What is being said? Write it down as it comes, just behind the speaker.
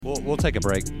We'll take a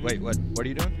break. Wait, what are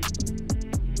you doing?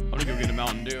 I'm gonna go get a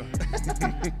Mountain Dew.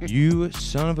 You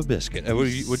son of a biscuit.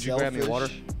 Would you grab me water?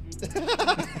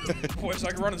 Boys, I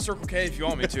can run in Circle K if you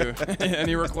want me to.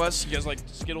 Any requests? You guys like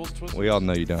Skittles, Twizzlers? We all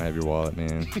know you don't have your wallet,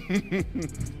 man.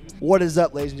 What is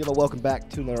up, ladies and gentlemen? Welcome back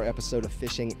to another episode of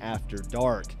Fishing After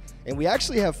Dark. And we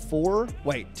actually have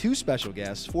two special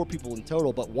guests, 4 people in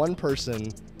total, but one person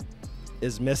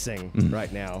is missing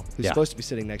right now who's supposed to be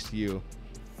sitting next to you.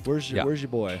 Where's your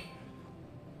boy?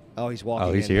 Oh, he's walking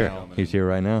in. Oh, he's here. Now. He's here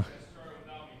right now.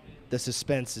 The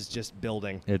suspense is just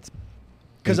building. It's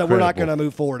because we're not going to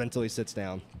move forward until he sits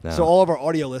down. No. So all of our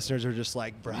audio listeners are just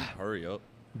like, bruh. Hurry up.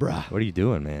 Bruh. What are you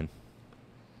doing, man?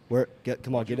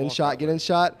 Come on, get in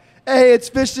shot. Hey, it's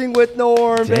Fishing with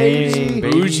Norm, baby.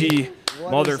 Bougie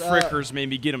What mother is up? frickers made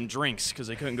me get them drinks because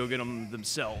they couldn't go get them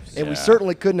themselves. And we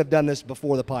certainly couldn't have done this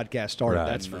before the podcast started, Right.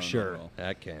 that's for sure. No.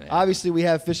 That can't happen. Obviously, we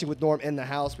have Fishing with Norm in the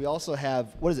house. We also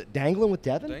have, what is it, Dangling with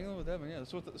Devin? Dangling with Devin, yeah.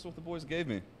 That's what the boys gave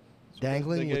me. That's what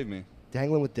Dangling they with- gave me.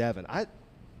 Dangling with Devin.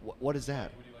 What is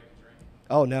that?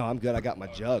 Oh, no, I'm good. I got my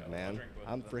jug, man.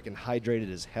 I'm freaking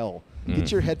hydrated as hell.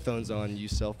 Get your headphones on, you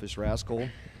selfish rascal.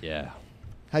 Yeah.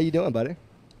 How you doing, buddy?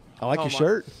 I like your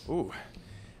shirt. Ooh,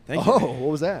 thank you. Oh, what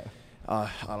was that? I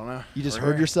don't know. You just Right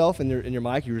heard here. yourself in your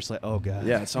mic. You were just like, oh, God.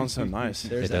 Yeah, it sounds so nice.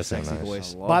 There's It that does sound sexy nice.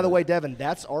 voice. I love By the it. way, Devin,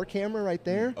 that's our camera right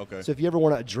there. Okay. So if you ever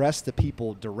want to address the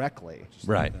people directly.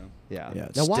 Right. Yeah. Yeah,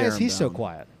 Now, why stare is he 'em so down.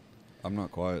 quiet? I'm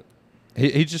not quiet.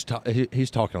 He's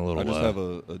talking a little I just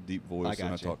low. have a deep voice I and I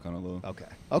got you. talk kind of low. Okay.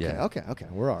 Yeah. Okay.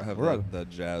 We're all I right. have We're all that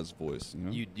jazz voice, you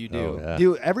know? You do. Oh, yeah.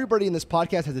 Dude, everybody in this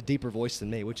podcast has a deeper voice than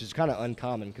me, which is kind of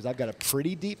uncommon because I've got a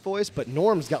pretty deep voice, but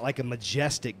Norm's got like a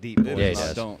majestic deep voice. Yeah, he I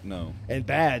does. don't know. And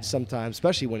bad sometimes,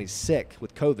 especially when he's sick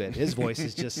with COVID. His voice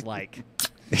is just like,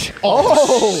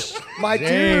 oh, my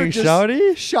Dang, dude just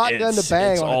shawty. shotgun to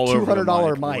bang It's on all a over the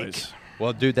 $200 mic, mic. boys.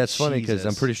 Well, dude, that's funny because I'm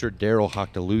Jesus. pretty sure Daryl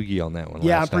hocked a loogie on that one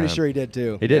Yeah, I'm last pretty time. sure he did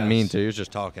too. He didn't Yes. mean to. He was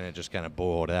just talking. It just kind of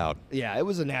boiled out. Yeah, it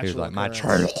was a He natural. was like, my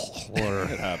occurrence. turtle.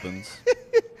 It happens.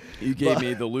 You gave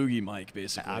me the loogie mic,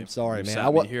 basically. I'm sorry, You man. sat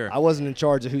I me here. wasn't in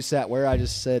charge of who sat where. I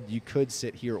just said you could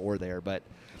sit here or there. But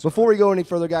before we go any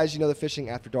further, guys, you know the Fishing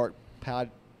After Dark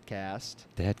podcast.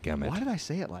 Dadgummit. Why did I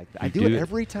say it like that? You I do it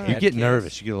every time. You get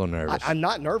nervous. You get a little nervous. I'm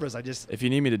not nervous. I just. If you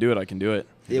need me to do it, I can do it.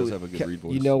 He does it- have a good read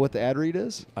voice. You know what the ad read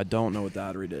is? I don't know what the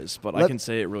ad read is, but Let- I can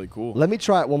say it really cool. Let me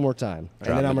try it one more time, and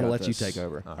then I'm I going to got let you this. take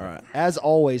over. All right. As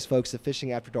always, folks, the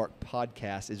Fishing After Dark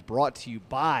podcast is brought to you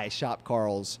by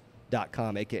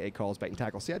ShopCarls.com, a.k.a. Carl's Bait and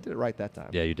Tackle. See, I did it right that time.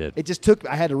 Yeah, you did. It just took –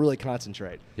 I had to really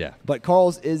concentrate. Yeah. But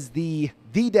Carl's is the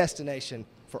destination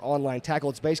for online tackle.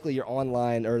 It's basically your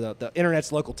online or the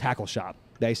internet's local tackle shop,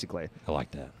 basically. I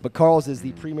like that. But Carl's is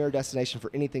the premier destination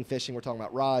for anything fishing. We're talking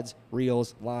about rods,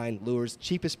 reels, line, lures.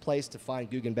 Cheapest place to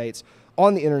find Guggen baits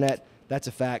on the internet. That's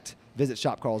a fact. Visit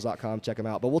shopcarls.com. Check them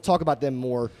out. But we'll talk about them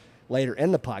more later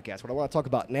in the podcast. What I want to talk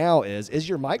about now is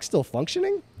your mic still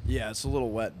functioning? Yeah, it's a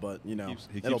little wet, but, you know.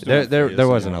 He it'll keeps be- doing There ASMR.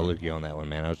 wasn't a loogie on that one,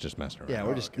 man. I was just messing around. Yeah,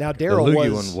 we're just now. The Daryl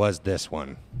loogie was one was this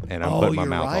one, and I'm oh, putting my you're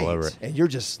mouth right. all over it. And you're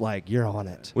just like you're on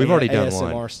it. We've already done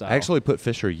ASMR one. Style. I actually put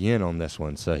Fisher Yin on this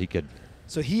one, so he could.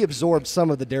 So he absorbed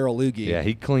some of the Daryl loogie. Yeah,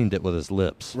 he cleaned it with his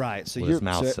lips. Right. So with you're his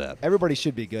mouth so set. everybody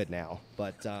should be good now.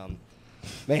 But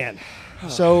man,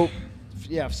 so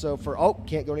yeah. So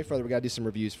can't go any further. We got to do some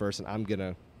reviews first, and I'm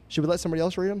gonna. Should we let somebody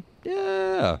else read them?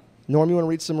 Yeah. Norm, you want to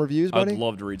read some reviews, buddy? I'd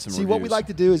love to read some See, reviews. what we like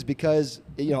to do is because,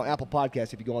 Apple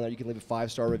Podcasts, if you go on there, you can leave a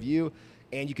 5-star review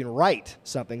and you can write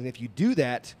something. And if you do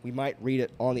that, we might read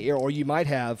it on the air. Or you might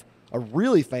have a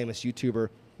really famous YouTuber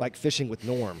like Fishing with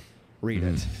Norm read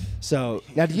it. So,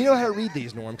 now, do you know how to read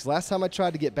these, Norm? Because last time I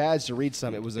tried to get Badge to read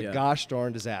some, it was a Yeah. gosh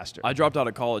darn disaster. I dropped out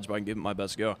of college, but I can give it my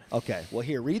best go. Okay, well,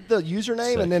 here, read the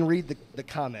username Sick. and then read the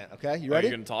comment, okay? You ready?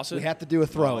 you gonna toss it? We have to do a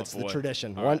throw. Oh, it's the boy.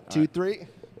 tradition. All 1, right, 2, 3.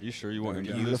 Are you sure you want him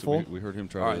to do this? Beautiful. We heard him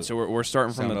try All right, to so we're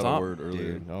starting from sound the out top. a word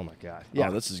earlier. Dude, oh my God. Yeah,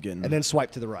 this is getting. And then swipe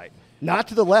to the right. Not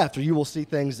to the left, or you will see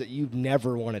things that you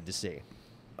never wanted to see.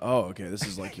 Oh, okay. This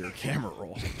is like your camera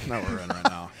roll. That we're in right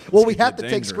now. Well, It's we gonna have to get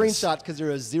take dangerous. screenshots because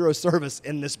there is zero service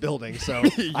in this building. So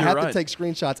You're I have to right. take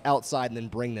screenshots outside and then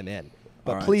bring them in.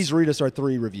 But All right. please read us our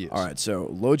 3 reviews. All right, so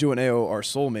Lojo and Ao are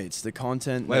soulmates. The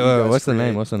content. Wait, that you guys what's the name?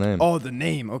 create- What's the name? Oh, the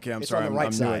name. Okay, I'm It's sorry. on the I'm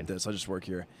right new side. at this. I just work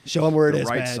here. Show them where it The is,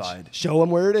 right Badge. side. Show them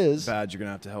where it is. Badge, you're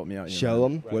gonna have to help me out. Here, Show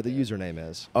man. them where the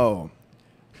username is. Oh,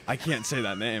 I can't say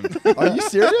that name. Are you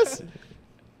serious?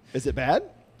 Is it bad?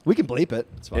 We can bleep it.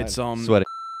 It's fine. It's Sweaty.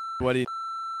 Sweaty.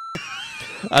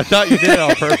 I thought you did it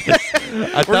on purpose. I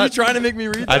Were you thought trying to make me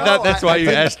read I that? thought that's why you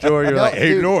asked Tori. You're No, like, hey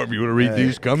dude. Norm, you want to read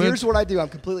these comments? Here's what I do. I'm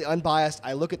completely unbiased.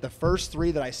 I look at the first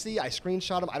 3 that I see. I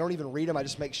screenshot them. I don't even read them. I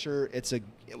just make sure it's a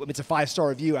 5-star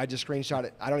review. I just screenshot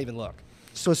it. I don't even look.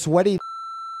 So Sweaty,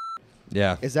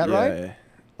 Yeah. is that Yeah, right? yeah.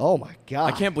 Oh my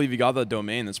god. I can't believe you got the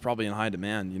domain. That's probably in high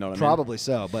demand. You know what I mean? Probably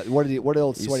so. But what did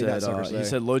old He Sweaty said, Sucker say? he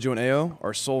said Lojo and Ao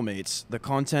are soulmates. The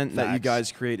content that you Facts.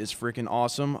 guys create is freaking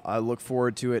awesome. I look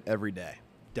forward to it every day.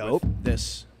 Dope. With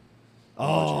this.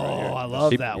 Oh, right here. I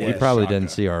love He, that he one. probably Shotgun.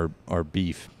 didn't see our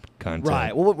beef content.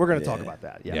 Right. Well, we're going to talk Yeah. about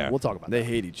that. Yeah, Yeah. we'll talk about They that.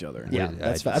 hate each other. Yeah, We-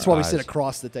 that's why we sit despise.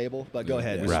 across the table. But go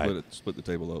ahead. Yeah, Right. split the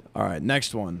table up. All right,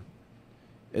 next one.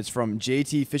 It's from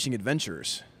JT Fishing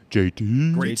Adventures.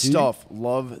 JT. Great JT? stuff.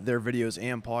 Love their videos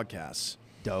and podcasts.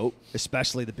 Dope,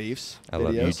 especially the beefs. I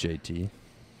love you, videos. JT.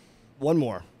 One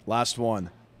more. Last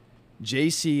one.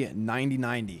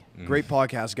 JC9090. Great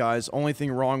podcast, guys. Only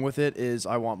thing wrong with it is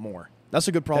I want more. That's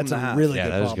a good problem That's to a have. really Yeah,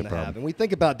 good that is a problem good to have. problem. And we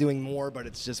think about doing more, but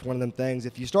it's just one of them things.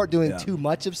 If you start doing Yeah. too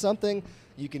much of something,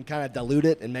 you can kind of dilute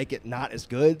it and make it not as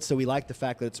good. So we like the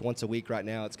fact that it's once a week right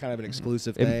now. It's kind of an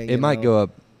exclusive thing. It might go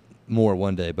up more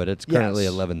one day, but it's currently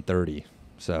Yes. 11:30.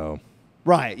 So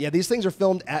Right. Yeah, these things are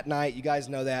filmed at night. You guys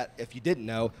know that. If you didn't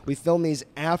know, we film these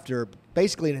after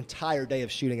basically an entire day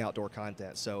of shooting outdoor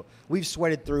content. So we've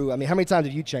sweated through. I mean, how many times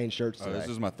have you changed shirts today? This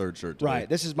is my 3rd shirt today. Right.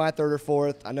 This is my 3rd or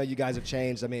 4th. I know you guys have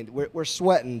changed. I mean, we're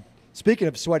sweating. Speaking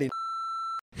of sweating,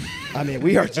 I mean,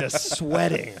 we are just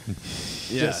sweating.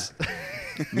 Yeah. Just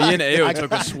Me and Ao I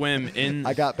took a swim in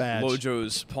I got badged.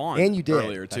 Lojo's pond And you did.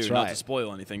 earlier, too. That's Not right. to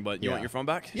spoil anything, but you Yeah. want your phone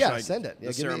back? Yeah, Should I- send it. Yeah,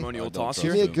 The give me- ceremonial I don't toss trust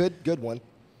give here. me a good one.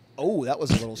 Oh, that was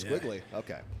a little squiggly.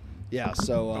 Okay. Yeah.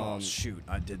 So Oh, shoot.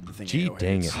 I did the thing. gee, Ao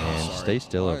dang hates. it, man. Sorry. Stay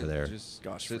still Why? over there. Just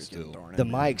Gosh, sit freaking still. darn it. the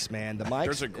mics, man. The mics.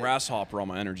 There's a grasshopper on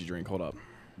my energy drink. Hold up.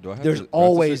 Do I have There's to, do I have to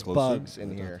always sit closer? bugs in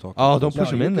Do I have to here. talk Oh, about don't No,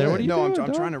 push him you're in there. good. What are you No, doing? I'm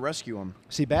dog? trying to rescue him.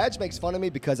 See, Badge makes fun of me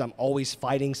because I'm always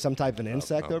fighting some type of an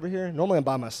insect over here. Normally I'm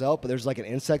by myself, but there's like an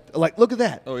insect. Like, look at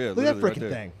that. Oh, yeah, Look at that literally right freaking there.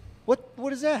 thing.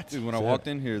 What is that? Dude, when I walked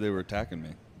in here, they were attacking me.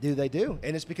 Dude, they do.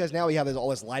 And it's because now we have all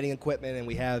this lighting equipment and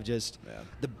we have just Yeah.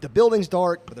 the building's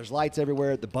dark, but there's lights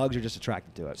everywhere. The bugs are just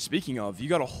attracted to it. Speaking of, you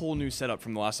got a whole new setup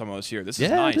from the last time I was here. This is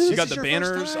Yeah, nice. dude. You This got is the your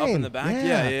first banners up in time. the back.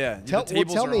 Yeah. Tell, The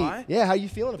tables tell are me, high. yeah, how you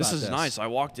feeling about This this? is nice. I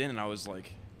walked in and I was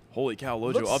like, holy cow,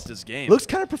 Lojo Looks- upped his game. Looks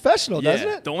kind of professional, yeah. doesn't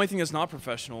it? The only thing that's not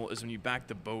professional is when you back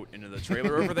the boat into the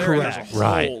trailer over there. Correct. And there's a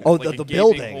Right. hole, Oh, like the a gaping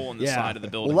building. hole in the yeah. side of the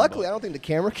building. Well, luckily, but- I don't think the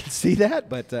camera can see that,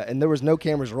 but and there was no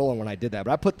cameras rolling when I did that.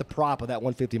 But I put the prop of that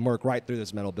 150 Merc right through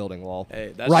this metal building wall.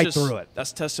 Hey, that's right just, through it.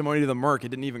 That's testimony to the Merc. It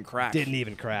didn't even crack. Didn't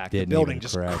even crack. Didn't the building even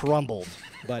just crack. crumbled.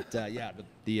 But yeah,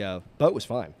 the boat was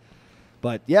fine.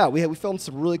 But yeah, we filmed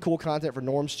some really cool content for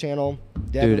Norm's channel.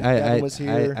 Devin, Dude, Devin was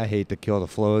here. I hate to kill the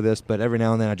flow of this, but every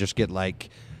now and then I just get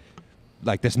like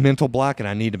this mental block, and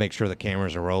I need to make sure the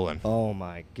cameras are rolling. Oh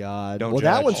my God! Don't well,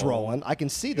 that judge. one's Oh. rolling. I can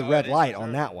see the No, red it is light for on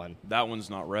sure. that one, That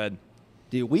one's not red.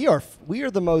 dude. We are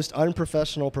the most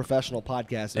unprofessional professional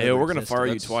podcast. that Hey, ever we're gonna existed. fire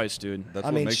you That's- twice, dude. That's I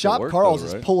what mean, makes it Shop work, Carl's though,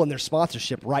 is right? pulling their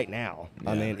sponsorship right now.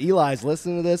 I Yeah. mean, Eli's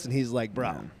listening to this, and he's like,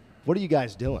 "Bro, Man. what are you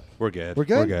guys doing? We're good. We're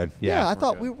good. We're good. Yeah. I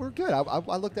thought good. we were good.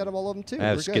 I looked at them, all of them too. I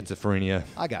have We're good. schizophrenia.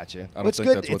 I got you. I don't It's think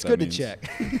good. that's what It's that good to means. check.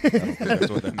 I don't think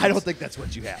that's what that I don't means. think that's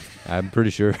what you have. I'm pretty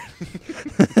sure.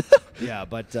 Yeah,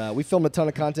 but we filmed a ton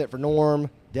of content for Norm.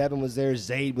 Devin was there.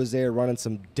 Zayd was there running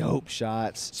some dope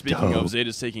shots. Speaking Dope. of, Zayd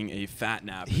is taking a fat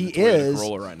nap. in He the Toyota is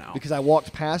Corolla right now. because I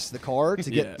walked past the car to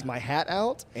get Yeah. my hat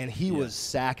out, and he Yeah. was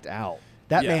sacked out.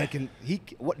 That Yeah. man can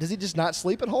what does he just not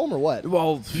sleep at home or what?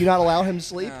 Well, Do you not allow him to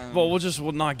sleep? Well,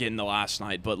 we'll not get into last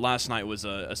night, but last night was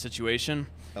a situation.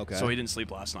 Okay. So he didn't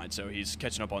sleep last night, so he's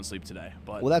catching up on sleep today.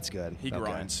 But Well, that's good. he Okay.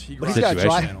 grinds. He But grinds. he's got to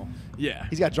Situation. drive. Yeah.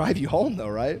 He's got to drive you home though,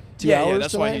 right? 2 yeah, hours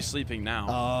that's why tonight? he's sleeping now.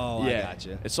 Oh, I yeah.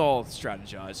 gotcha. It's all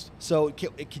strategized. So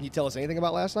can you tell us anything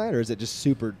about last night, or is it just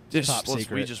super top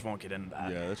secret? We just won't get into that.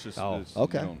 Yeah, that's just. Oh, it's-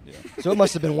 okay. you don't- yeah. So it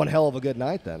must have been one hell of a good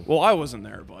night then. Well, I wasn't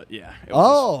there, but yeah. It was,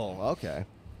 Oh, okay.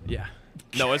 Yeah.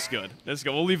 No, it's good. It's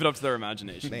good. We'll leave it up to their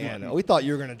imagination. Man, we thought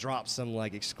you were gonna drop some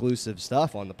like exclusive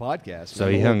stuff on the podcast. So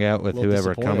We he were a hung little- out with little whoever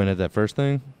disappointed. commented that first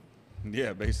thing.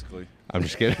 Yeah, basically. I'm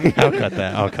just kidding. I'll cut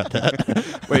that. I'll cut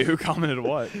that. Wait, who commented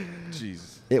what?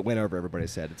 Jesus. It went over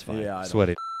everybody's head. It's fine. Yeah, I don't-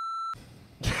 Sweaty.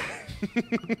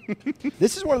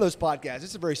 This is one of those podcasts.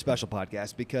 It's a very special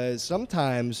podcast because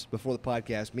sometimes before the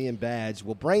podcast, me and Badge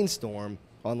will brainstorm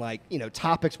on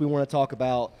topics we want to talk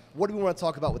about. What do we want to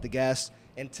talk about with the guests?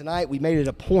 And tonight we made it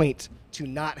a point to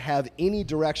not have any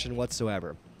direction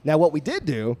whatsoever. Now what we did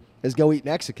do is go eat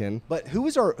Mexican. But who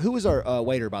was our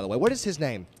waiter, by the way? What is his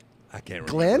name? I can't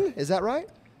remember. Glenn? Is that right?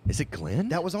 Is it Glenn?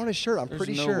 That was on his shirt. I'm There's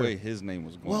pretty no sure. way his name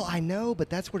was going. Well, I know, but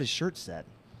that's what his shirt said.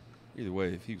 Either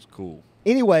way, if he was cool.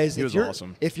 Anyways, He if was you're,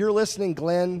 awesome. if you're listening,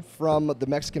 Glenn, from the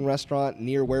Mexican restaurant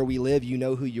near where we live, you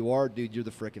know who you are. Dude, you're the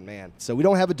freaking man. So we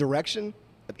don't have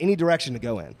any direction to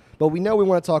go in. But we know we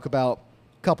want to talk about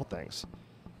a couple things.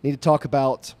 Need to talk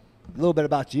about a little bit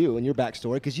about you and your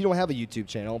backstory because you don't have a YouTube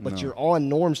channel, but No. you're on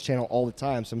Norm's channel all the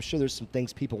time. So I'm sure there's some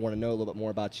things people want to know a little bit more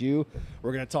about you.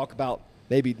 We're going to talk about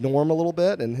maybe Norm a little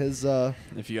bit and his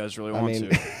If you guys really I want mean,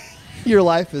 to. your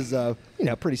life is,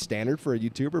 pretty standard for a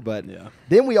YouTuber, but Yeah.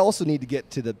 then we also need to get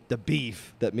to the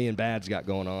beef that me and Bad's got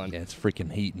going on. Yeah, it's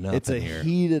freaking heating up It's a in here.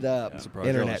 heated up Surprised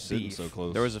y'all internet are sitting beef. so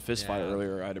close. There was a fist fight Yeah.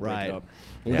 earlier. I had to break Right. it up.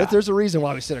 Well, Yeah. there's a reason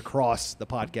why we sit across the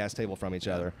podcast table from each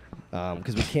other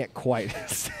because we can't quite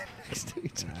sit next to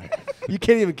each other. You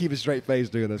can't even keep a straight face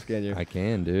doing this, can you? I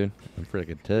can, dude. I'm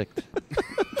freaking ticked.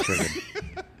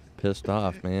 Freaking pissed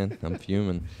off, man. I'm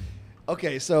fuming.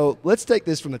 Okay, so let's take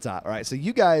this from the top. All right, so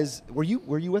you guys, were you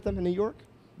with them in New York?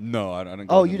 No, I didn't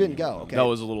go. Oh, to you the didn't meeting. go. No. Okay. That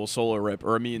was a little solo rip,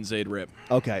 or a me and Zayd rip.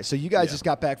 Okay, so you guys Yeah. just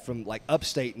got back from like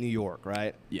upstate New York,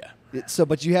 right? Yeah.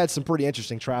 But you had some pretty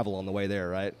interesting travel on the way there,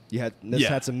 right? You had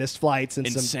had some missed flights and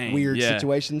Insane. some weird yeah.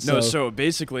 situations. No, so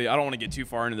basically, I don't want to get too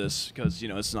far into this because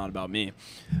it's not about me.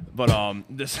 But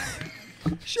this.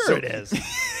 sure so- it is.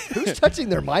 Who's touching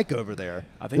their mic over there?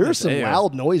 I think There's that's some Ayo.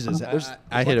 loud noises. There's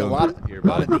I hit like it a with lot,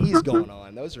 my lot earbud. of these going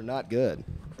on. Those are not good.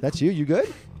 That's you. You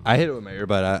good? I hit it with my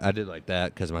earbud. I did like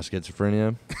that because of my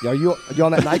schizophrenia. Are you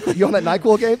on that you on that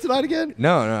NyQuil game tonight again?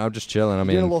 No, I'm just chilling. I Doing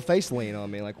a mean, little face lean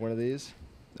on me like one of these.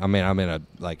 I'm in a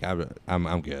like I'm good. I mean,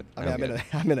 I'm good.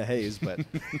 in a haze, but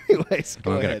anyways,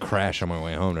 go I'm gonna ahead. crash on my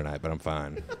way home tonight, but I'm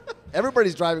fine.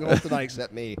 Everybody's driving home tonight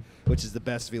except me, which is the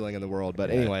best feeling in the world. But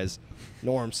anyways,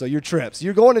 Norm, so your trips.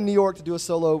 You're going to New York to do a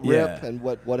solo rip, Yeah. and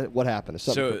what happened? If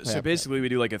something So happened. basically, we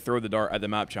do like a throw the dart at the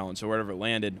map challenge. So wherever it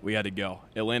landed, we had to go.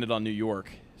 It landed on New York.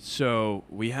 So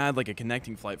we had like a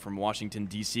connecting flight from Washington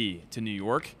D.C. to New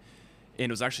York, and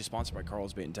it was actually sponsored by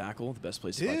Carl's Bait and Tackle, the best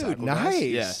place to buy Dude, tackle. nice. Guys.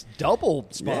 Yeah. Double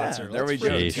sponsor. There we Let's go.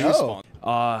 freaking Jeez. Two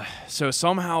spon- So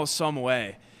somehow, some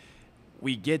way,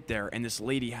 we get there, and this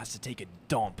lady has to take a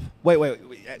dump. Wait.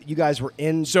 You guys were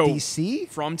in So D.C.?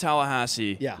 from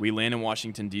Tallahassee, Yeah. we land in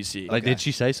Washington D.C. Like, did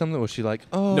she say something? Was she like,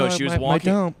 oh, No, she was my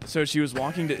walking. dump. So she was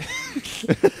walking to.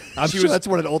 I'm she sure was- that's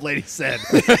what an old lady said.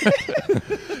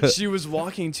 she was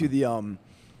walking to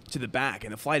the back,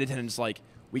 and the flight attendant's like,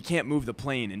 "We can't move the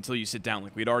plane until you sit down."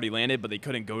 Like we'd already landed, but they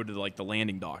couldn't go to the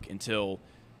landing dock until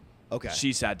Okay.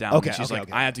 she sat down. Okay, And she's okay, like,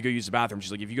 okay. "I have to go use the bathroom."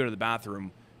 She's like, "If you go to the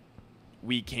bathroom,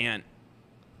 we can't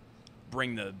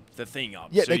bring the thing up."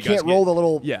 Yeah, So they you guys can't roll the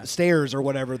little Yeah. stairs or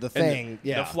whatever, the And thing. The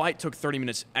Yeah. flight took 30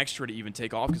 minutes extra to even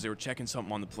take off because they were checking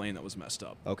something on the plane that was messed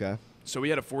up. Okay. So we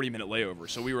had a 40-minute layover.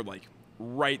 So we were like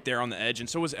right there on the edge, and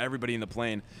so was everybody in the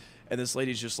plane. And this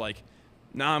lady's just like,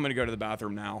 "Nah, I'm gonna go to the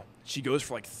bathroom now." She goes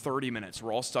for like 30 minutes.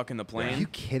 We're all stuck in the Are plane. you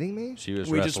kidding me? She was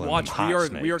We just wrestling watch. hot We are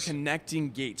snakes.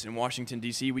 connecting gates in Washington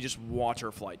D.C. We just watch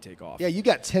our flight take off. Yeah, you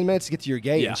got 10 minutes to get to your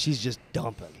gate, Yeah. and she's just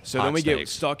dumping. So Hot then we get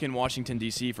snakes. stuck in Washington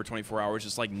D.C. for 24 hours.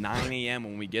 It's like 9 a.m.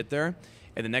 when we get there,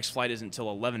 and the next flight isn't until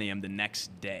 11 a.m. the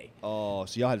next day. Oh,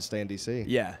 so y'all had to stay in D.C.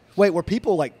 Yeah. Wait, were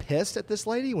people like pissed at this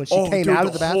lady when she Oh, came dude, out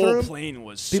of the whole bathroom? plane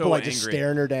was People so like just angry.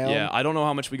 staring her down? Yeah, I don't know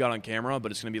how much we got on camera,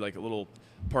 but it's gonna be like a little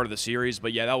part of the series.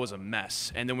 But yeah, that was a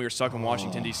mess. And then we were stuck in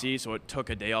Washington D.C., so it took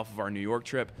a day off of our New York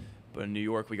trip. But in New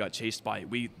York, we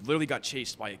literally got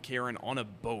chased by a Karen on a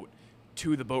boat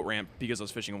to the boat ramp because I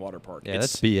was fishing a water park. Yeah,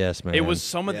 that's BS, man. It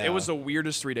was Yeah. it was the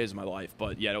weirdest 3 days of my life,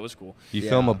 but yeah, that was cool. You Yeah.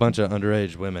 film a bunch of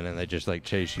underage women and they just like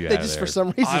chase you They out just of for there.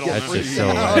 some reason I don't get know. freaked That's just so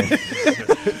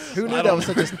out. lame. Who knew I that don't was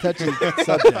such a touchy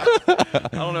subject? I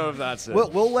don't know if that's it.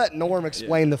 We'll let Norm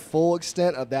explain the full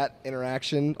extent of that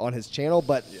interaction on his channel,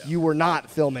 but you were not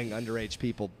filming underage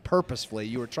people purposefully.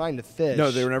 You were trying to fish.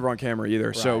 no, they were never on camera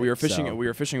either. So Right, we were fishing. so- We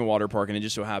were fishing a water park, and it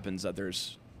just so happens that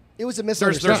It was a there's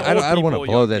misunderstanding. I don't want to old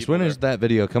blow people, this. young When people is that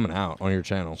video coming out on your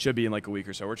channel? should be in like a week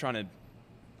or so. We're trying to.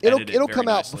 It'll edit it it'll very come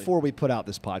out nicely. before we put out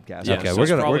this podcast. Yeah, Okay, so we're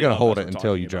it's gonna probably up hold as it we're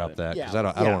until you talking drop about that Yeah, because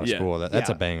I don't want to yeah. spoil that. That's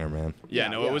Yeah. a banger, man. Yeah, Yeah,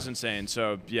 no, yeah. it was insane.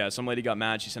 So yeah, some lady got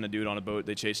mad. She sent a dude on a boat.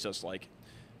 They chased us like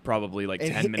probably like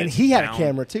And 10 he- minutes. and he had a down.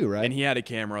 camera too, right? And he had a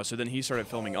camera. So then he started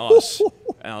filming us,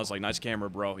 and I was like, "Nice camera,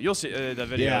 bro." You'll see the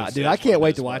video. Yeah, is- dude, is I what can't it wait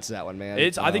is, to but watch that one, man.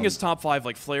 It's I think it's top 5.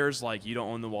 Like Flair's like "You Don't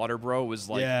Own the Water, Bro" was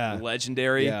like Yeah.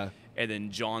 legendary. Yeah. And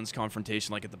then John's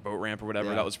confrontation like at the boat ramp or whatever,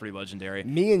 Yeah. that was pretty legendary.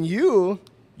 me and you.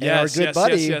 And our Yes, good yes,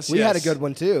 buddy, yes, we had a yes. good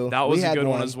one too. That was we a had good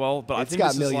one as well. But I It's think got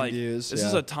this is million like views. this yeah.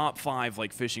 is a top 5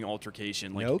 like fishing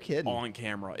altercation. Like No kidding. on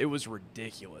camera. It was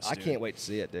ridiculous. I dude. can't wait to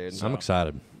see it, dude. I'm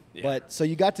excited. Yeah. But so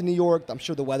you got to New York. I'm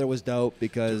sure the weather was dope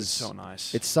because It was so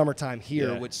nice. it's summertime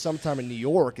here, Yeah. which sometime in New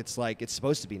York it's like it's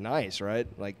supposed to be nice, right?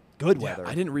 Like good Yeah, weather.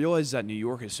 I didn't realize that New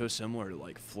York is so similar to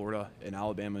like Florida and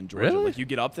Alabama and Georgia. Really? Like you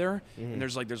get up there and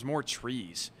there's more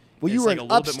trees. Well, you It's, were like in a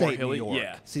little bit more upstate New hilly. York.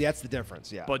 Yeah. See, that's the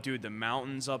difference. Yeah. But dude, the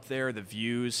mountains up there, the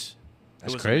views.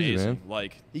 That's it was crazy, amazing. man.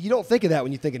 Like you don't think of that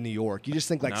when you think of New York. You just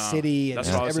think like No, city and that's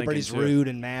just what I was everybody's thinking, too. rude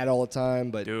and mad all the time.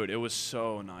 But dude, it was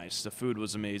so nice. The food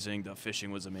was amazing. The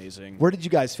fishing was amazing. where did you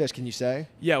guys fish? Can you say?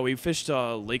 Yeah, we fished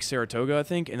Lake Saratoga, I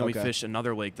think, and then we Okay. fished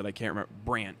another lake that I can't remember.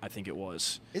 Brant, I think it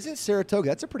was. Isn't Saratoga?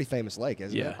 That's a pretty famous lake,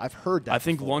 isn't Yeah, it? I've heard that. I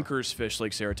think before. Lunkers fished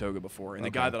Lake Saratoga before, and the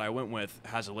Okay. guy that I went with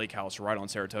has a lake house right on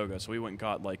Saratoga, so we went and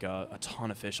got like a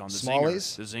ton of fish on the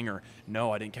Smallies? zinger.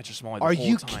 No, I didn't catch a smallie. Are the whole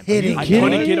you time. kidding I me?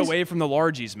 couldn't get away from the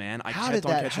largies, man. I How kept did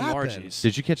on that catching happen? largies.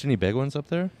 Did you catch any big ones up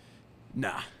there?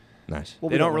 Nah. Nice. Well,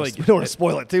 They we don't wanna- really We don't want get- to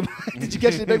spoil it too much. Did you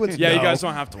catch any big ones? Yeah, you No. guys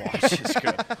don't have to watch. It's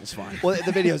good. It's fine. Well,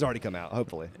 the video's already come out.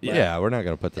 Hopefully. Yeah, we're not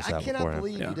gonna put this I out cannot beforehand.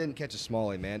 believe Yeah. you didn't catch a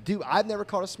smallie, man. Dude, I've never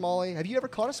caught a smallie. Have you ever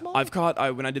caught a smallie? I've caught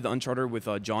when I did the Uncharted with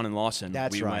John and Lawson.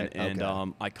 That's we right, went and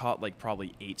okay. I caught like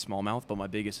probably 8 smallmouth, but my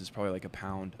biggest is probably like a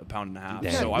pound and a half.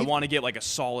 Damn. So I We've- want to get like a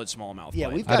solid smallmouth. Yeah,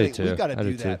 play. we've I got do to too. we've got to I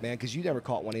do do that, too. man, because you never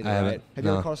caught one either, I haven't. right? Have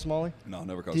you ever No. caught a smallie? No,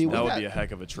 never caught Dude, small. That would got- be a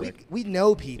heck of a trick. We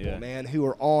know people, Yeah. man, who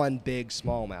are on big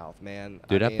smallmouth, man.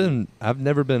 Dude, I mean, I've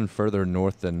never been further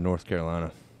north than North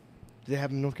Carolina. Do they have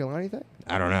them in North Carolina? You think?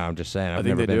 I don't know. I'm just saying. I've I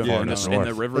think never they been do. far in, enough the, in north.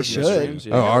 the rivers They and the should. streams.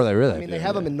 Yeah. Oh, are they really? I mean, they Yeah,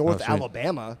 have them yeah. in North sweet.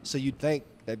 Alabama, so you'd think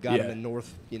they've got them Yeah. in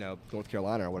North, North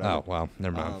Carolina or whatever. Oh, wow.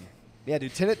 Never mind. Yeah,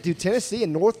 dude, Tennessee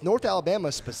and North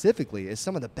Alabama specifically is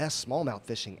some of the best smallmouth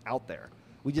fishing out there.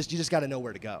 You just got to know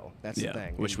where to go. That's Yeah, the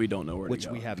thing. which we don't know where to Which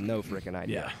go. we have no freaking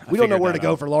idea. Yeah, I we don't know figured where to that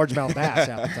go out. for largemouth bass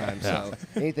half the time. So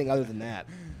anything other than that.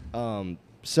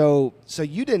 So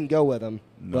you didn't go with them,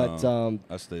 No, but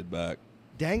I stayed back.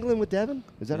 dangling with Devin,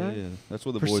 is that Yeah, right? yeah. That's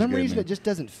what the For boys some gave reason, me. it just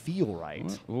doesn't feel right.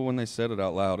 Well, when they said it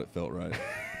out loud, it felt right.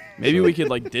 Maybe we could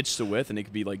like ditch the width and it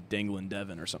could be like Dangling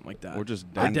Devin or something like that. Or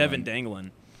just Devin dangling.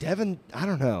 Dangling. Devin, I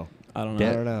don't know. I don't know.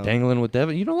 I don't know. Dangling with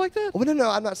Devin. You don't like that? Well, no,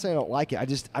 I'm not saying I don't like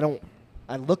it.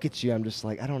 I look at you, I'm just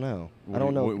like, I don't know. I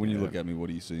don't know. When you look at me, what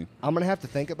do you see? I'm gonna have to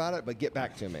think about it, but get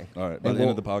back to me. All right, by And the end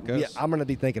of the we'll- podcast? Yeah, I'm gonna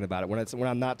be thinking about it. When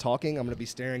I'm not talking, I'm gonna be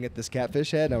staring at this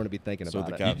catfish head, and I'm gonna be thinking So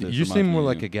about the it. cat- You, Catfish you reminds seem me more of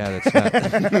like you. a guy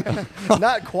that's not.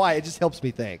 Not quite. It just helps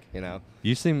me think.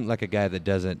 You seem like a guy that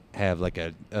doesn't have like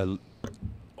a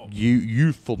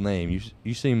youthful name.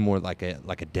 You seem more like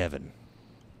a Devin.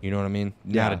 You know what I mean?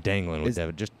 Not Yeah. a dangling with Is-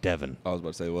 Devin, just Devin. I was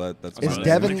about to say, well, that's Is Well,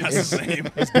 Devin that's is, the same.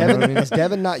 is Devin is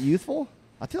Devin not youthful?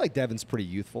 I feel like Devin's pretty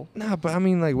youthful. No, but I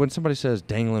mean, like when somebody says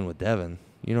dangling with Devin,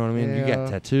 you know what I mean? You Yeah. got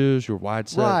tattoos, you're wide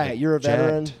set, Right. You're a jacked.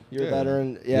 veteran. You're a Yeah.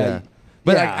 veteran. Yeah.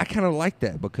 But Yeah. I kind of like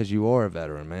that because you are a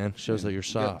veteran, man. Shows that you're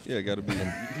soft. Yeah, got to be.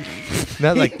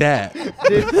 Not like that.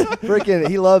 Dude, freaking,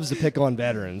 he loves to pick on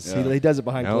veterans. Yeah. He does it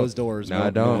behind No. closed doors. No, man. I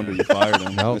don't. No wonder you fired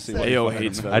him. Nope. Let's see why you AO fired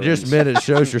hates him. veterans. I just meant it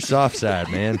shows your soft side,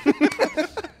 man.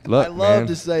 Look, I love man.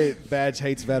 to say Badge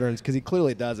hates veterans because he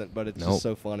clearly doesn't, but it's Nope. just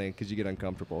so funny because you get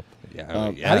uncomfortable. Yeah, How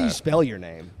do you yeah. spell your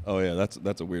name? Oh yeah,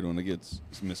 that's a weird one. It gets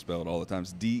misspelled all the time.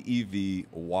 It's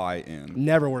Devyn.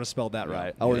 Never would have spelled that Yeah.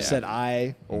 right. I would have Yeah. said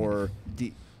I or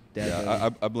D. Devin. Yeah,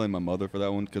 I blame my mother for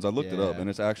that one because I looked it up Yeah. and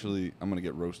it's actually I'm gonna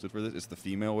get roasted for this. It's the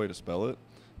female way to spell it,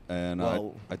 and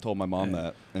Well, I told my mom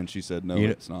that and she said no, You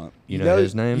know- it's not. You know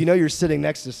his name? You know you're sitting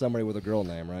next to somebody with a girl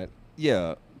name, right?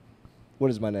 Yeah, What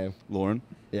is my name? Lauren.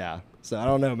 Yeah. So I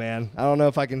don't know, man. I don't know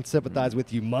if I can sympathize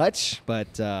with you much,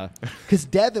 but because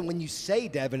Devin, when you say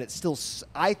Devin, it's still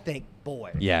I think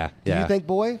boy. Yeah, Do yeah. you think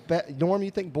boy? Norm,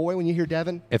 you think boy when you hear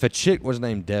Devin? If a chick was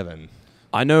named Devin,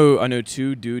 I know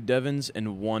 2 dude Devins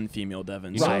and 1 female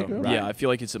Devin. Right, so, right. yeah, I feel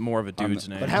like it's more of a dude's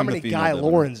I'm- name. But how I'm the many female Guy Devin.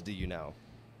 Laurens do you know?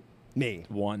 Me.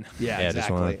 1. Yeah, Yeah, just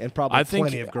exactly. one. And probably I think.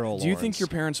 plenty of girl Do you think Laurens. your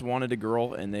parents wanted a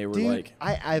girl and they were Dude, like,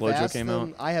 I've Lojo asked came them.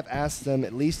 out? I have asked them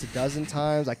at least a dozen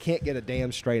times. I can't get a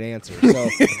damn straight answer. So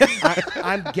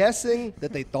I'm guessing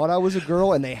that they thought I was a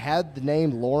girl and they had the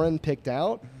name Lauren picked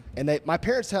out. And my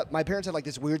parents had like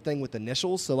this weird thing with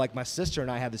initials. So like my sister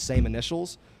and I have the same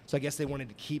initials. So I guess they wanted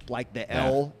to keep like the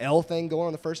L thing going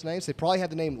on the first name. So they probably had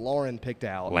the name Lauren picked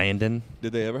out. Landon.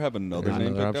 Did they ever have another There's name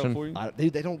another picked option? out for you?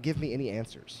 They don't give me any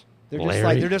answers. They're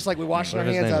Larry? just like we washing our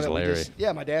His hands name out is of it. We Larry. just-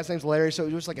 Yeah, my dad's name's Larry, so it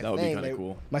was just like a That would be thing. kinda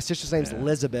cool. My sister's name's Yeah.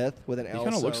 Elizabeth with an he L.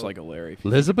 kind of looks so- like a Larry. if you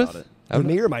think Elizabeth? about it. I've-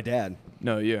 me or my dad?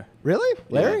 No, yeah. Really,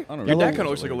 Larry? I don't Your know. dad kind of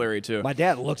looks like a Larry too. My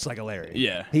dad looks like a Larry.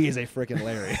 Yeah. He is a freaking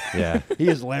Larry. Yeah. He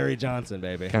is Larry Johnson,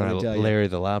 baby. Kind let me of tell you. Larry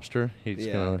the Lobster. He's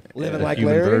Yeah. kind of Living the like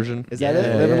human Larry? version. Is that Yeah,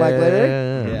 it? Living like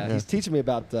Larry? yeah. He's teaching me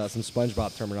about some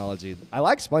SpongeBob terminology. I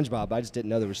like SpongeBob, but I just didn't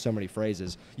know there were so many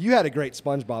phrases. You had a great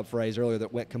SpongeBob phrase earlier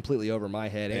that went completely over my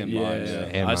head. And yours. mine, yeah. yeah.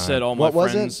 And I mine. said all my What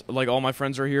was friends, like all my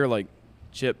friends are here, like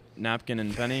chip, napkin,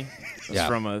 and penny. It's Yeah.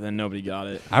 from then nobody got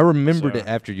it. I remembered So- it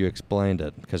after you explained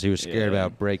it because he was scared Yeah.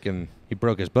 about breaking. He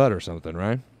broke his butt or something,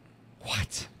 right?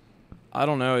 What? I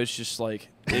don't know. It's just like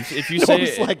if you I say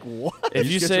was like, what? if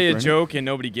you say a schizophrenic? joke and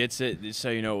nobody gets it, just so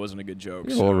you know it wasn't a good joke.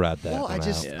 Yeah, so- we'll write that Well, one I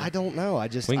just, out. Yeah. I don't know. I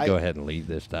just, We can I, go ahead and leave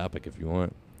this topic if you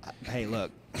want. Hey,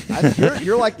 look,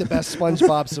 you're like the best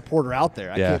SpongeBob supporter out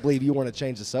there. I Yeah. can't believe you want to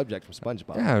change the subject from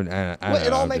SpongeBob. Yeah, I Well, it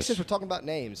know, all I'm makes just- sense. We're talking about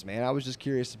names, man. I was just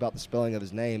curious about the spelling of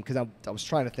his name because I was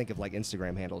trying to think of like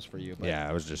Instagram handles for you. But Yeah,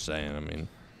 I was just saying. I mean,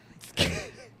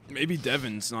 Maybe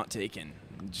Devin's not taken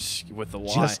just with the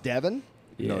Y. just Devin.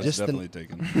 Yeah. No, it's Just the- definitely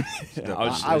taken. It's Yeah,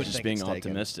 definitely I would just think being it's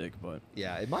taken. optimistic, but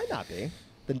Yeah, it might not be.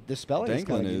 The spelling is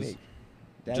kind Dangling of is. unique.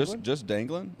 Dangling? Just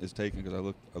dangling is taken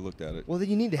because I looked at it. Well, then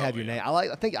you need to have your name.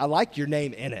 I think I like your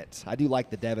name in it. I do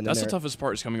like the Devin. that's in the there. toughest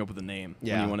part is coming up with a name.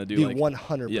 Yeah, when you want to do dude, like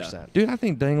 100%. dude, I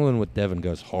think dangling with Devin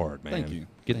goes hard, man. Thank you.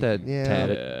 Get Thank that you. Yeah.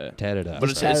 tatted, tatted up. But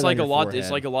Just it's, tat it's it like on a your lot. forehead. It's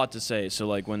like a lot to say. So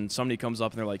like when somebody comes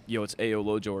up and they're like, "Yo, it's Ao,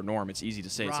 Lojo, or Norm," it's easy to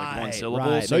say. It's like one syllable.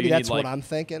 Right. So Maybe you that's need, what like, I'm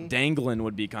thinking. Dangling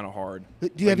would be kind of hard. Do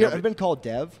you Like, ever nobody- been called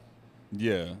Dev?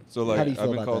 Yeah. So like How do you feel I've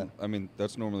been about called. I mean,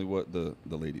 that's normally what the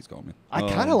ladies call me. I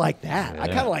kind of like that. I yeah.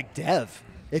 kind of like Dev.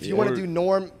 If you Yeah. want to Or- do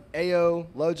Norm, Ao,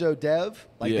 Lojo, Dev,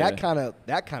 like Yeah. that kind of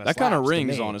That kind slaps of to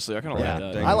rings, me. honestly. I kind of Yeah.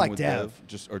 like that. I like with Dev.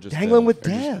 Just Dangling with Or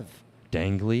just- Dev.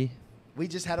 Dangly. We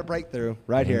just had a breakthrough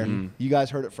right here. Mhm. You guys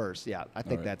heard it first. Yeah, I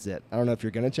think Alright. that's it. I don't know if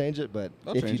you're gonna change it, but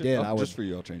I'll if you change it. did, I'll- I would. just for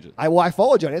you. I'll change it. I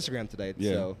followed you on Instagram today.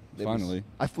 Yeah, so it was- finally.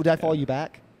 did I follow you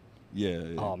back? Yeah.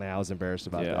 Oh man, I was embarrassed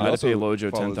about Yeah, that. I had to pay also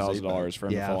Lojo follow $10,000 for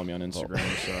him Yeah. to follow me on Instagram.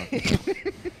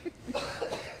 So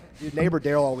Dude, neighbor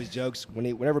Daryl always jokes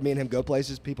whenever me and him go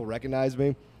places, people recognize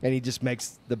me, and he just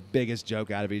makes the biggest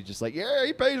joke out of it. He's just like, "Yeah,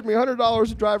 he pays me $100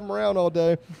 to drive him around all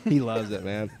day." He loves it,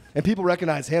 man. And people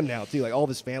recognize him now too. Like all of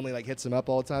his family like hits him up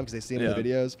all the time because they see him in the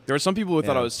videos. There were some people who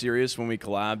thought Yeah. I was serious when we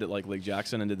collabed at like Lake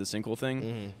Jackson and did the sinkhole thing.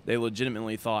 Mm-hmm. They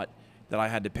legitimately thought that I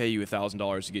had to pay you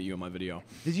 $1,000 to get you in my video.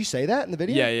 Did you say that in the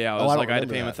video? Yeah. I Oh, was don't like, I had to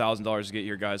remember pay him that. $1,000 to get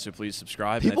here, guys. So please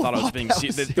subscribe. People and they thought I was thought being that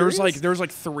was There was serious?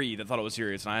 like 3 that thought it was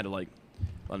serious, and I had to like.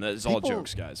 And it's all People-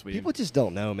 jokes, guys. People just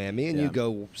don't know, man. Me and you Yeah.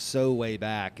 go so way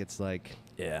back. It's like,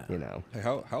 yeah, you know. Hey,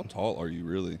 how tall are you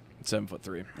really?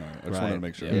 7'3". All right, I just wanted to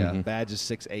make sure. Yeah, Mhm. badge is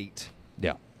 6'8",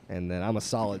 Yeah. and then I'm a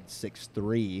solid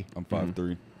 6'3", I'm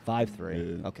 5'3".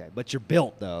 5'3". Yeah. Okay, but you're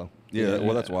built though. Yeah,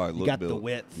 well, that's why I You look got built. the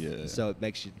width, Yeah. so it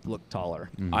makes you look taller.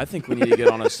 I think we need to get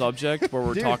on a subject where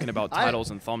we're Dude, talking about I-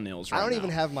 titles and thumbnails. Right I don't now. even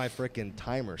have my freaking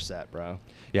timer set, bro.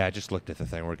 Yeah, I just looked at the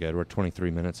thing. We're good. We're 23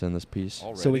 minutes in this piece.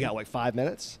 Already. So we got like 5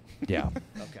 minutes. Yeah.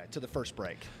 Okay, to the first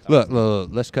break. Look,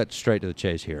 let's cut straight to the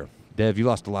chase here. Dev, you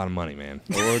lost a lot of money, man.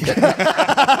 We're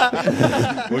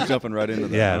jumping right into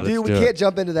that. Yeah, huh? let's Dude, we do it. can't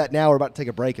jump into that now. We're about to take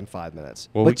a break in 5 minutes.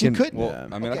 Well, but we you can- couldn't. Well,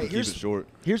 I mean, I can keep here's- it short.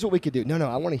 Here's what we could do. No,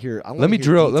 I want to hear. Let me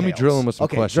drill him with some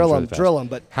okay, questions. drill really him, fast. drill him.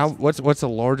 But What's the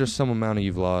largest sum amount of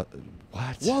you've lost?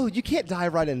 What? whoa, you can't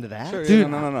dive right into that. Sure, Dude.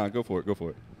 yeah, no. Go for it. Go for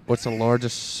it. What's the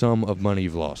largest sum of money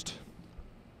you've lost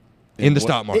in the what-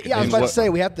 stock market? Yeah, I was In about to what- say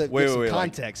we have to Wait, give some wait,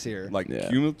 like- context here. Like Yeah.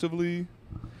 cumulatively.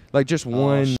 Like just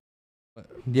one. sh-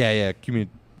 Yeah.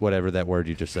 Whatever that word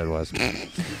you just said was.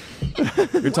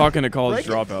 You're talking to college Break it-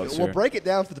 dropouts well, here. break it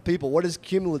down for the people. What is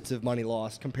cumulative money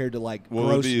lost compared to like Well, it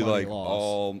would gross be money like lost?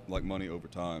 all like money over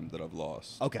time that I've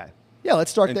lost. Okay. Yeah, let's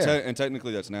start And, there. and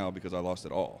technically that's now because I lost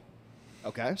it all.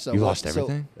 Okay, so You what- lost so-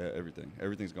 everything? Yeah, everything.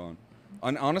 Everything's gone.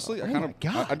 And honestly, Oh I kind my of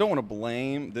God. I don't want to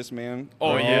blame this man.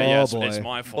 Oh, Oh, yeah, it's boy.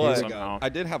 my fault But somehow. I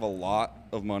did have a lot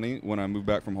of money when I moved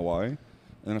back from Hawaii.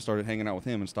 And then I started hanging out with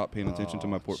him and stopped paying attention to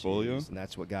my Oh, portfolio. jeez, and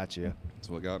that's what got you. That's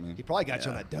what got me. He probably got you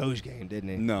on that Doge game, didn't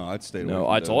he? No, I'd stayed away No,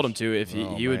 from I told him Doge. to. If he,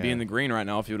 Oh, he would be man. in the green right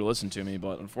now if he would have listened to me,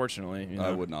 but unfortunately, you know.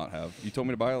 I would not have. You told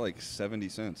me to buy like 70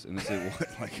 cents, and it's what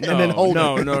like No, And then hold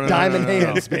no, it. no, no, no, Diamond no, no, no.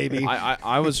 hands, baby.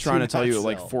 I was Do trying to tell not you at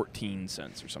like sell. 14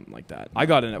 cents or something like that. I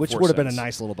got in at Which 4 would have been a cents.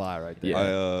 nice little buy right there.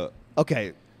 Yeah.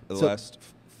 Okay. the so- last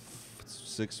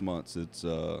 6 months. It's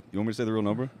you want me to say the real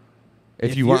number?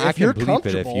 If you want, I can you're bleep it if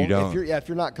comfortable- you don't. If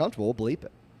you're not comfortable, we'll bleep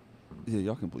it. Yeah,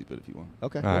 y'all can bleep it if you want.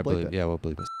 Okay. All right, we'll bleep bleep, it. yeah, we'll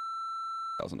bleep it.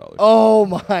 $1,000. Oh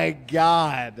my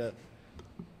God.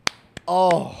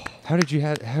 Oh. How did you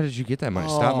get that money?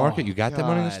 Stock Oh, market? You got that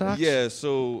money in the God. stocks? Yeah,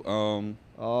 so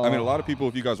I mean, a lot of Oh. people.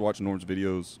 If you guys watch Norm's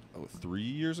videos, 3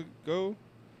 years ago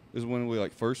is when we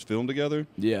like first filmed together.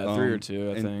 Yeah, 3 or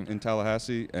 2, I in, think. in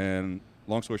Tallahassee. And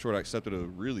long story short, I accepted a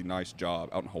really nice job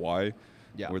out in Hawaii,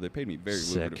 Yeah. where they paid me very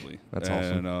Sick. lucratively. That's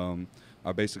and, awesome.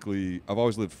 I've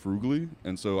always lived frugally,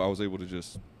 and so I was able to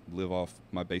just live off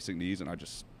my basic needs, and I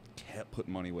just kept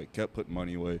putting money away,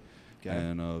 Okay.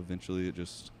 and eventually it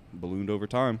just ballooned over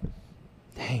time.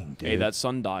 Dang, dude. Hey, that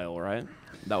sundial, right?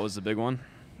 That was the big one.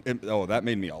 That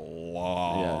made me a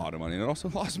lot of money, and it also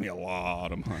lost me a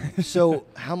lot of money. So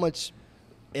how much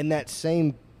in that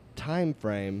same time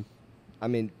frame? I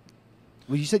mean,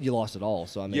 well, you said you lost it all.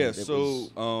 So I mean, Yeah. it So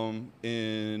was,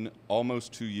 in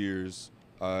almost 2 years,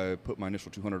 I put my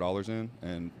initial $200 in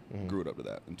and grew it up to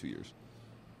that in 2 years.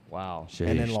 wow. Sheesh,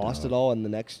 And then lost dog. it all in the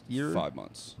next year. 5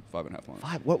 months, 5.5 months.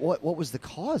 Five. What was the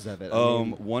cause of it? I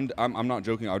mean, I'm not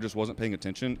joking. I just wasn't paying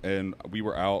attention, and we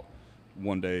were out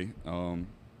one day, and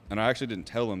I actually didn't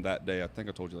tell him that day. I think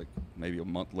I told you like maybe a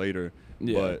month later,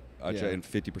 Yeah. but I Yeah. checked, and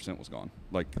 50% was gone,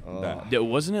 like Oh. that. Yeah,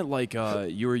 wasn't it like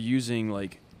you were using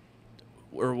like,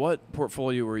 or what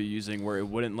portfolio were you using where it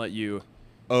wouldn't let you?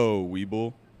 Oh,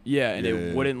 Webull. Yeah, and Yeah.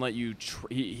 it wouldn't let you.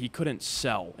 He couldn't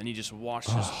sell, and he just watched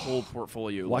his whole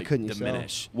portfolio Why like couldn't you sell?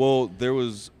 diminish. Well, there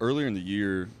was earlier in the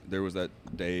year, there was that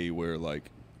day where like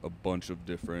a bunch of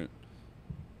different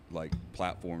like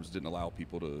platforms didn't allow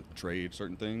people to trade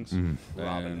certain things.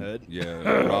 Robinhood. Yeah,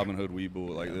 Robinhood, Webull,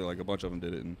 like a bunch of them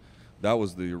did it, and that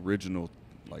was the original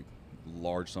like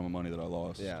large sum of money that I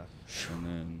lost. Yeah. And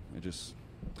then it just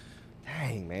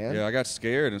Dang, man. I got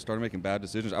scared and started making bad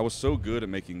decisions. I was so good at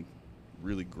making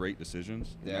really great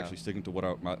decisions and Yeah. actually sticking to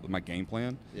what my game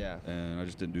plan. Yeah. And I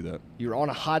just didn't do that. You were on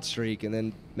a hot streak, and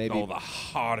then maybe. Oh, the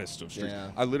hottest of streaks.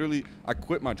 Yeah. I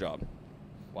quit my job.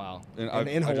 Wow. And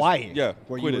in I just- Hawaii. yeah,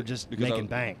 Where you quit were it just because I making was-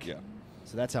 bank. Yeah.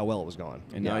 So that's how well it was going.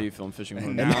 And now you film fishing.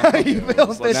 And Now, now you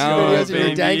film fishing now, videos. And you're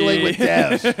baby. dangling with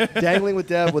Dev. Dangling with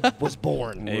Dev was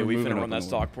born. Hey, We're we moving finna up run in that the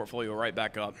stock portfolio right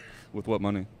back up. With what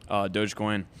money?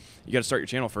 Dogecoin. You got to start your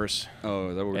channel first. Oh,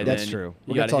 is that what we're And doing? That's then true. We're You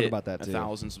gonna gotta talk hit about that, too.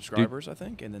 1,000 subscribers, I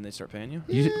think, and then they start paying you.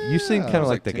 You seem Yeah. kind I of was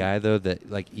like like the 10. guy though that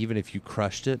like even if you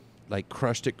crushed it, like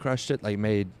crushed it, like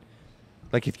made,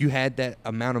 like if you had that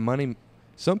amount of money,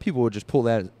 some people would just pull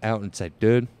that out and say,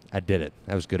 "Dude, I did it.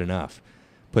 That was good enough."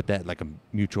 Put that in, like a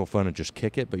mutual fund and just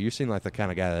kick it. But you seem like the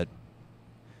kind of guy that,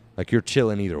 like you're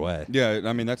chilling either way. Yeah,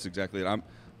 I mean that's exactly it.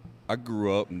 I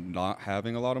grew up not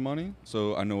having a lot of money,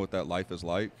 so I know what that life is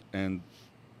like, and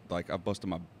like I busted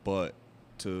my butt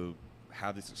to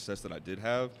have the success that I did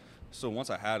have. So once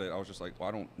I had it, I was just like, well,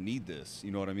 I don't need this.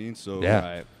 You know what I mean? So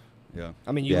Yeah. Right. yeah.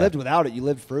 I mean, you Yeah. lived without it. You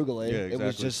lived frugally. Yeah, It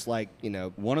was exactly. just like,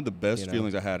 One of the best You know.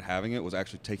 feelings I had having it was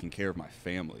actually taking care of my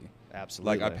family.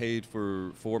 absolutely. Like I paid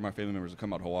for 4 of my family members to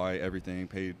come out to Hawaii, everything,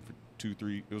 paid for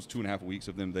 2-3, it was 2.5 weeks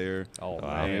of them there. Oh,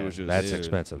 Wow. man. It was just, That's yeah,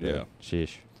 expensive. Dude. Yeah.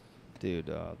 Sheesh. Dude,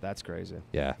 that's crazy.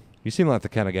 Yeah. You seem like the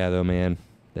kind of guy though, man,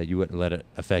 that you wouldn't let it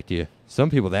affect you. Some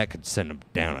people that could send them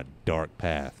down a dark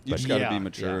path. You But just got to Yeah, be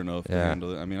mature yeah. enough to Yeah.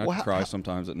 handle it. I mean, I Well, cry how-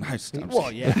 sometimes at night.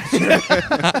 Well, yeah.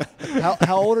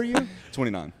 how old are you?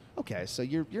 29. Okay, so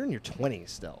you're in your 20s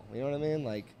still. You know what I mean?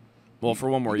 Like, Well, for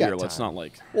one more You got year, let's time. not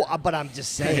like. well, but I'm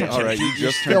just saying. All right, you you're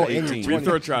just still turned in your 18. 20s. We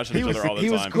throw trash at each other all the he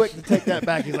was time. quick to take that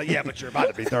back. He's like, yeah, but you're about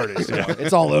to be 30, so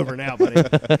it's all over now, buddy.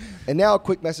 And now a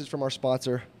quick message from our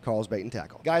sponsor, Carl's Bait and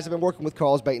Tackle. Guys, I've been working with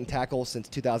Carl's Bait and Tackle since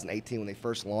 2018 when they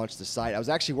first launched the site. I was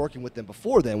actually working with them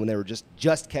before then when they were just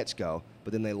Catch Go,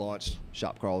 but then they launched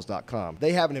shopcarls.com.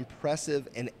 They have an impressive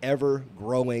and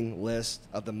ever-growing list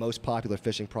of the most popular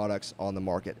fishing products on the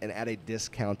market and at a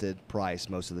discounted price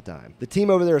most of the time. The team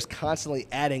over there is constantly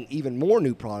adding even more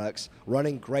new products,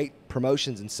 running great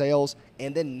promotions and sales,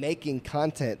 and then making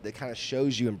content that kind of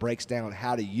shows you and breaks down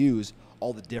how to use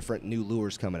all the different new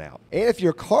lures coming out. And if you're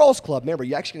a Carl's Club member,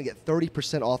 you're actually going to get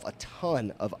 30% off a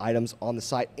ton of items on the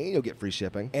site, and you'll get free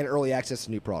shipping and early access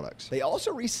to new products. They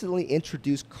also recently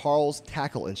introduced Carl's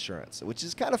Tackle Insurance, which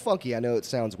is kind of funky. I know it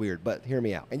sounds weird, but hear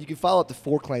me out. And you can file up to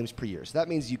 4 claims per year. So that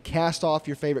means you cast off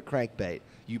your favorite crankbait,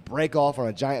 you break off on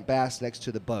a giant bass next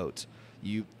to the boat,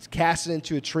 you cast it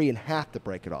into a tree and have to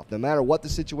break it off. No matter what the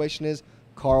situation is,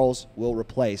 Carl's will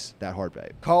replace that hard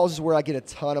bait. Carl's is where I get a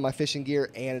ton of my fishing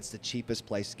gear, and it's the cheapest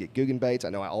place to get Guggen baits. I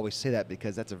know I always say that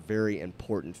because that's a very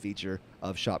important feature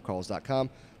of shopcarls.com.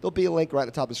 There'll be a link right at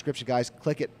the top of the description, guys.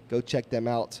 Click it. Go check them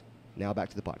out. Now back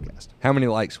to the podcast. How many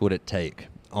likes would it take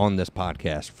on this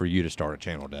podcast for you to start a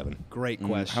channel, Devin? Great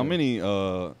question. How many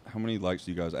likes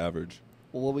do you guys average?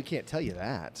 Well, we can't tell you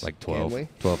that. Like can 12, we?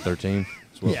 12, 13?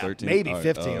 12, Yeah, 13? maybe All right,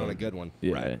 15 on a good one.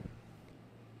 Yeah. Right.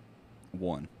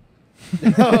 1.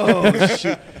 Oh,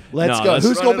 shoot. Let's No, go. let's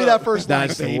Who's run going to be it that up. first like,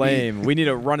 That's baby? lame. We need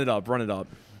to run it up. Run it up.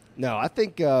 No, I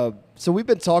think so. We've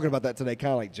been talking about that today,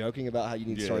 kind of like joking about how you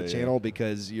need to start a Yeah, channel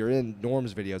because you're in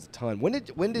Norm's videos a ton. When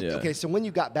did Yeah. okay? So when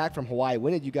you got back from Hawaii,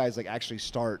 when did you guys like actually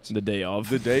start? The day of.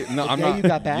 The day? No, The I'm day not. you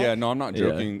got back? Yeah, no, I'm not Yeah.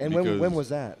 joking. And because, when was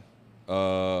that?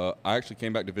 I actually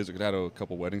came back to visit because I had a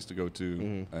couple weddings to go to,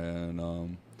 Mm-hmm.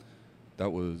 and that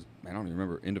was, man, I don't even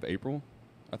remember, end of April,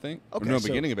 I think. Or Okay, no, so-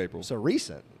 beginning of April. So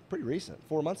recent, pretty recent,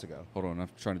 4 months ago. Hold on, I'm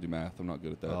trying to do math. I'm not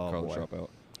good at that. Oh, Carl boy. Shop out.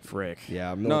 Frick.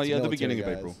 Yeah. No, yeah, the military beginning of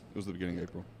guys. April. It was the beginning of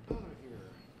April.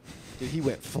 Dude, he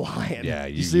went flying. Yeah,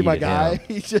 you you see my yeeted guy?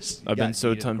 him. He just. I've been got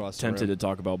so yeeted across the tempted room. to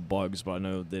talk about bugs, but I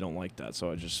know they don't like that,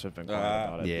 so I just have been quiet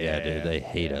about it. Yeah, dude, they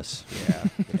hate us. Yeah,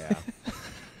 yeah.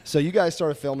 So you guys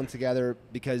started filming together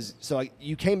because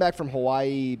you came back from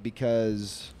Hawaii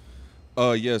because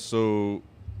Yeah, so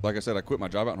like I said, I quit my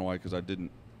job out in Hawaii because I didn't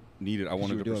need it. I you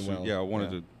wanted were to doing pursue. well. Yeah, I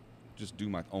wanted Yeah. to just do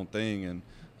my own thing, and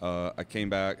I came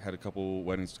back, had a couple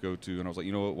weddings to go to, and I was like,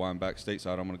 you know what? While I'm back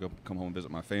stateside, I'm gonna come home and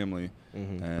visit my family,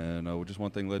 and just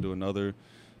one thing led to another.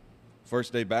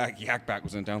 First day back, Yak Back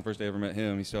was in town. First day I ever met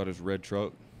him. He still had his red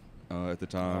truck at the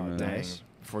time. Oh, and- dang.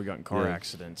 Before we got in car Yeah.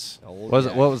 accidents. old What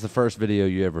Jack. was the first video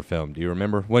you ever filmed? Do you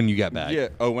remember when you got back? Yeah.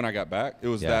 Oh, when I got back, it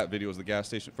was Yeah. that video. It was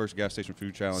the first gas station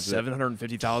food challenge.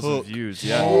 750,000 took views.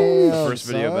 Yeah. Damn, The first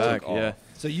video son. back. Took Yeah. off.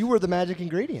 So you were the magic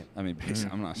ingredient. I mean,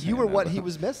 basically, I'm not saying You were that, what but- he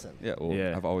was missing. Yeah, well,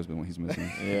 Yeah. I've always been what he's missing.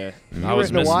 Yeah. You I were was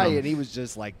in missing Hawaii, them. and he was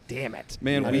just like, "Damn it,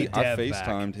 Man, I I need Dev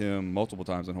FaceTimed him multiple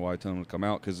times in Hawaii, telling him to come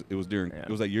out because it was Yeah. it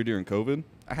was that year during COVID.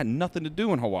 I had nothing to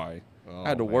do in Hawaii. Oh, I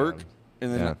had to work, man.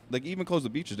 and then Yeah. like even close the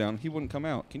beaches down. He wouldn't come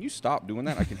out. Can you stop doing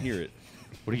that? I can hear it.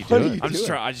 What are you What are doing? you I'm just doing?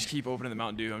 trying. I just keep opening the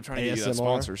Mountain Dew. I'm trying to get you that ASMR?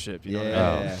 sponsorship. You know what I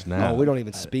mean? Yeah. Oh, snap. Oh, we don't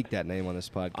even speak that name on this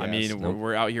podcast. I mean, Nope.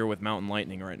 we're out here with Mountain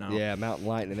Lightning right now. yeah, Mountain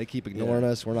Lightning. They keep ignoring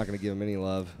us. We're not going to give them any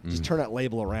love. Just turn that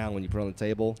label around when you put it on the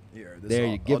table. Here, There,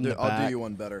 you give I'll them do, the I'll back. do you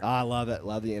one better. I love it.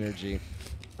 Love the energy.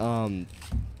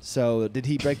 So did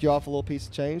he break you off a little piece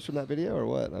of change from that video or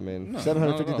what? I mean, No,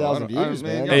 750,000 no, no. views, I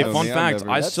mean, man. yeah, Hey, I fun mean, I fact: never-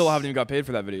 I still that's- haven't even got paid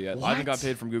for that video yet. I haven't got What?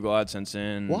 paid from Google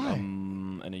AdSense Why?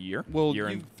 in a year. Well, year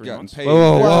and you've 3 gotten months. paid. Whoa,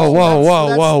 Well, whoa, that's- whoa, whoa,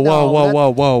 that's- whoa, no, whoa, that- whoa,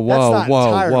 whoa, That's whoa, not whoa,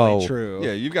 entirely whoa. true.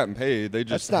 Yeah, you've gotten paid. They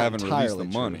just That's not haven't released the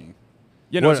entirely true. money.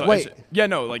 Yeah, no, What- so wait. yeah,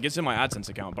 no, like it's in my AdSense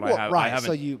account, but Well, I right. haven't.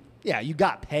 So you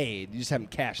got paid. You just haven't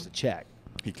cashed the check.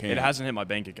 He can't. it hasn't hit my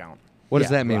bank account. What does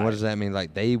Yeah, that mean? right. What does that mean?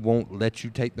 Like they won't let you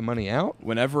take the money out?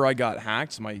 Whenever I got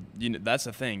hacked, that's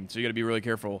the thing. So you got to be really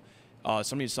careful.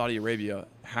 Somebody in Saudi Arabia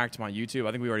hacked my YouTube.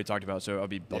 I think we already talked about it, so I'll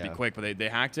be Yeah. quick. But they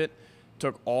hacked it,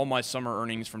 took all my summer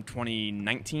earnings from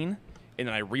 2019, and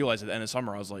then I realized at the end of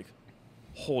summer I was like,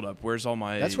 hold up, where's all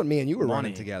my That's when me and you were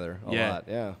running money? together a Yeah. lot.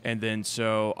 Yeah. And then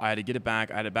so I had to get it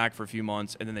back. I had it back for a few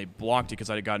months, and then they blocked it because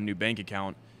I got a new bank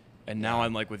account. And now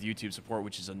I'm like with YouTube support,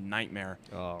 which is a nightmare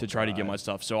Oh, to try to get God. my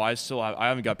stuff. So I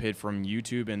haven't got paid from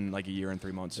YouTube in like a year and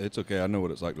 3 months. It's okay. I know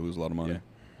what it's like to lose a lot of money. Yeah.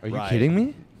 Are you Right. kidding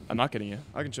me? I'm not kidding you.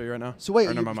 I can show you right now. So wait,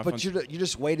 Or never mind, my but phone's- you're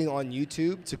just waiting on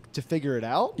YouTube to figure it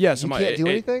out? yeah, so you my, can't do it,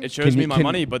 anything. It shows Can me you- my can-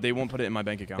 money, but they won't put it in my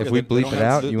bank account. If Yeah, we they don't bleep it have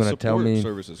out, the you want to tell support me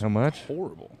service is how much?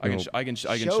 Horrible. I can show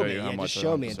show me. you how Yeah, much. just I show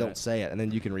don't me have and to don't say. say it, and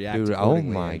then you can react. Dude, oh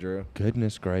accordingly, my Andrew.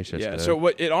 goodness gracious. Yeah. dude. So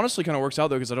what? It honestly kind of works out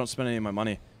though because I don't spend any of my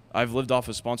money. I've lived off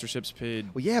of sponsorships paid.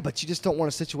 Well, yeah, but you just don't want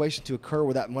a situation to occur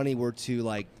where that money were to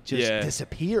like just Yeah.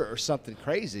 disappear or something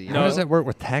crazy. you How does know? that work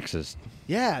with taxes?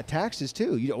 Yeah, taxes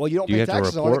too. You don't Do you pay have to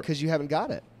taxes on it report? because you haven't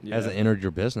got it. Yeah. Hasn't entered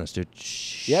your business, dude.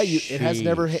 Yeah, it has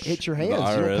never hit your The hands. You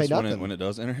don't pay IRS, nothing. when it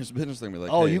does enter his business, they're gonna be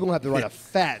like, Oh, hey, you're gonna have to write a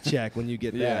fat check when you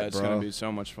get Yeah, that, it's bro. gonna be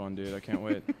so much fun, dude. I can't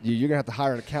wait. You're gonna have to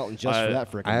hire an accountant just for I-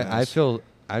 that freaking.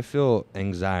 I feel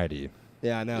anxiety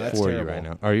Yeah, I know. That's for terrible. you right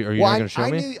now. Are you Well, not I- going to show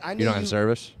I me? knew- I You knew don't have you-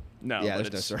 service? No, Yeah,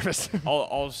 but there's no it's-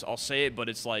 service. I'll say it, but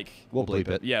it's like We'll bleep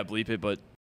it. yeah, bleep it. But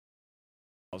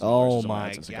Oh $1,000 my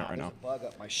AdSense account god! right There's now. a bug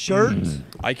up my shirt.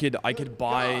 I could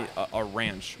buy a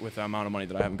ranch with the amount of money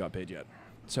that I haven't got paid yet.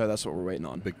 So that's what we're waiting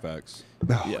on. big facts.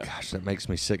 Oh, Yeah. gosh, that makes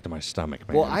me sick to my stomach,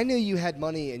 man. Well, I knew you had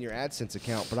money in your AdSense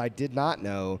account, but I did not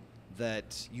know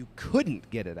that you couldn't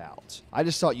get it out. I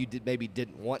just thought you maybe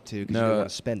didn't want to because you didn't No. want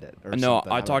to spend it. Or No,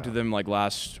 something. I don't talked to know. them like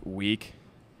last week,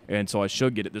 and so I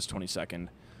should get it this 22nd.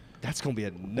 That's gonna be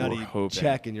a nutty hoping.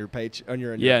 check in your page on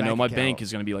your. Yeah, your no, my account. bank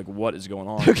is gonna be like, what is going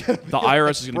on? They're gonna be The like,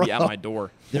 IRS is gonna be at "Bro." my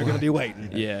door. They're gonna be waiting.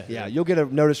 Yeah. Yeah, you'll get a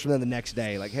notice from them the next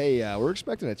day, like, "Hey, we're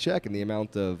expecting a check in the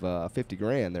amount of 50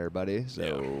 grand there, buddy."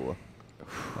 So,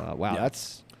 wow, Yeah.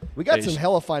 we got Hey, some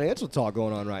hella financial talk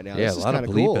going on right now. yeah, this a is lot of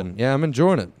kinda cool. bleeping. Yeah, I'm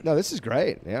enjoying it. No, this is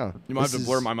great. Yeah, You might have This to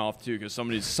blur is- my mouth too, because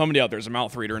somebody out there is a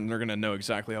mouth reader, and they're gonna know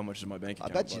exactly how much is in my bank I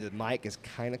account. bet you but- the mic is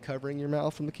kind of covering your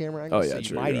mouth from the camera angle. Oh, yeah, so you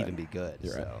true, might you're even right. be good.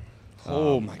 You're right. so.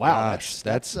 Oh my wow, gosh,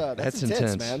 that's that's intense,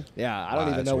 intense. man. Yeah, I don't Wow,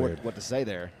 even that's know weird. what to say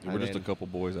there. We're just a couple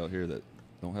boys out here that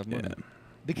don't have money. Yeah.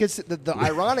 because the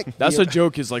ironic. That's the, a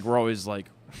joke. Is like we're always like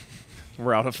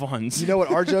we're out of funds. You know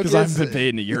what our joke Because is? I haven't been paid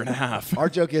in a year and a half. Our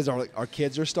joke is our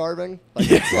kids are starving.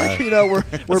 Like, it's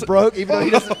like we're broke, even though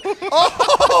he doesn't.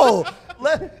 Oh,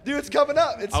 dude, it's coming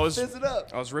up. It's fizzing up.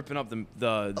 I was ripping up the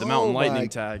Oh Mountain my Lightning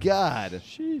tag. God,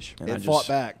 Sheesh. And I it fought just-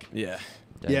 back. Yeah.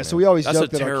 Yeah, so we always That's a joke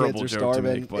that our terrible kids are joke to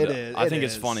starving. make, but It is. I think it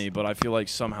it's is. funny, but I feel like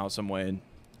somehow, some way,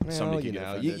 Well, somebody you could get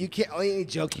know, offended. you can't. Any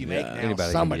joke you make Yeah. now, Anybody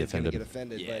can somebody's get gonna get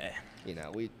offended. offended. Yeah. But you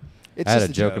know, it's I had a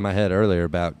just joke in my head earlier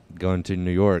about going to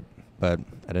New York, but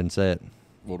I didn't say it.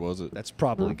 What was it? That's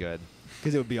probably good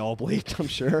because it would be all bleeped. I'm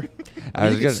sure. I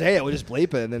was you can gonna- say it. We'll just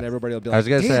bleep it, and then everybody will be like, I was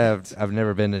gonna say "Damn it." I've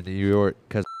never been to New York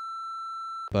because,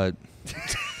 but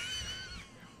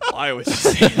I always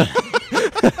say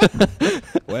that.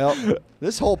 Well,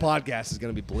 this whole podcast is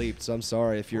going to be bleeped, so I'm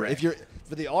sorry if you're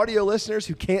for the audio listeners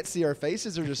who can't see our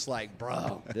faces are just like,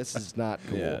 bro, this is not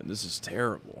cool. Yeah, this is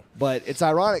terrible. But it's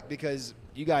ironic because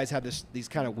you guys have these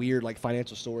kind of weird like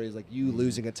financial stories, like you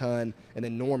losing a ton, and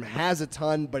then Norm has a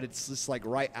ton, but it's just like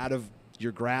right out of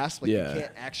your grasp, like Yeah. you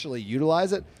can't actually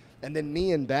utilize it. And then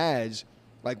me and Badge,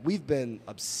 like we've been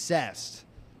obsessed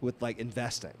with like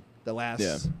investing the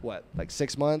last like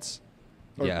 6 months,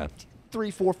 or Yeah. 3,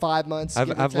 4, 5 months. give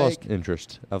or I've lost take.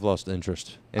 interest. I've lost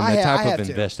interest in I the ha- I type have of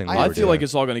too. investing. I we have I were feel like doing.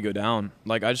 it's all going to go down.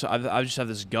 Like I just have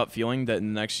this gut feeling that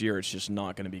in the next year it's just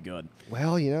not going to be good.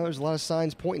 Well, you know, there's a lot of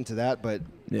signs pointing to that, but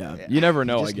Yeah. You never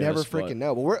know, You I just guess, never but- freaking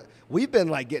know. But we've been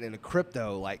like getting into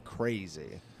crypto like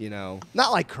crazy. You know,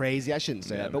 not like crazy. I shouldn't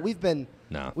say Yeah. that, but we've been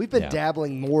No, we've been yeah.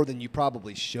 dabbling more than you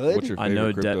probably should. What's your I know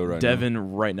favorite crypto right now?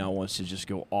 Devin right now wants to just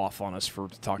go off on us for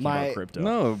talking My- about crypto.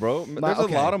 No, bro. There's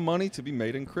okay. a lot of money to be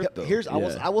made in Yep, crypto. Here's I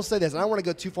Yeah. will say this, and I don't want to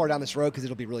go too far down this road because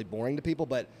it'll be really boring to people.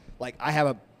 But like, I have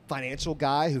a financial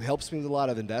guy who helps me with a lot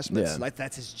of investments. Yeah. Like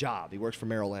that's his job. He works for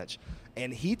Merrill Lynch,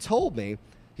 and he told me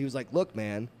he was like, "Look,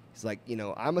 man." He's like, you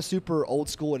know, I'm a super old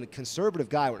school and conservative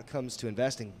guy when it comes to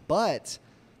investing, but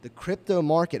the crypto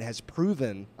market has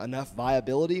proven enough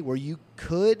viability where you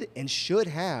could and should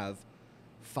have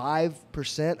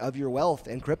 5% of your wealth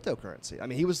in cryptocurrency. I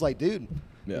mean, he was like, dude,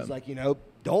 Yeah. he's like, you know,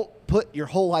 don't put your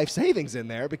whole life savings in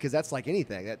there because that's like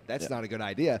anything. That's Yeah. not a good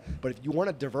idea. But if you want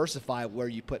to diversify where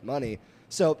you put money.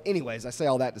 So anyways, I say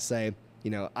all that to say, you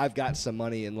know, I've got some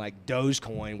money in like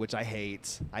Dogecoin, which I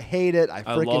hate. I hate it. I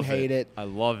freaking love hate it. I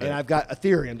love it. And I've got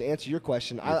Ethereum to answer your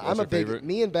question. I'm what's a your big, favorite?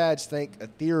 me and Badge think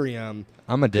Ethereum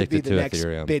I'm could be addicted the to next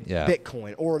Ethereum. Yeah.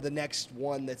 Bitcoin or the next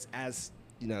one that's as,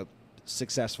 you know,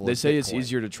 successful They as say it's Bitcoin.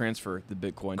 easier to transfer the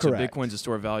Bitcoin. Correct. So Bitcoin's a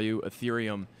store of value.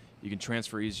 Ethereum, you can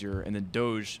transfer easier. And then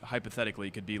Doge, hypothetically,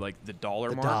 could be like the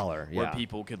dollar The mark. dollar, Where yeah.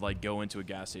 people could like go into a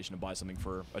gas station and buy something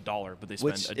for $1, but they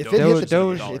spend Which, a if Doge. it hit the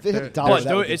Doge- $1. if it hit the But dollar, But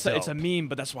that would be it's a dope. meme,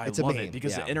 but that's why It's I a love meme, it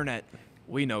because yeah. the internet,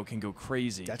 we know, can go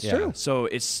crazy. That's Yeah. true. So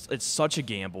it's such a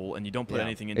gamble, and you don't put Yeah.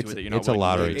 anything into It's- it that you're not it's a willing to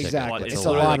lottery lose. ticket. Exactly. But It's It's a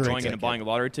literally like lottery going in ticket. and buying a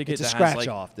lottery ticket It's a that has scratch like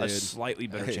off, a dude. slightly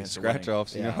better Hey, chance of scratch winning.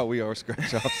 offs. You Yeah. know how we are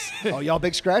scratch offs. Oh, y'all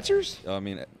big scratchers? I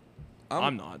mean,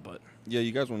 I'm not, but Yeah,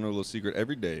 you guys want to know a little secret?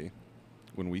 Every day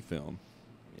when we film,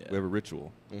 yeah. we have a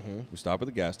ritual. Mm-hmm. We stop at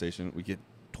the gas station. We get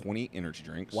 20 energy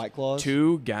drinks. White Claws?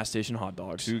 2 gas station hot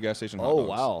dogs. 2 gas station hot Oh, dogs.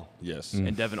 wow. Yes.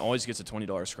 And Devin always gets a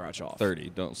 $20 scratch off.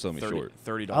 30. Don't sell me short.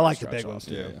 $30 I like the scratch big off. ones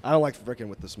too. Yeah. I don't like freaking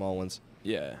with the small ones.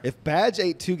 Yeah. If Badge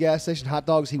ate 2 gas station hot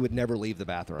dogs, he would never leave the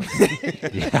bathroom.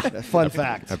 Fun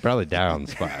fact. I'd probably die on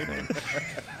the spot, man.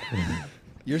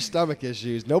 Your stomach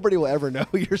issues. Nobody will ever know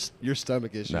your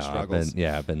stomach issue No, I've struggles.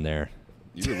 been there.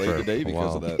 You were late For today a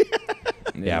because of while. that.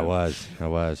 Yeah, I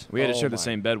was. We had to Oh share the my.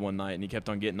 same bed one night, and he kept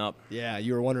on getting up. Yeah,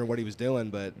 you were wondering what he was doing,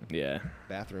 but Yeah.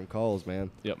 bathroom calls,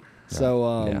 man. Yep.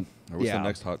 So, Yeah. What's yeah. the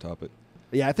next hot topic?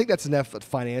 Yeah, I think that's enough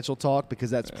financial talk because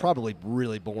that's probably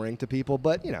really boring to people.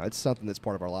 But you know, it's something that's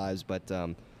part of our lives. But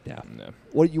Yeah. No.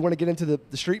 what you want to get into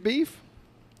the street beef?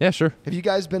 Yeah, sure. Have you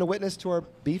guys been a witness to our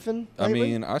beefing? I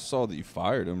lately? mean, I saw that you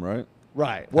fired him, right?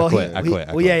 right. Well, quit. he, I he- quit.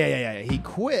 I Well, quit. yeah. He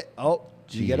quit. Oh,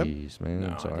 did you get him? Jeez, man. No,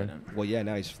 I'm I sorry. didn't. Well, yeah.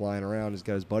 Now he's flying around. He's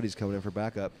got his buddies coming in for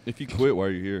backup. If you quit, why are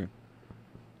you here?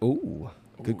 Ooh,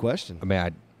 good question.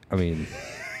 I mean,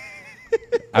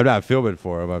 I'm not filming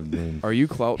for him. I mean, Are you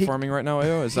clout farming right now,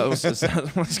 Ayo? Is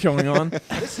that what's going on?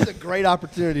 This is a great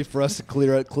opportunity for us to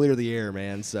clear the air,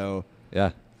 man. So,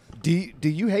 yeah. do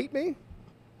you hate me?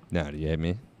 No, do you hate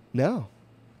me? No.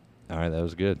 All right, that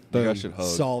was good. You Boom. guys should hug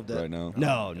Solved it. right now.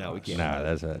 No, we can't. Nah,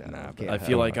 that's it. No, Nah, we can't I hug.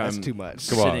 feel like That's I'm too much.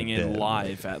 Come on, sitting in Dad.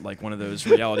 live at like one of those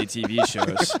reality TV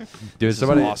shows. Dude, This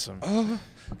somebody, is awesome.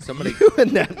 somebody,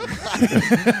 Doing that.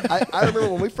 I remember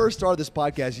when we first started this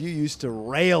podcast, you used to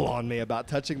rail on me about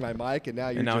touching my mic, and now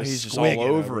you're And now just he's just all squigging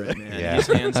over it, man. yeah, He's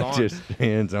hands on. just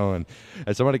hands on.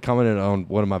 And somebody commented on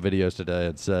one of my videos today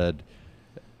and said,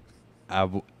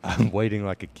 I'm waiting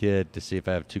like a kid to see if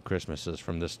I have 2 Christmases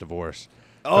from this divorce.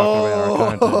 Talking about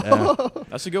our content. Yeah.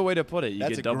 That's a good way to put it. You That's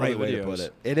get a double great the way videos. to put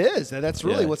it. It is, and that's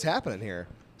really Yeah. what's happening here.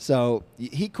 So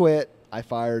he quit. I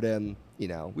fired him. You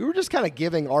know, we were just kind of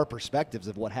giving our perspectives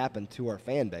of what happened to our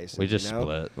fan base. We just you know?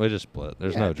 split. We just split.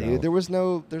 There's Yeah, no dude,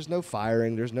 drama. there's no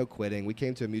firing. There's no quitting. We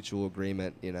came to a mutual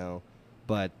agreement, you know.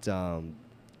 But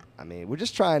I mean, we're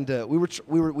just trying to.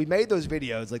 We made those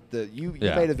videos. Like you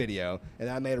made a video, and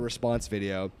I made a response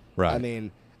video. Right. I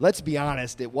mean, let's be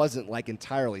honest. It wasn't like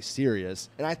entirely serious.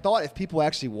 And I thought if people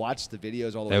actually watched the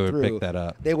videos all the way through, they would pick that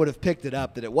up. They would have picked it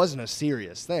up that it wasn't a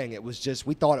serious thing. It was just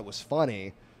we thought it was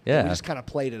funny. Yeah. And we just kind of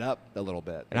played it up a little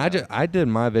bit. And I did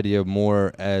my video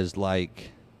more as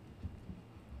like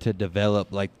to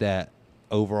develop like that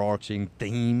overarching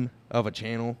theme of a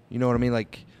channel. You know what I mean?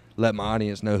 Like let my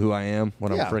audience know who I am,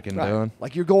 what I'm freaking doing.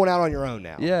 Like you're going out on your own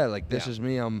now. Yeah, like this is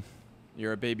me.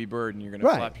 You're a baby bird and you're gonna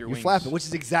Right. flap your You're wings. flapping, which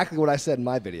is exactly what I said in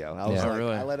my video. I was Yeah. like, Oh,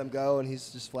 really? I let him go, and he's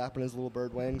just flapping his little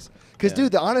bird wings. Because, Yeah.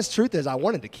 dude, the honest truth is, I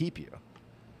wanted to keep you.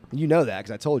 You know that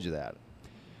because I told you that.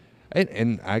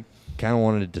 And I kind of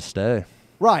wanted it to stay.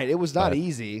 Right. It was not But-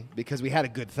 easy because we had a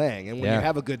good thing, and when Yeah. you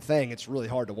have a good thing, it's really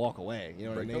hard to walk away. You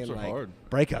know what I Breakups mean? are hard.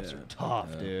 Breakups Yeah. are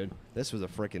tough, dude. This was a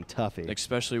freaking toughie.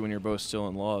 Especially when you're both still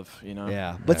in love, you know.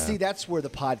 Yeah, but Yeah. see, that's where the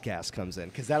podcast comes in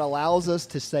because that allows us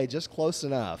to stay just close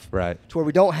enough, Right. to where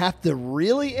we don't have to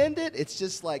really end it. It's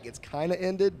just like it's kind of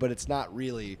ended, but it's not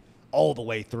really all the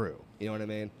way through. You know what I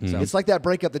mean? So Mhm. it's like that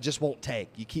breakup that just won't take.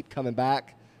 You keep coming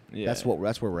back. Yeah. That's where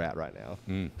we're at right now.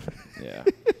 Yeah.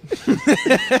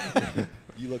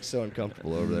 You look so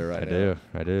uncomfortable over there right I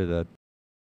now. do. The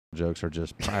jokes are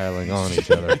just piling on each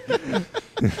other.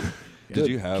 Did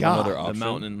you have God. another The option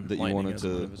mountain that you lightning wanted has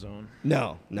one to? of his own.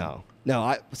 No.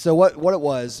 So what it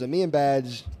was? Me and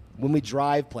Badge, when we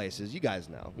drive places, you guys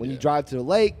know, when you Yeah. drive to the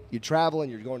lake, you're traveling,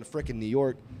 you're going to frickin' New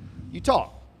York, you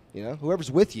talk. You know,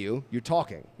 whoever's with you, you're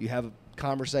talking. You have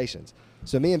conversations.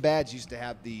 So me and Badge used to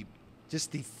have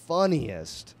just the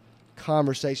funniest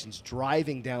conversations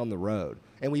driving down the road.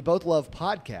 And we both love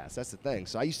podcasts. That's the thing.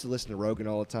 So I used to listen to Rogan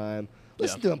all the time.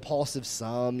 Listen to Impulsive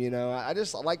some, you know. I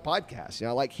like podcasts. You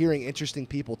know, I like hearing interesting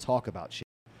people talk about shit.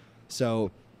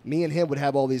 So me and him would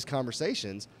have all these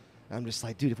conversations. And I'm just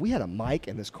like, dude, if we had a mic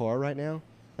in this car right now,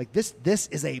 like this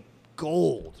is a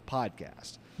gold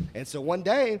podcast. And so one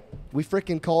day we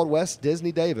freaking called Wes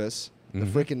Disney Davis, the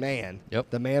freaking man, Yep.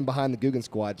 the man behind the Guggen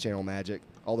Squad channel magic,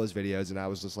 all those videos. And I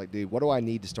was just like, dude, what do I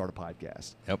need to start a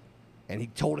podcast? Yep. And he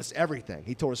told us everything.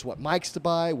 He told us what mics to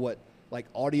buy, what like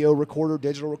audio recorder,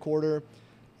 digital recorder,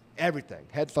 everything,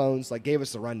 headphones, like gave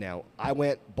us the rundown. I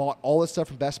went, bought all this stuff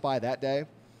from Best Buy that day,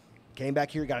 came back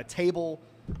here, got a table,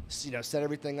 you know, set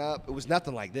everything up. It was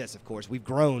nothing like this, of course. We've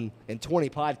grown in 20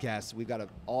 podcasts. We've got an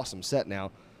awesome set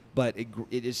now. But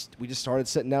we just started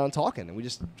sitting down and talking, and we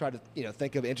just tried to, you know,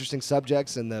 think of interesting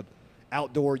subjects in the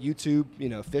outdoor YouTube, you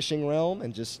know, fishing realm,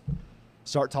 and just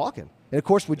start talking. And of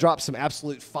course, we dropped some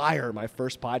absolute fire my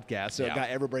first podcast, so it got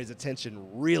everybody's attention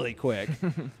really quick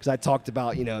because I talked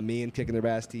about, you know, me and Kicking Their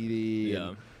Bass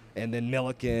TV, and then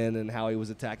Milliken and how he was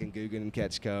attacking Guggen and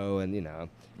Ketchko, and you know,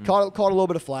 caught a little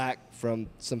bit of flack from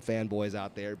some fanboys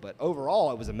out there, but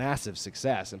overall, it was a massive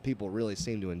success, and people really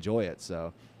seemed to enjoy it.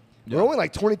 So we're only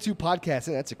like 22 podcasts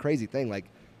in. That's a crazy thing. Like,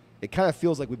 it kind of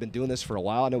feels like we've been doing this for a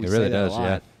while. I know we It say really that does, a lot.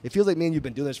 yeah. It feels like me and you've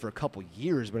been doing this for a couple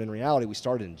years, but in reality, we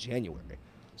started in January.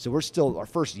 So we're still, our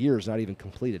first year is not even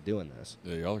completed doing this.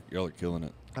 Yeah, y'all are killing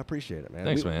it. I appreciate it, man.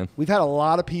 Thanks, man. We've had a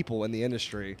lot of people in the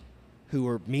industry who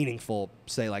are meaningful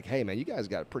say like, hey, man, you guys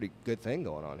got a pretty good thing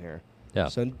going on here. Yeah.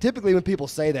 So typically when people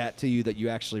say that to you that you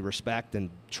actually respect and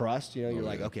trust, you know, you're Oh,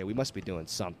 like, yeah. okay, we must be doing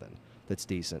something that's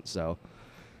decent. So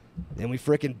then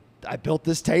I built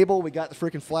this table. We got the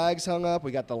freaking flags hung up.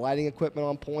 We got the lighting equipment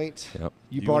on point. Yep.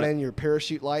 You You brought wanna- in your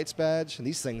parachute lights badge. And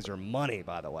these things are money,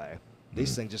 by the way.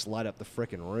 These things just light up the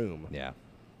freaking room. Yeah.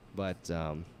 But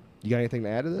you got anything to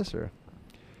add to this, or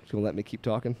just gonna let me keep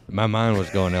talking? My mind was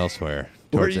going elsewhere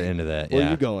towards the end of that. Where Yeah.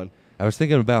 are you going? I was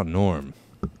thinking about Norm.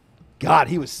 God,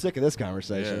 he was sick of this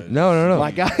conversation. Yeah. No.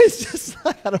 My guy's just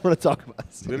like, I don't want to talk about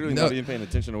this. Literally No. not even paying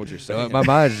attention to what you're saying. My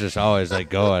mind's just always like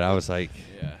going. I was like,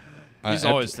 Yeah. He's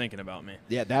I- always thinking about me.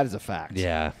 Yeah, that is a fact.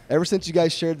 yeah. Ever since you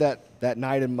guys shared that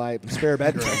night in my spare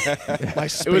bedroom, my It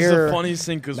spare was the funniest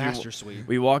thing because master suite.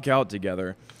 we walk out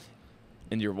together,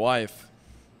 and your wife,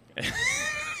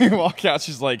 we walk out.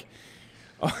 She's like,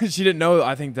 oh, she didn't know.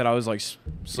 I think that I was like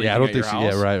sleeping Yeah, I don't at think your she.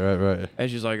 house. Yeah, right.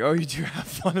 And she's like, "Oh, you do have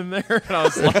fun in there?" And I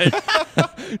was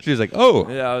like, She was like, oh,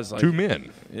 "Yeah." I was like, 2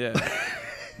 men. Yeah,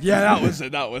 yeah, that was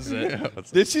it. That was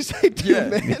it. Did she say two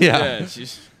men? Yeah. And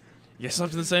she's, you guys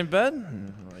slept in the same bed?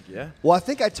 And I'm like, yeah. Well, I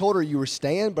think I told her you were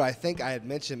staying, but I think I had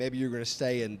mentioned maybe you were going to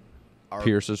stay in our,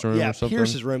 Pierce's room Yeah, or something?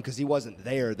 Pierce's room because he wasn't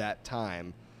there that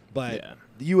time. But Yeah.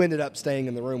 you ended up staying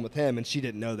in the room with him, and she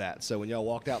didn't know that. So when y'all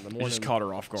walked out in the It morning, just caught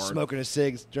her off guard. smoking a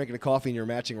cig, drinking a coffee in your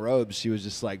matching robes, she was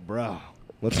just like, bro,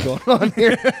 what's going on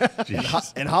here?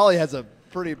 And Holly has a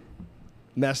pretty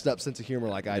messed up sense of humor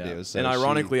like I do. So and she-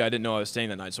 ironically, I didn't know I was staying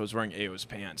that night, so I was wearing Ao's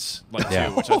pants, like Yeah.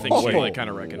 too, which I think she Wait, like kind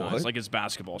of recognized, what? like his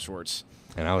basketball shorts.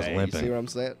 And I was Hey, you limping. see what I'm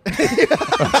saying?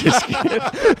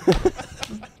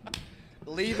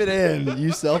 Leave it in,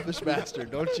 you selfish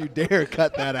bastard. Don't you dare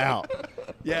cut that out.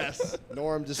 Yes.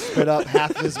 Norm just spit up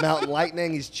half of his mountain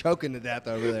lightning. He's choking to death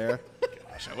over there.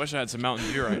 Gosh, I wish I had some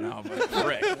Mountain Dew right now, but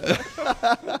frick.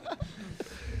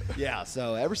 Yeah,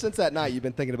 so ever since that night, you've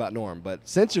been thinking about Norm. But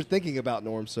since you're thinking about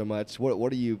Norm so much,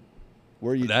 what are you,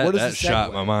 where are you, That, what is that the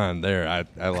shot segue? my mind there.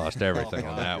 I lost everything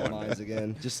Oh, on that one. Lines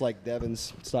again, just like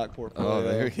Devin's stock portfolio. Oh,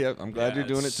 there. Yep. I'm glad Yeah, you're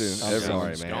doing it too. it's- I'm Everyone.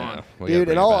 sorry, It's man. gone. We gotta Dude, bring in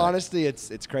it all back. honesty,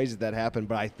 it's crazy that happened,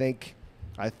 but I think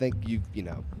you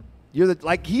know, you're the,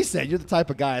 like he said, you're the type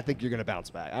of guy I think you're gonna bounce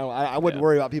back. I wouldn't Yeah.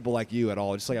 worry about people like you at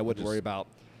all. Just like I wouldn't worry about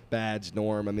Badge,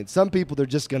 Norm. I mean, some people they're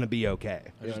just gonna be okay.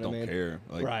 I You just know what don't I mean? care.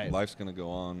 Like Right. life's gonna go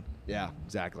on. Yeah,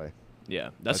 exactly. Yeah,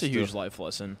 that's a That's huge the- life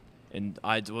lesson. And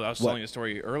I was What? telling a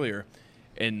story earlier,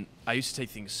 and I used to take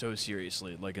things so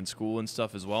seriously, like in school and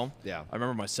stuff as well. Yeah. I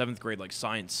remember my 7th grade like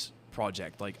science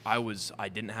project. Like I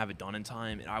didn't have it done in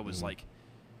time, and I was Mm-hmm. like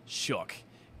shook.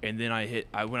 And then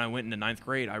when I went into 9th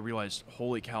grade, I realized,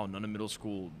 holy cow, none of middle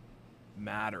school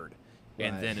mattered.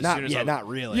 And Right. then as Not- soon as yeah, I, not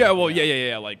really. Yeah, well, Yeah.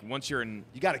 yeah. Like once you're in,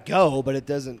 You got to go, but it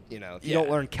doesn't. You know, if you Yeah.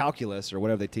 don't learn calculus or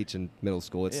whatever they teach in middle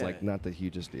school, it's Yeah. like not the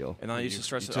hugest deal. and I used to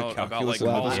stress you it took out about calculus like in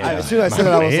Well, college. Yeah. as soon as I said it,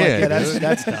 I was like, Man, yeah, dude.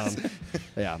 that's dumb.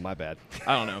 Yeah, my bad.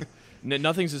 I don't know.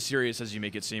 Nothing's as serious as you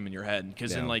make it seem in your head.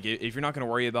 Because then, Yeah. like, if you're not going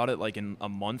to worry about it, like in a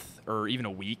month or even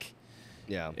a week,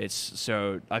 Yeah. it's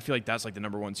so. I feel like that's like the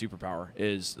number one superpower.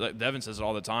 Is like Devin says it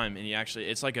all the time, and he actually,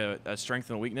 it's like a strength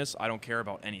and a weakness. I don't care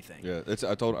about anything. Yeah,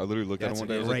 I literally looked That's at him a one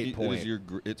day. I was great like, point. It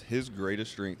is it's his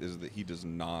greatest strength is that he does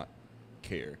not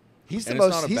care. He's the And it's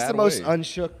most. not a He's the bad most way.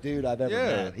 unshook dude I've ever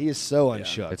Yeah. met. He is so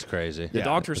unshook. It's crazy. The Yeah,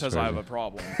 doctor it's says I have crazy. a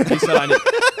problem.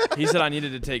 He said I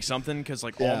needed to take something because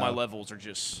like all Yeah. my levels are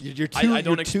just. You're I too- don't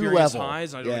you're too experience level.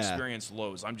 highs and I don't Yeah. experience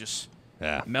lows. I'm just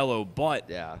Yeah. mellow, but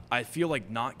Yeah. I feel like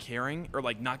not caring or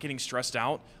like not getting stressed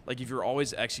out. Like if you're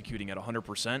always executing at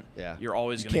 100%, Yeah. you're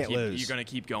always You gonna can't keep lose. you're gonna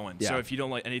keep going. Yeah. So if you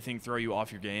don't let anything throw you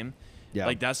off your game, Yeah.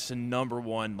 like that's the number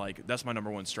one. Like that's my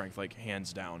number one strength, like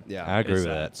hands down. Yeah. I agree Is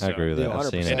with that, that. I agree with Yeah, that. I've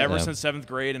seen 100%. it. And ever yeah. since 7th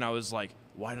grade, and I was like,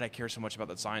 why did I care so much about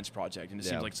that science project? And it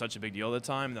Yeah. seemed like such a big deal at the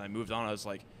time. And then I moved on. I was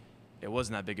like, it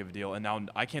wasn't that big of a deal. And now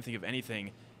I can't think of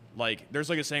anything. Like, there's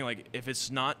like a saying, like, if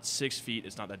it's not 6 feet,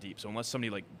 it's not that deep. So unless somebody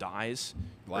like dies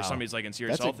Wow. or somebody's like in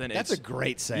serious That's health, a, then that's it's a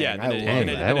great saying. yeah. I Then love it, Dang, and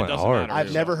it, that. that and it went doesn't hard. matter. I've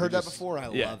So never we heard that just- before. I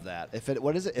yeah. love that. If it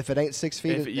what is it? If it ain't 6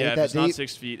 feet, If, it yeah, ain't if that it's not deep.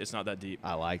 6 feet, it's not that deep.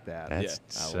 I like that. That's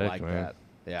I sick, like man. that.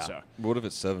 Yeah. So What if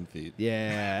it's 7 feet?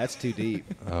 Yeah, that's too deep.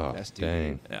 Oh, That's too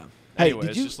dang. deep. yeah. Hey, Anyway, did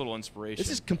it's you- just a little inspiration.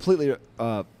 This is completely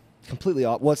off.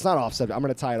 Well, it's not off subject. I'm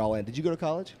going to tie it all in. Did you go to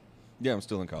college? Yeah, I'm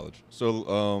still in college.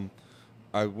 So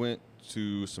I went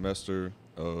to a semester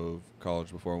of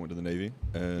college before I went to the Navy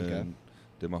and Okay.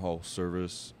 did my whole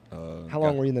service. How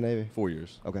long were you in the Navy? 4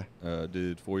 years. Okay.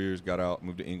 Did 4 years, got out,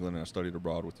 moved to England, and I studied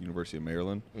abroad with the University of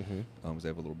Maryland. Mm-hmm. 'Cause they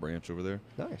have a little branch over there.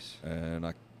 Nice. And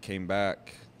I came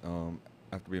back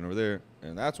after being over there,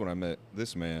 and that's when I met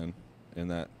this man in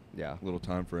that Yeah. little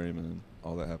time frame, and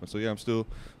all that happened. So yeah, I'm still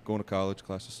going to college.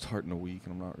 Classes start in a week,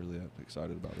 and I'm not really that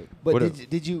excited about it. But What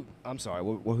did you? I'm sorry.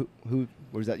 Who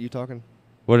was that? You talking?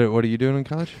 What are you doing in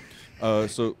college?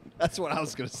 So That's what I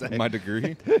was going to say. my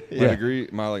degree, Yeah.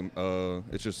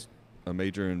 it's just a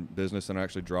major in business, and I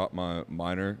actually dropped my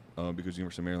minor because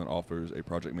University of Maryland offers a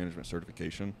project management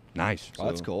certification. Nice. Oh,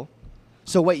 that's so- cool.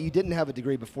 So wait, you didn't have a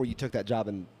degree before you took that job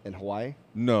in Hawaii?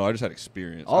 No, I just had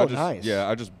experience. Oh, I just, nice. Yeah,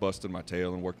 I just busted my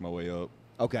tail and worked my way up.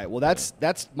 Okay, well that's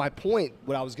my point.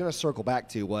 What I was going to circle back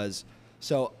to was,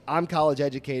 so I'm college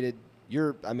educated.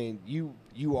 You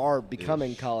are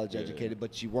becoming Ish, college yeah. educated,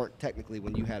 but you weren't technically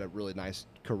when you had a really nice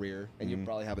career, and you Mhm.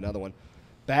 probably have another one.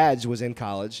 Badge was in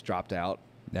college, dropped out.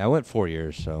 Yeah, I went 4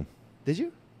 years, so Did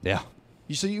you? yeah.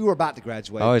 So you were about to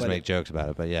graduate. I always but make jokes about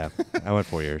it, but yeah, I went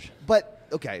 4 years. But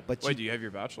okay, but Wait, do you have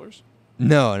your bachelor's?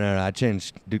 No. I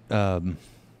changed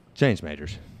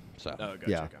majors. So Oh, gotcha.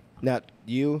 yeah. Okay. Now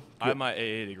you. I have my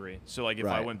AA degree, so like if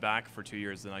I Right. went back for 2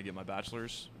 years, then I get my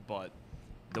bachelor's. But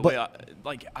the But-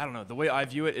 way I don't know, the way I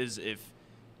view it is if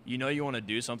you know you want to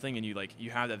do something and you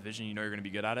have that vision, you know you're going to be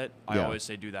good at it. I Yeah. always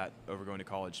say do that over going to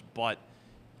college. But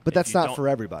But if that's you not don't- for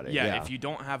everybody. Yeah, Yeah. if you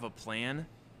don't have a plan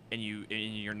and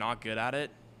you're not good at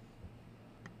it,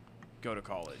 go to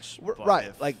college. But Right,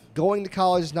 if- like going to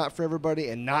college is not for everybody,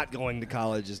 and not going to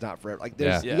college is not for everybody. Like,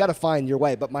 there's, Yeah. you got to find your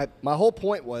way. But my whole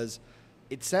point was,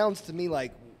 it sounds to me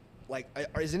like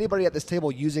is anybody at this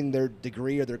table using their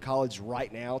degree or their college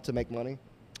right now to make money?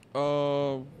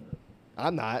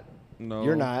 I'm not. No.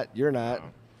 You're not. You're not. No.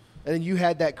 And then you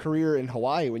had that career in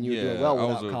Hawaii when you were doing well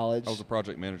without college. I was a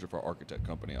project manager for an architect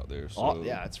company out there. So Oh,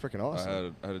 yeah, it's freaking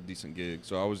awesome. I had a decent gig.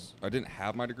 So I didn't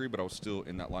have my degree, but I was still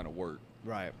in that line of work.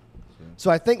 Right.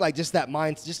 So I think like just that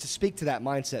mind, just to speak to that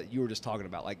mindset you were just talking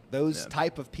about, like those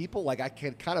type of people, like I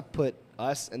can kind of put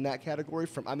us in that category.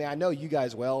 I mean, I know you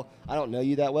guys well. I don't know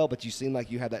you that well, but you seem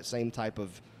like you have that same type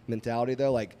of mentality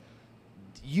though. Like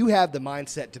you have the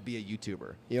mindset to be a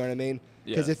YouTuber. You know what I mean?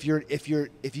 Because if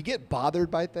you get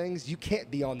bothered by things, you can't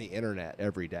be on the internet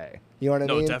every day. You know what I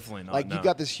mean? No, definitely not. Like no. you've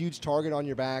got this huge target on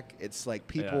your back. It's like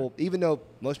people, even though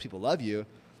most people love you,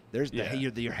 there's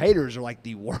your haters are like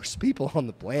the worst people on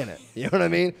the planet. You know what I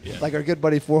mean? Yeah. Like our good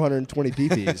buddy 420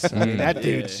 PPs. I mean, that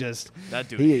dude's just that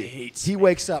dude hates he me.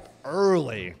 wakes up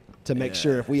early to make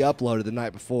sure if we uploaded the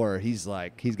night before, he's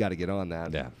got to get on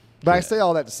that. Yeah. But I say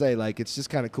all that to say, like, it's just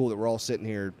kind of cool that we're all sitting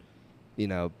here, you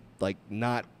know, like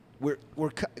not we're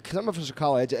some of us are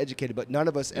college educated, but none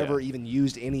of us ever even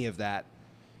used any of that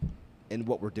in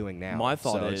what we're doing now. My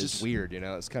thought so is it's just weird, you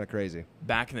know. It's kind of crazy.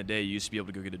 Back in the day, you used to be able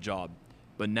to go get a job.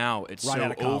 But now it's Right so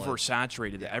out of college.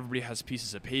 oversaturated that everybody has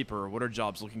pieces of paper. What are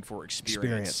jobs looking for?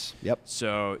 Experience. Yep.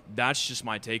 So that's just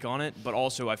my take on it. But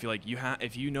also, I feel like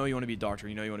if you know you want to be a doctor,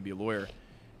 you know you want to be a lawyer,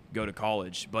 go to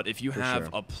college. But if you have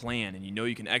a plan and you know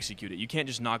you can execute it, you can't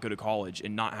just not go to college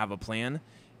and not have a plan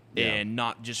and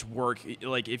not just work.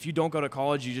 Like if you don't go to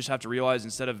college, you just have to realize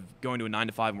instead of going to a 9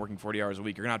 to 5 and working 40 hours a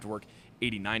week, you're gonna have to work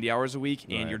 80, 90 hours a week,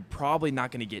 and you're probably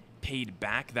not gonna get paid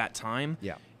back that time.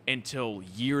 Yeah. Until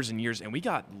years and years, and we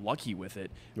got lucky with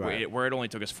it, where it only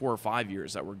took us 4 or 5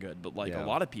 years that were good. But like a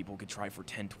lot of people could try for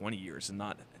 10, 20 years and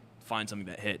not find something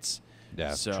that hits.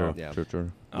 Yeah, So, true. Yeah.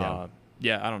 True. I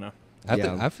don't know.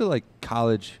 I feel like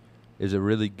college is a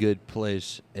really good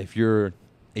place if you're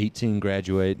 18,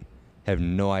 graduate, have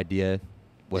no idea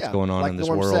what's going on like in this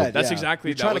Norm world. said, That's exactly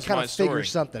you're that trying was to kind my of figure story.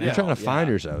 something You're out. trying to find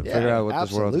yourself, Yeah, figure out what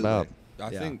this world's absolutely.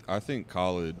 about. I think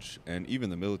college and even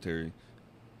the military,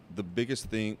 the biggest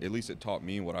thing, at least it taught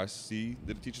me, and what I see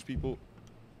that it teaches people,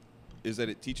 is that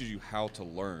it teaches you how to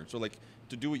learn. So like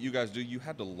to do what you guys do, you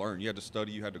had to learn, you had to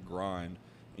study, you had to grind,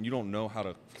 and you don't know how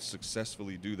to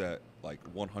successfully do that like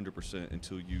 100%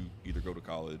 until you either go to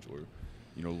college or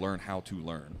learn how to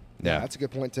learn. Yeah, that's a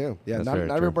good point too. Yeah, That's not very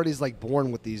true. everybody's like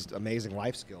born with these amazing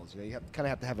life skills. You know, you kind of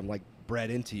have to have them like bred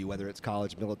into you, whether it's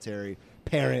college, military,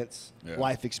 parents,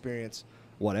 life experience,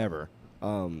 whatever.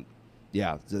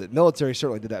 Yeah, the military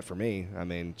certainly did that for me. I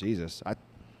mean, Jesus,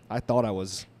 I thought I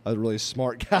was a really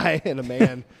smart guy and a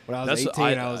man when I was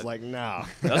 18. I was like, nah.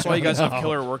 That's why you guys have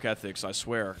killer work ethics. I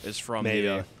swear, is from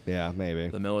maybe. Maybe.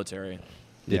 the military.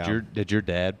 Did your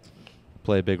dad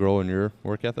play a big role in your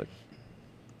work ethic?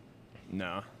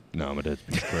 No. No, my dad's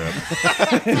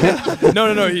crap.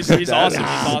 No. He's awesome. He's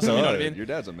awesome. You know what I mean? Your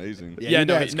dad's amazing. Yeah, your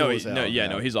no, dad's cool as hell,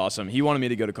 no, he's awesome. He wanted me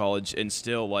to go to college, and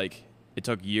still, like, it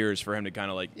took years for him to kind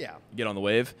of like get on the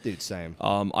wave. Dude, same.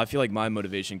 I feel like my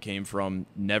motivation came from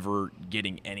never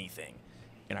getting anything,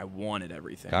 and I wanted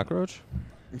everything. Cockroach?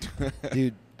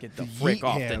 Dude, Get the frick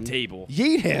off the table.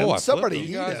 Yeet him. Oh, Somebody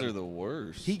you yeet guys him. are the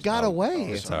worst. He got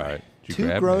away. It's all right. Did you Two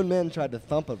grab grown me? men tried to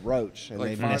thump a roach, and like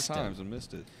they 5 missed times him. and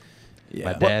missed it. Yeah.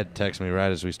 My dad texted me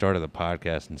right as we started the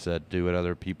podcast and said, do what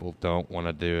other people don't want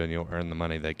to do, and you'll earn the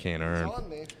money they can't earn. It's on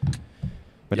me.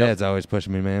 My dad's always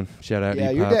pushing me, man. Shout out Yeah,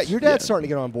 to you, your Pops. dad. Your dad's starting to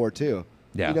get on board too.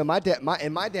 Yeah. You know, my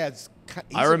dad's.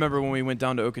 I remember when we went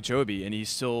down to Okeechobee, and he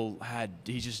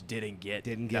just didn't get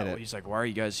it. He's like, why are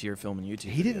you guys here filming YouTube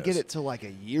He didn't videos? get it till like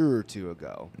a year or two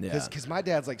ago. Yeah. Because my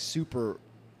dad's like super.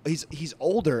 He's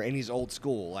older and he's old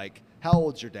school. Like, how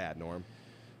old's your dad, Norm?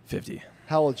 50.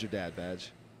 How old's your dad,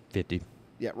 Badge? 50.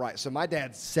 Yeah, right. So my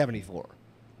dad's 74,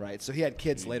 right? So he had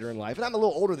kids later in life. And I'm a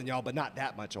little older than y'all, but not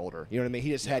that much older. You know what I mean? He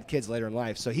just had kids later in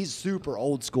life. So he's super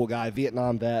old school guy,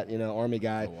 Vietnam vet, Army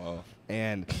guy. Oh, wow.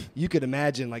 And you could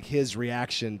imagine like his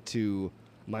reaction to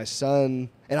my son.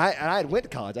 And I had went to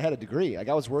college. I had a degree. Like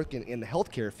I was working in the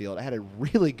healthcare field. I had a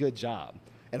really good job.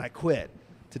 And I quit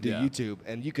to do YouTube.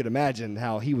 And you could imagine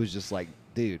how he was just like,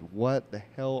 dude, what the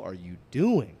hell are you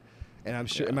doing? And I'm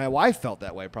sure and my wife felt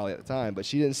that way probably at the time, but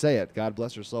she didn't say it. God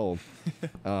bless her soul.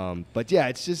 But yeah,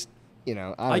 it's just,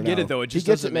 I get know. it though. It He just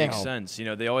gets doesn't it make now. sense.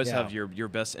 They always have your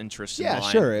best interests in Yeah,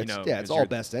 mind. sure. you It's, know, it's 'cause all you're-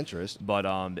 best interest. But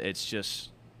it's just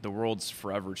the world's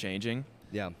forever changing.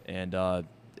 Yeah. And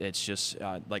it's just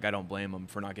like I don't blame them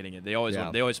for not getting it. They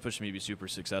always push me to be super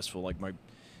successful. Like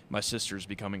my sister's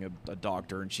becoming a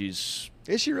doctor, and she's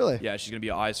Is she really? Yeah, she's gonna be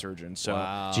an eye surgeon. So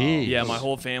Wow. Jeez. yeah, my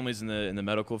whole family's in the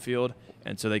medical field,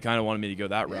 and so they kind of wanted me to go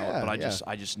that route, Yeah, but yeah.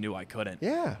 I just knew I couldn't.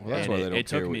 Yeah. Well, that's And why they it don't took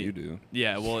care what me- you do.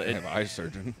 Yeah, well, They it, have an eye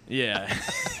surgeon. yeah,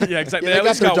 yeah, exactly. Yeah, they At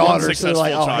least got their got one daughter, so they're successful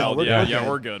like, oh, no, child. we're Yeah, good. yeah,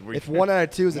 we're good. If 1 out of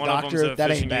 2 is a one of doctor, them's a that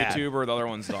fishing ain't bad. YouTuber, the other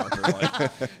one's a doctor.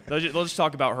 Like, they'll just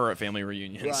talk about her at family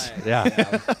reunions. Right.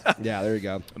 Yeah. Yeah, there you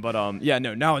go. But yeah,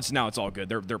 no, now it's all good.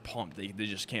 They're pumped. They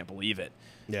just can't believe it.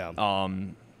 Yeah.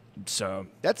 So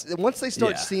That's once they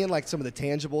start Yeah. seeing like some of the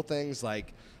tangible things,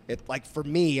 like like for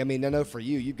me, I mean, I know for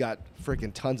you, you've got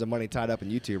freaking tons of money tied up in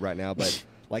YouTube right now, but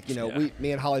like Yeah.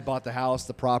 me and Holly bought the house,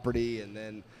 the property,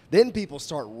 and then people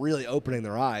start really opening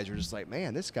their eyes. You're just like,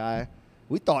 man, this guy,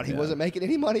 we thought he Yeah. wasn't making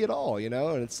any money at all,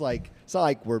 and it's like it's not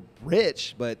like we're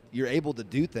rich, but you're able to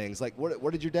do things. Like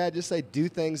what did your dad just say? Do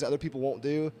things that other people won't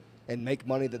do and make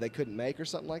money that they couldn't make, or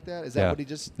something like that. Is that Yeah. what he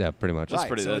just? Yeah, pretty much. That's Right,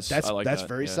 pretty- so that's- I like that's that,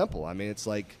 very yeah. simple. I mean, it's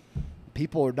like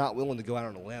people are not willing to go out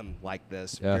on a limb like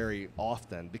this Yeah. very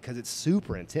often because it's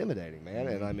super intimidating, man.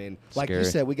 And I mean, like you Scary.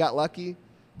 said, we got lucky.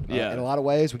 Yeah. In a lot of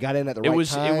ways, we got in at the it right was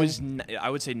time. I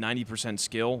would say 90%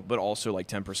 skill, but also like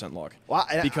 10% luck. Well,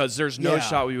 Because there's no yeah.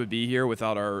 shot we would be here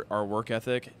without our work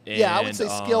ethic. Yeah, I would and, say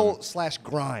skill /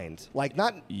 grind. Like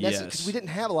not necessarily because Yes. we didn't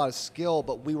have a lot of skill,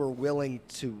 but we were willing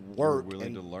to work, willing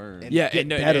and to learn. and Yeah, get and,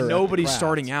 better at the nobody's craft.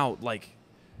 starting out like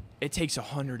it takes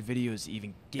 100 videos to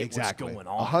even get Exactly. what's going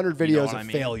on. 100 you know videos what of I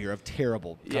mean? failure of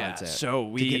terrible Yeah, content. so to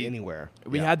we get anywhere.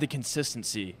 We Yeah. had the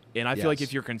consistency, and I feel like Yes.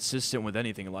 if you're consistent with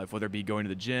anything in life, whether it be going to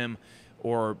the gym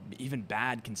or even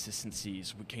bad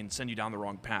consistencies, we can send you down the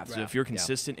wrong path. So Right. if you're Yeah.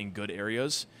 consistent in good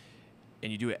areas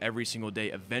and you do it every single day,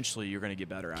 eventually you're going to get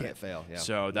better at it. Can't fail, yeah.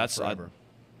 So Not that's forever.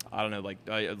 I don't know, like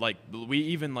we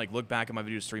even like look back at my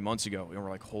videos 3 months ago and we're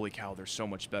like, holy cow, they're so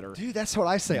much better. Dude, that's what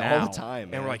I say all now. the time.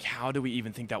 And man. we're like, how do we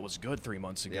even think that was good 3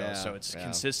 months ago? Yeah, So it's yeah.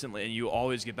 consistently, and you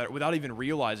always get better without even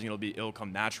realizing it'll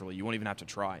come naturally. You won't even have to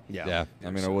try. yeah. Yeah.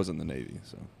 I mean, I was in the Navy,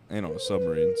 so and on a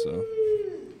submarine, so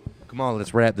Come on,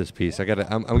 let's wrap this piece. I'm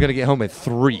gonna get home at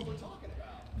 3.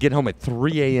 Get home at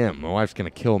 3 a.m. My wife's gonna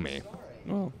kill me.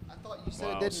 well, I thought you said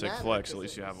it Wow, didn't sick matter flex. At 'cause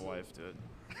least it you have a was- wife to.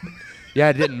 Yeah,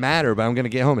 it didn't matter, but I'm gonna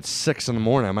get home at 6 in the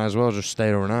morning. I might as well just stay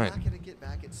You're overnight. not gonna get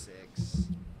back at 6.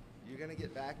 You're gonna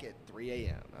get back at 3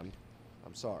 a.m.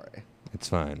 I'm sorry. It's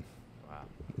fine. Wow,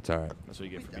 It's all right. that's what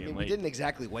you get for I being mean, we late. didn't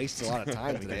exactly waste a lot of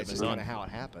time today. Get It's it just kind done. of how it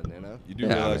happened, you know. you do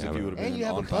Yeah, realize I if mean, you would have And been you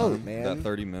have on a boat, time, man. that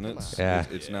 30 minutes, Yeah.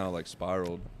 it's now like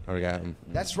spiraled. Already got him.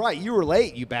 That's right. You were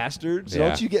late, you bastard. So Yeah.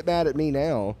 don't you get mad at me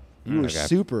now. You were Okay.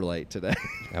 super late today.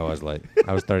 I was late.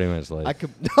 I was 30 minutes late. I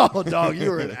could. No, dog. You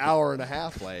were an hour and a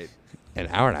half late. An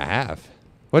hour and a half.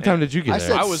 What time did you get I there?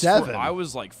 said I was 7. I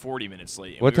was like 40 minutes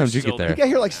late. and What we time were did you get still there? He got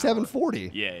here like an hour.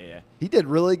 7:40. Yeah, yeah. He did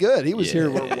really good. He was here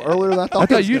Yeah. earlier than I thought. I he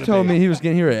thought was you gonna told be. me he was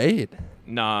getting here at 8.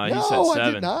 Nah, he No, said I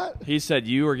 7. did not. He said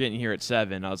you were getting here at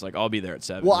 7. I was like, I'll be there at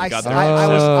 7. Well, We I got said- there I at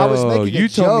was- 7. I was making a You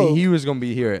told joke. me he was going to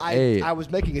be here at 8. I was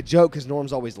making a joke because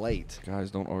Norm's always late.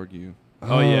 Guys, don't argue.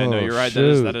 Oh yeah, no, you're right.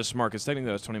 shoot. That is smart. Because technically,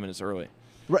 that was 20 minutes early.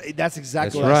 Right. That's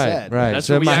exactly That's what right, I said. right. That's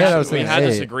So what in we my head, I was actually we thinking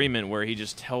had this 8. agreement where he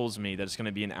just tells me that it's going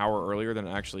to be an hour earlier than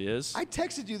it actually is. I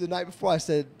texted you the night before. I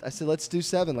said let's do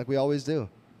 7 like we always do.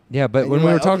 Yeah, but And when you're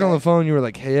we were like, talking on okay. the phone, you were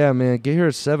like, "Hey, yeah, man, get here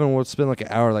at 7. We'll spend like an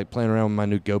hour like playing around with my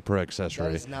new GoPro That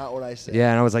accessory." is not what I said. Yeah,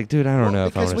 and I was like, "Dude, I don't Well, know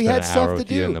if I'm because gonna we spend had an stuff hour to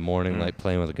with you in do. the morning, like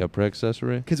playing with a GoPro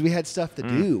accessory." Because we had stuff to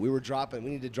do. We were dropping. We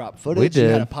needed to drop footage. We You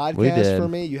had a did. We podcast did. for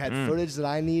me. You had footage that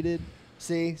I needed.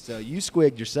 See, so you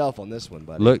squigged yourself on this one,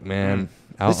 buddy. Look, man,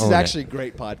 I'll this is own it. actually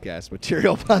great podcast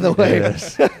material, by the way. It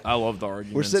is. I love the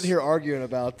arguments. We're sitting here arguing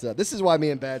about. This is why me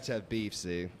and Badge have beef.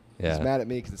 See, Yeah. he's mad at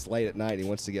me because it's late at night. And he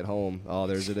wants to get home. Oh,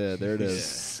 there it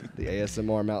is. The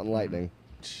ASMR Mountain Lightning.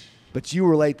 But you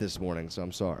were late this morning, so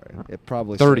I'm sorry. It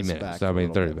probably 30 sets minutes. back I a mean,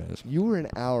 little 30 bit. minutes. You were an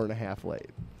hour and a half late.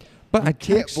 But I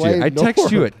can't text you. blame I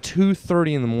text you Norm. at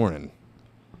 2:30 in the morning,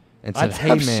 and said, "Hey,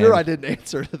 I'm man." sure I didn't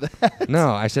answer to that. No,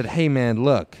 I said, "Hey, man,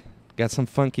 look, got some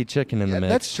funky chicken in Yeah, the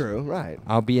mix." that's true, right?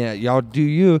 I'll be at y'all. Do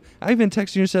you? I even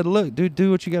texted you and said, "Look, dude,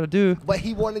 do what you got to do." But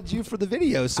he wanted you for the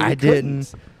video, so I he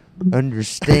couldn't. didn't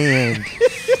understand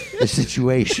the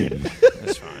situation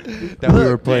That's fine. that we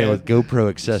were Look, playing man. with GoPro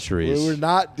accessories. We were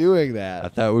not doing I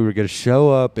that. thought we were going to show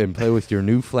up and play with your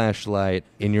new flashlight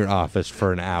in your office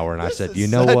for an hour, and I This said, is "You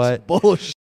know such what?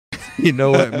 Bullshit. You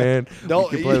know what, man?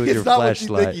 Don't. we can play with it's your not what you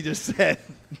flashlight." think you just said.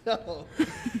 No.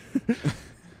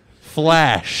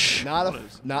 Flash. Not a.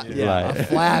 Not Yeah. yeah. A Light.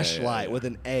 flashlight with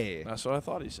an A. That's what I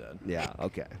thought he said. Yeah.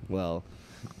 Okay. Well.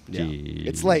 Yeah. Jeez.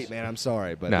 It's late, man. I'm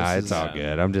sorry, but Nah, this it's is, all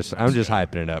good. I'm just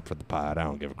hyping it up for the pod. I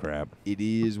don't give a crap. It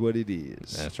is what it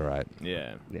is. That's right.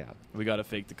 Yeah. Yeah. We got to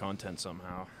fake the content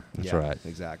somehow. That's Yeah, right.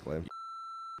 Exactly.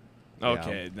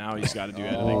 Okay, now he's got to do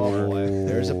editing. Oh, boy.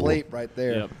 There's a bleep right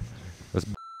there. Yep.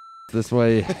 This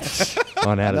way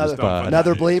on out of this pod.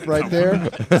 Another bleep right there.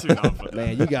 Dude, I'll put that.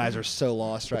 Man, you guys are so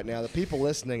lost right now. The people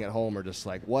listening at home are just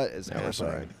like, what is happening?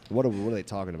 sorry. What are they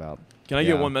talking about? Can I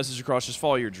get Yeah. one message across? Just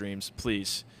follow your dreams,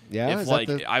 please. Yeah, If is that like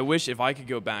the- I wish if I could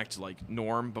go back to like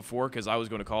Norm before, because I was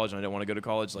going to college and I didn't want to go to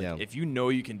college. Like Yeah. if you know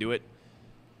you can do it,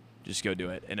 just go do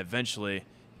it, and eventually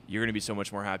you're going to be so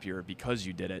much more happier because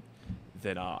you did it.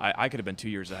 That I could have been 2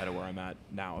 years ahead of where I'm at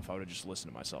now if I would have just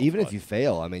listened to myself. Even if but- you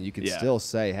fail, I mean, you can Yeah. still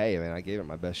say, hey, man, I gave it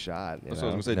my best shot. You That's what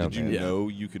I know? was gonna say. No, Did you man. Yeah. know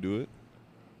you could do it?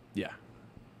 yeah.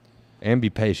 And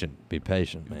be patient. Be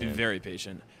patient, man. Be very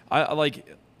patient.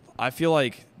 I feel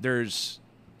like there's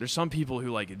some people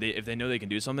who like if they know they can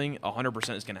do something,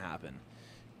 100% is gonna happen.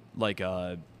 Like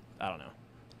I don't know,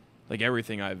 like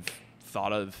everything I've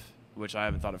thought of, which I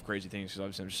haven't thought of crazy things because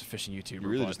obviously I'm just a fishing YouTuber. You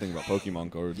really but just think about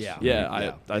Pokemon cards. Yeah. yeah,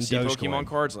 Yeah. I And see Dogecoin. Pokemon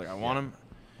cards, like I want them,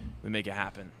 we make it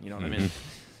happen. You know what I mean?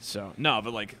 So no,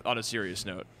 but like on a serious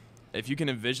note, if you can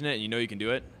envision it and you know you can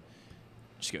do it,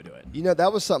 just go do it. You know,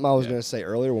 that was something I was Yeah. going to say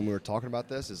earlier when we were talking about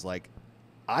this. Is like,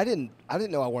 I didn't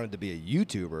know I wanted to be a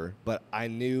YouTuber, but I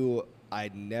knew I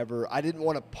didn't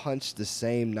want to punch the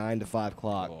same 9 to 5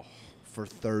 clock Oh. for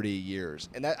 30 years.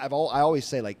 And that I always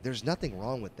say, like, there's nothing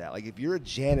wrong with that. Like, if you're a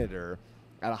janitor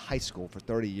at a high school for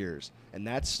 30 years and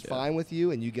that's fine with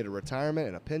you, and you get a retirement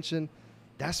and a pension,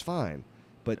 that's fine.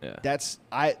 But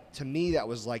Yeah. to me, that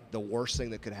was like the worst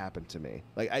thing that could happen to me.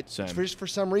 Like Same. for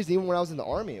some reason, even when I was in the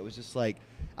Army, it was just like,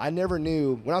 I never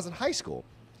knew when I was in high school,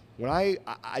 when I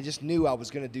just knew I was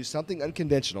going to do something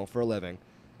unconventional for a living,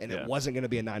 and Yeah. it wasn't going to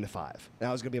be a 9 to 5, and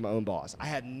I was going to be my own boss. I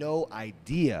had no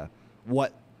idea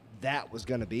what that was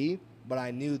going to be, but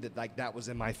I knew that like that was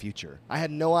in my future. I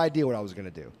had no idea what I was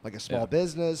going to do, like a small Yeah.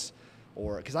 business,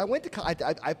 or because I went to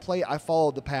I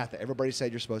followed the path that everybody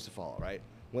said you're supposed to follow. Right,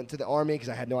 went to the Army because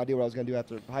I had no idea what I was going to do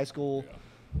after high school.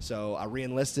 So I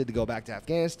re-enlisted to go back to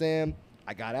Afghanistan.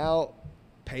 I got out,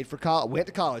 paid for college, went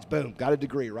to college, boom, got a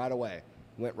degree right away.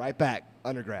 Went right back,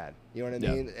 undergrad. You know what I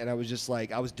Yeah. mean? And I was just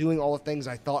like, I was doing all the things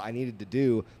I thought I needed to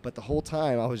do, but the whole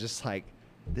time I was just like,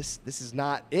 this is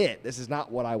not it. This is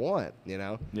not what I want, you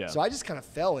know? Yeah. So I just kind of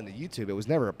fell into YouTube. It was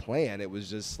never a plan. It was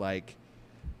just like,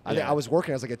 I think Yeah. I was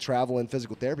working as like a traveling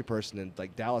physical therapy person in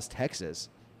like Dallas, Texas,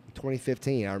 in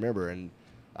 2015, I remember. And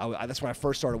that's when I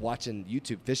first started watching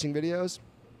YouTube fishing videos.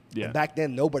 Yeah. And back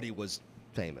then, nobody was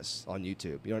famous on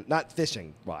YouTube. You know, not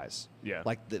fishing wise. Yeah.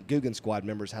 Like the Guggen Squad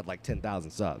members had like 10,000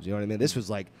 subs. You know what I mean? This was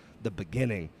like the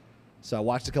beginning. So I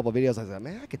watched a couple of videos. I was like,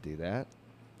 man, I could do that.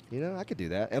 You know, I could do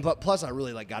that. And but plus, I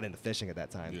really like got into fishing at that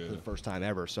time for the first time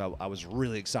ever. So I was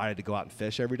really excited to go out and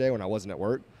fish every day when I wasn't at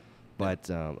work. But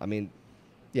I mean,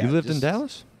 yeah. You lived in just-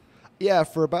 Dallas? Yeah,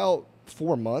 for about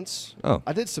 4 months. Oh.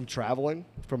 I did some traveling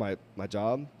for my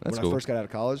job That's when cool. I first got out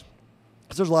of college.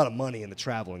 Because there's a lot of money in the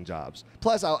traveling jobs.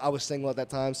 Plus, I was single at that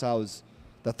time, so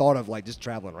the thought of like just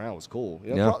traveling around was cool.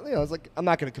 You know, Yeah. you know, it's like I'm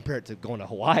not going to compare it to going to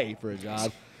Hawaii for a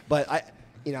job, but I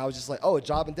was just like, oh, a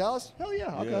job in Dallas? Hell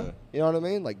yeah, I'll go. Yeah. You know what I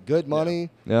mean? Like good money.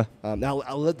 Yeah. Now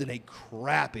I lived in a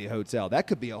crappy hotel. That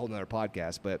could be a whole nother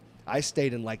podcast, but I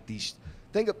stayed in like these.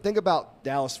 Think about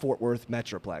Dallas Fort Worth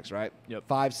Metroplex, right? Yep.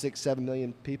 5, 6, 7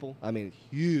 million people. I mean,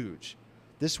 huge.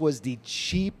 This was the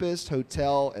cheapest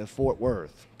hotel in Fort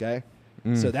Worth. Okay,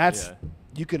 so that's Yeah.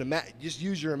 you can just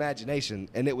use your imagination,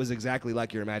 and it was exactly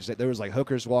like your imagination. There was like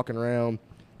hookers walking around.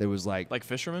 There was like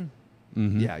Fishermen?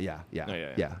 yeah.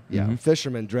 Oh, yeah.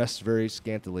 Fishermen dressed very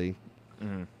scantily.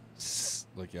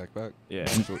 Like Yak Back. Yeah.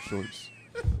 Short shorts.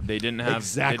 They didn't have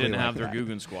Exactly they didn't like have their that.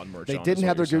 Guggen Squad merch. They on, didn't is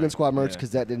have what their you're Guggen Squad saying. merch Yeah.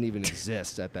 because that didn't even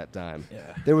exist at that time. Yeah.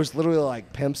 There was literally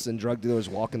like pimps and drug dealers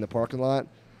walking the parking lot.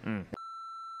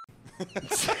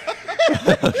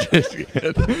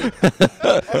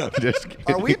 Just kidding.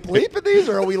 Are we bleeping these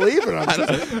or are we leaving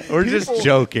them? We're just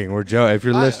joking. We're joking. If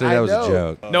you're listening, I that was know. a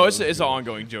joke. No, it's an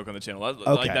ongoing joke on the channel. That's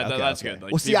okay. good.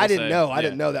 Like, Well, see, people I didn't say- know. I yeah.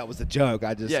 didn't know that was a joke.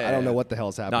 I just, Yeah, I don't yeah. know what the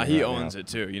hell's happening. Nah, he right owns now. it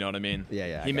too. You know what I mean? Yeah,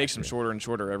 yeah, I He got makes them you. shorter and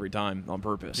shorter every time on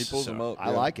purpose. He pulls so- them up. I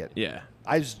like it. Yeah.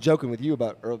 I was joking with you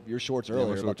about your shorts my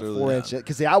earlier, about shorts the earlier. 4 inch.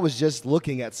 Because I was just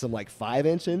looking at some like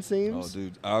 5-inch inseams. Oh,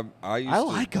 dude, I used I to,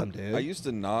 like 'em, dude. I used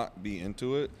to not be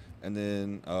into it, and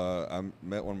then I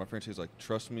met one of my friends. He's like,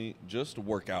 "Trust me, just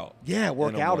work out." Yeah,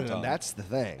 work in 'em out one in them. time. That's the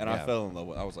thing. And yeah. I fell in love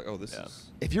with. I was like, "Oh, this Yeah. is."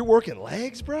 If you're working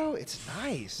legs, bro, it's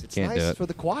nice. It's Can't do nice it. for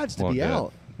the quads to Won't be do it.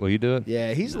 out. Will you do it?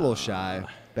 Yeah, he's a little shy.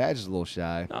 Badge is a little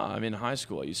shy. No, I mean in high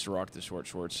school I used to rock the short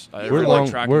shorts. I We're really long.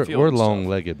 liked track We're and field we're and stuff.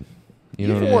 long-legged. You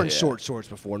know You've what I worn mean? short shorts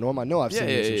before, Norm. I know I've seen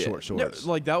you in some short shorts.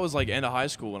 No, like that was like end of high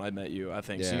school when I met you. I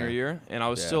think Yeah. senior year, and I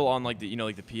was Yeah. still on like the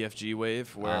like the PFG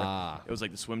wave where Ah. it was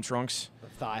like the swim trunks.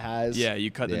 Thigh highs. Yeah,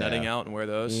 you cut the Yeah. netting out and wear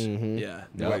those. Mhm. Yeah.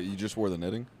 Yep. Wait, you just wore the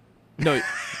knitting? No,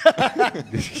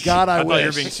 God, I I thought you were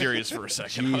wish. being serious for a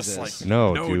second. I was Jesus. like,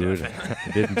 No, no dude. Devin.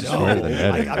 I didn't just No, wear the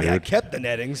netting, I mean, I dude. kept the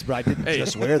nettings, but I didn't Hey,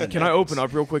 just wear the can I nettings. open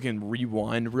up real quick and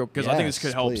rewind real? Because I think this Yes,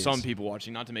 could help please. some people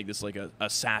watching. Not to make this like a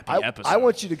sappy I, episode. I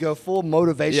want you to go full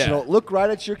motivational. Yeah. Look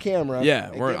right at your camera. Yeah,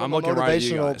 and we're- give I'm them a looking right at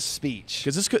you motivational guys. speech.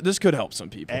 because this could help some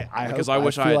people. I Because hope- I I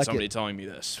wish I feel had like somebody it telling me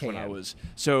this when I can. was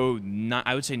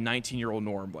I would say 19-year-old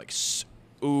Norm, like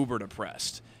uber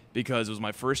depressed because it was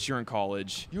my first year in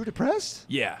college. You were depressed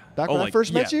Yeah, back Oh, when I like,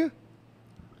 first met yeah. you,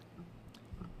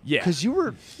 Yeah, because you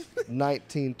were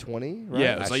 19, 20, right?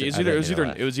 yeah. It was I like should- it was I either didn't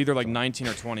know that. it was either like 19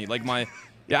 or 20. Like my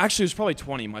actually it was probably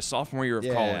 20. My sophomore year of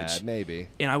Yeah, college. maybe.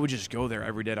 And I would just go there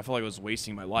every day. And I felt like I was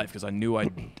wasting my life because I knew I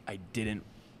didn't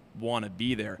want to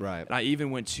be there. Right. And I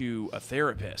even went to a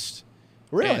therapist.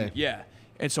 Really? And, yeah.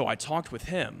 And so I talked with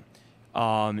him,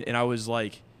 and I was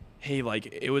like, "Hey, like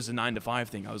it was a 9 to 5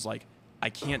 thing. I was like, I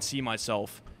can't see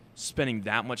myself spending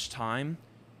that much time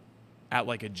at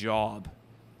like a job."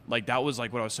 Like that was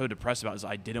like what I was so depressed about is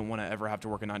I didn't want to ever have to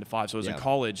work a 9 to 5. So I was in Yeah.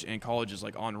 college, and college is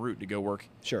like en route to go work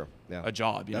Sure. Yeah. a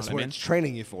job. You That's know what what I mean? it's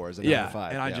training you for, is a 9 Yeah, to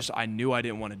 5. and I knew I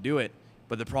didn't want to do it,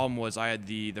 but the problem was I had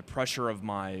the pressure of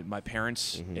my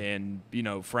parents and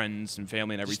friends and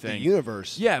family and Mm-hmm. Just everything. the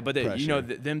universe. Yeah, but pressure.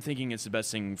 them thinking it's the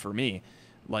best thing for me,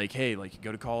 like hey, like you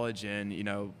go to college and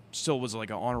still was like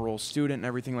an honor roll student and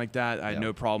everything like that. I had Yeah.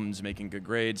 no problems making good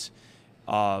grades,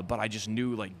 but I just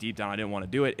knew like deep down I didn't want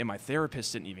to do it, and my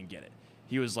therapist didn't even get it.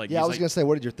 He was like, Yeah, I was gonna say,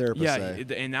 what did your therapist say?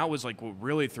 and that was like what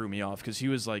really threw me off because he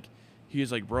was like,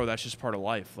 bro, that's just part of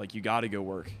life. Like you got to go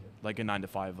work like a 9 to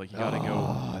 5. Like you got to Oh,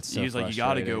 go. that's so He was like, you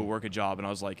got to go frustrating. work a job, and I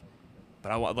was like,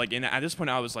 but I want like, and at this point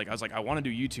I was like, I want to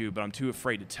do YouTube, but I'm too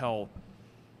afraid to tell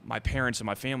my parents and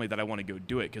my family that I want to go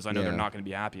do it because I know they're Yeah. not going to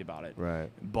be happy about it. Right.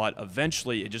 But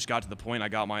eventually, it just got to the point I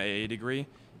got my AA degree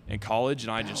in college,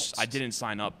 and I didn't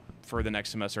sign up for the next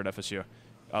semester at FSU.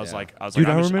 I was Yeah. like, Dude,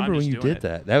 I I'm just remember when you doing did it.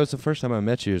 that. That was the first time I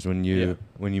met you. Is when you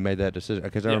Yeah. made that decision.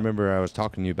 Because I Yeah. remember I was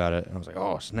talking to you about it. And I was like,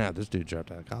 oh snap, this dude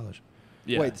dropped out of college.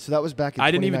 Yeah. Wait, so that was back in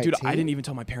I didn't even 2019? I didn't even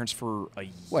tell my parents for a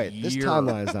Wait, year. this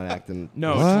timeline is not acting.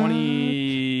 No, What?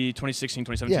 2016,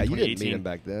 2017, Yeah, you 2018. didn't meet him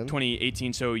back then.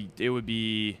 2018, so it would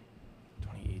be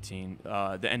 2018,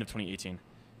 the end of 2018,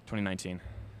 2019.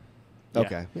 Yeah.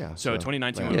 Okay, yeah. So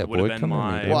 2019 yeah. Yeah, would have boy, been come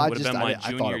on, my dude. Well, I would have just- been my I thought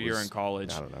junior it year was- in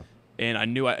college. I don't know. And I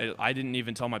knew I didn't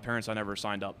even tell my parents I never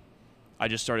signed up. I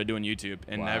just started doing YouTube,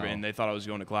 and Wow. and they thought I was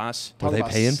going to class. Were Talk they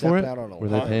about paying for stepping it? out on a Were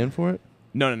they limb. paying for it?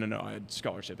 No. I had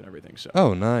scholarship and everything. So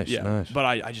Oh, nice, yeah, nice. but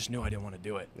I just knew I didn't want to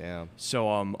do it. Yeah.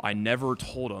 So I never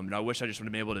told them, and I wish I just would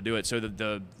have been able to do it. So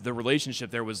the relationship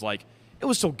there was like, it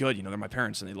was still good, they're my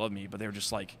parents and they love me, but they were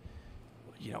just like,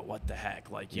 what the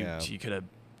heck, like you could have,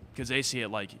 because they see it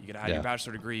like you could have had Yeah. your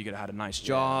bachelor degree, you could have had a nice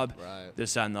job, right.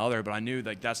 this, that, and the other. But I knew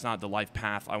like that's not the life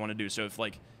path I want to do. So if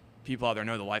like people out there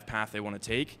know the life path they want to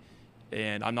take.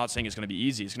 And I'm not saying it's going to be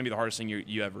easy. It's going to be the hardest thing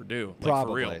you ever do. Like,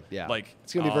 Probably, for real. yeah. Like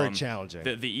It's gonna be very challenging.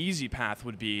 The easy path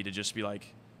would be to just be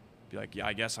like, yeah,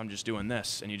 I guess I'm just doing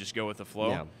this, and you just go with the flow.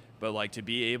 Yeah. But like to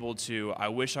be able to, I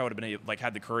wish I would have been able, like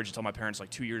had the courage to tell my parents like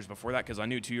 2 years before that, because I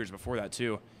knew 2 years before that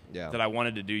too, Yeah. that I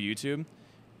wanted to do YouTube.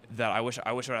 That I wish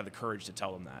I would have the courage to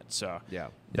tell them that. So Yeah. Yeah,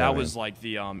 that man. was like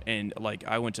the and like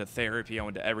I went to therapy, I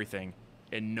went to everything,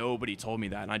 and nobody told me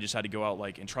that, and I just had to go out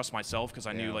like and trust myself because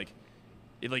I knew Yeah. like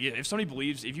if you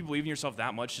believe in yourself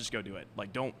that much, just go do it.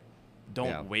 Like don't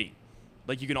Yeah. wait.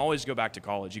 Like you can always go back to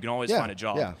college, you can always Yeah, find a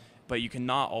job, yeah. but you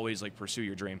cannot always like pursue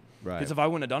your dream. Right. Because if I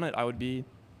wouldn't have done it, I would be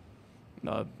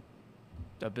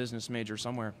a business major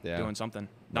somewhere Yeah. doing something,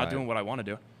 not Right. doing what I want to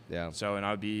do. Yeah. So, and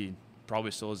I would be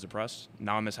probably still as depressed.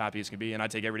 Now I'm as happy as can be, and I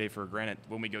take every day for granted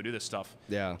when we go do this stuff.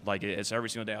 Yeah. Like it's every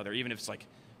single day out there, even if it's like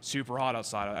super hot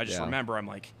outside. I just Yeah. remember I'm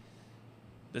like,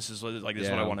 this is what I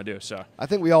Yeah. want to do. So I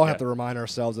think we all have Yeah. to remind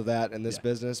ourselves of that in this Yeah.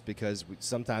 business because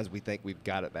sometimes we think we've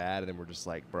got it bad and then we're just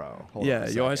like, bro, hold yeah, on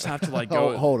a you always second. have to like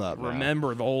Hold- go hold up now.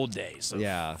 remember the old days of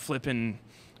Yeah. flipping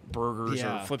burgers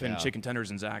Yeah, or flipping yeah. chicken tenders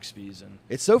and Zaxby's and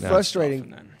It's so Yeah. frustrating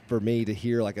Stuff and then- for me to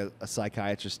hear like a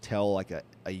psychiatrist tell like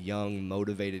a young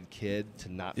motivated kid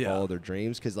to not Yeah. follow their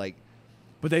dreams because like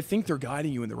but they think they're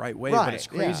guiding you in the right way, Right, but it's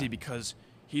crazy yeah. because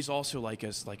he's also like a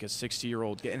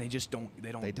 60-year-old, and they just don't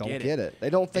they don't get it. They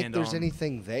don't think And, there's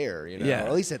anything there, yeah. Or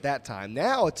at least at that time.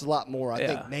 Now it's a lot more, I Yeah.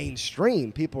 think,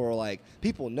 mainstream. People are like,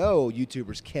 people know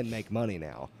YouTubers can make money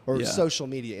now, or Yeah. social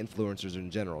media influencers in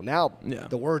general. Now Yeah.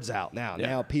 the word's out. Now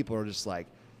Yeah. people are just like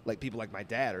people like my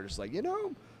dad are just like,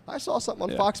 I saw something on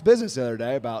Yeah. Fox Business the other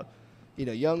day about,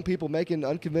 young people making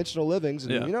unconventional livings,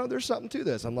 and Yeah. there's something to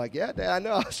this. I'm like, yeah, Dad, I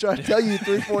know. I was trying to tell you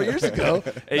 3-4 years ago.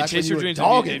 Hey, back chase when you your were dreams.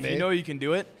 dogging If me. you know you can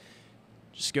do it,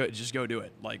 just go do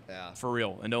it. Like Yeah. for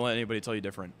real, and don't let anybody tell you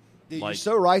different. Dude, like, you're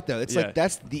so right though. It's Yeah. like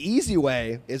that's the easy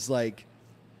way. Is like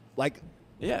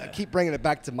yeah, I keep bringing it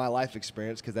back to my life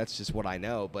experience because that's just what I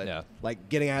know. But Yeah. like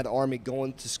getting out of the army,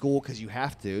 going to school because you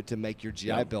have to make your GI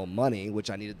Yeah. Bill money,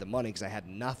 which I needed the money because I had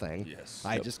nothing. Yes. I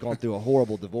had Yep. just gone through a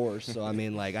horrible divorce, so I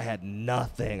mean, like I had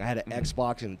nothing. I had an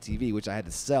Xbox and a TV, which I had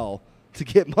to sell to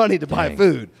get money to buy Dang.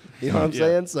 food. You know what I'm Yeah.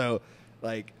 saying? So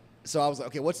I was like,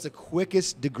 okay, what's the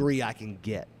quickest degree I can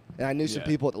get? And I knew some Yeah.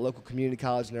 people at the local community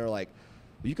college, and they were like,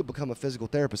 you could become a physical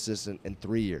therapist assistant in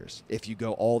 3 years if you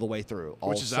go all the way through. All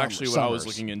which is summer- actually what I was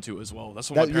summers. looking into as well.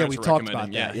 That's what That- my parents we were talked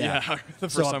recommending. about that. Yeah, the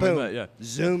So first I time we boom, met. Yeah,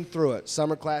 zoomed through it,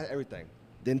 summer class, everything.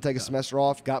 Didn't take a semester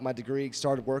off. Got my degree.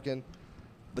 Started working.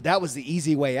 But that was the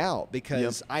easy way out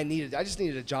because I just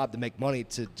needed a job to make money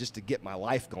to get my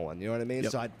life going. You know what I mean?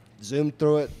 Yep. So I zoomed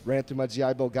through it, ran through my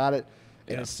GI Bill, got it.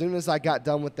 And Yeah. as soon as I got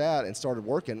done with that and started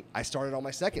working, I started on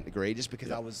my second degree just because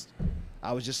I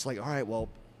was just like, all right, well,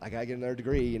 I got to get another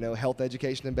degree, health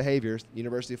education and behaviors,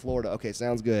 University of Florida. Okay,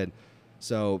 sounds good.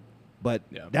 So, but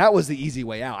Yeah. that was the easy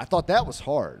way out. I thought that was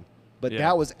hard, but Yeah.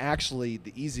 that was actually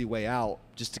the easy way out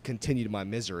just to continue to my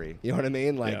misery. You know what I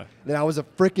mean? Like, Yeah. then I was a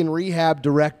freaking rehab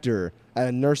director at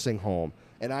a nursing home,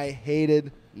 and I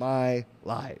hated my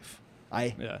life.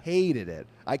 I Yeah. hated it.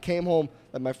 I came home,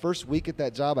 like my first week at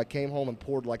that job, I came home and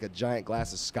poured like a giant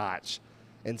glass of scotch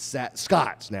and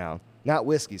scotch now, not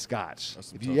whiskey, scotch. That's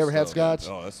some If you tough ever had stuff. scotch,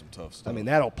 Oh, that's some tough stuff. I mean,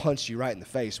 that'll punch you right in the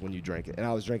face when you drink it. And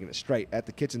I was drinking it straight at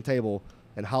the kitchen table,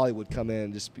 and Holly would come in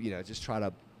and just try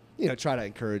to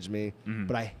encourage me.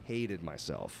 But I hated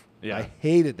myself. Yeah. I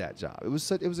hated that job. It was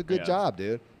a good Yeah. job,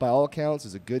 dude. By all accounts, it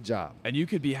was a good job. and you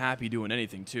could be happy doing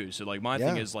anything too. So like my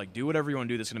thing Yeah. is like do whatever you want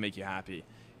to do that's gonna make you happy,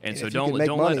 and And so if you don't can make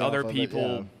don't let money other off of it, people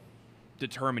yeah.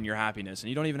 determine your happiness. And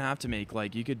you don't even have to make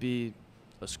like you could be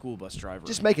a school bus driver,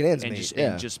 Just making ends and meet, just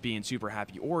yeah. and just being super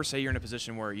happy. Or say you're in a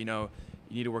position where you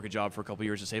need to work a job for a couple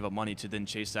years to save up money to then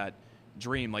chase that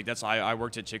dream. Like I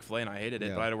worked at Chick-fil-A and I hated it,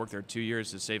 Yeah. but I had to work there 2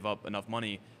 years to save up enough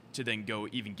money to then go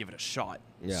even give it a shot.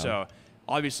 Yeah. So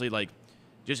obviously like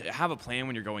just have a plan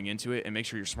when you're going into it and make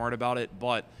sure you're smart about it.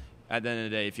 But at the end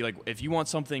of the day, if you want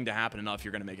something to happen enough,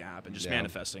 you're gonna make it happen. Just Yeah.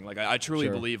 manifesting. Like I truly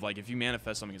Sure. believe like if you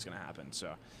manifest something, it's gonna happen.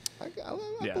 So I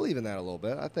Yeah. believe in that a little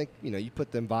bit. I think you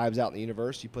put them vibes out in the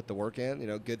universe, you put the work in.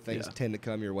 Good things Yeah. tend to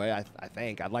come your way. I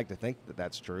think I'd like to think that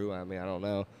that's true. I mean, I don't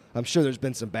know. I'm sure there's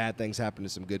been some bad things happen to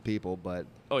some good people, but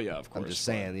oh yeah, of course. I'm just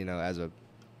but- saying,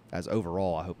 as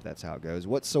overall, I hope that's how it goes.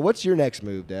 What's your next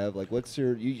move, Dev? Like, what's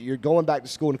you're going back to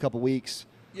school in a couple weeks?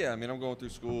 Yeah, I mean, I'm going through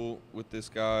school with this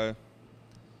guy.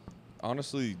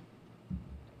 Honestly,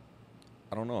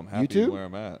 I don't know. I'm happy YouTube? where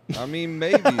I'm at. I mean,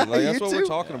 maybe. Like that's what we're YouTube?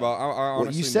 talking about. I Well,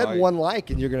 honestly you said might. one like,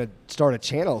 and you're gonna start a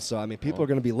channel. So I mean, people are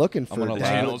gonna be looking for gonna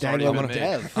Daniel, laugh. Channel's already Daniel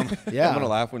been Dev. Yeah. I'm gonna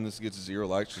laugh when this gets 0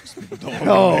 likes. Just people don't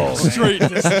Oh, Straight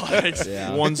dislikes.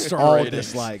 Yeah. 1-star all ratings.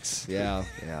 dislikes. Yeah.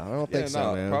 I don't think so,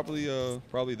 nah, man.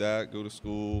 probably that. Go to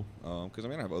school, because I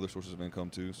mean I have other sources of income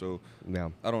too. So Yeah.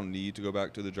 I don't need to go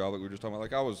back to the job like we were just talking about.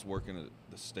 Like I was working at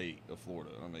the state of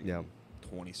Florida. And I'm making Yeah.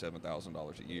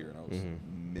 $27,000 a year, and I was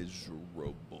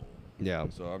miserable. Yeah.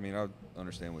 So I mean, I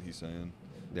understand what he's saying.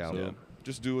 Yeah. So Yeah.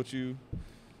 just do what you.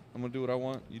 I'm gonna do what I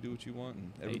want. You do what you want,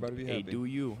 and everybody be happy. Hey, do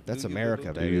you? That's Do you, America,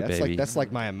 little baby. dude. That's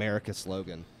like my America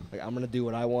slogan. Like I'm gonna do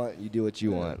what I want. You do what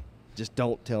you Yeah. want. Just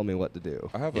don't tell me what to do.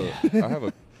 I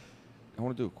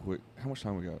want to do a quick. How much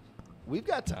time we got? We've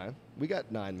got time. We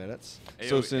got 9 minutes.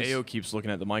 So since- AO keeps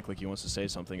looking at the mic like he wants to say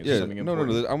something. Is Yeah. something No.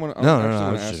 important? I want. No, actually I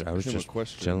wanna was ask just, I was him just a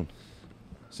question. chilling.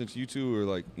 Since you two are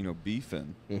like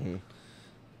beefing, Mm-hmm. why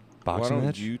Boxing don't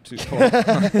match? you two?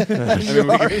 I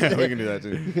mean, we can do that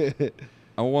too.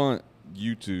 I want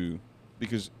you two,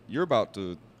 because you're about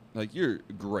to, like, you're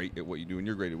great at what you do, and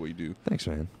you're great at what you do. Thanks,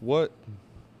 man. What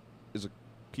is a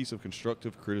piece of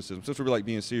constructive criticism, since we're like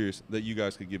being serious, that you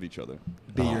guys could give each other?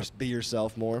 Be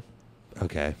yourself more,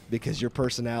 Okay. because your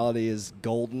personality is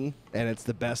golden and it's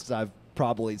the best I've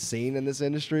probably seen in this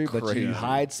industry. But you Crazy.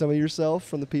 hide some of yourself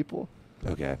from the people.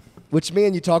 Okay. Which me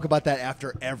and you talk about that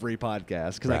after every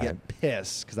podcast because I Right. get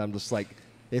pissed because I'm just like,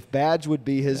 if Badge would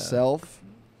be his self,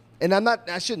 and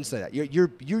I shouldn't say that.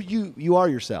 You are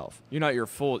yourself. You're not your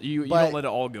full. You But- don't let it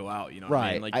all go out. You know what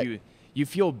I mean? Right. Like you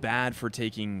feel bad for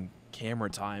taking camera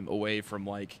time away from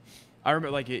like. I remember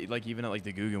like even at like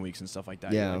the Guggen weeks and stuff like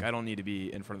that. you're Yeah. Like I don't need to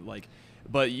be in front of like.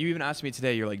 But you even asked me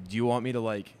today. You're like, do you want me to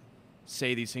like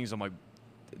say these things? I'm like,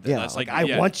 Yeah, That's like like,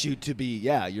 I want you to be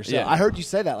yourself. Yeah. I heard you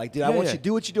say that. Like, dude, I Yeah, want yeah. you to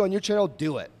do what you do on your channel.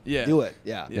 Do it. Yeah. Do it.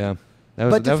 Yeah. Yeah.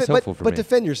 That was helpful for but me.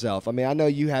 defend yourself. I mean, I know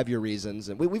you have your reasons,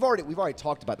 and we've already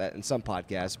talked about that in some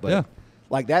podcasts. But Yeah.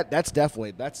 like that's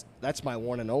definitely that's my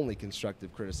one and only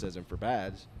constructive criticism for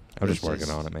Badge. I'm just It's working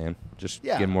on it, man. Just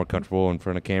Yeah. getting more comfortable in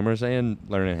front of cameras and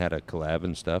learning how to collab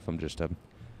and stuff. I'm just a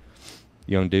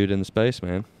young dude in the space,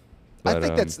 man. I But,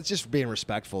 think that's it's just being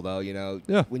respectful, though. You know,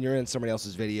 Yeah. when you're in somebody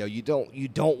else's video, you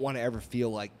don't want to ever feel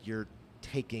like you're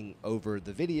taking over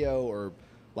the video or,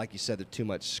 like you said, there's too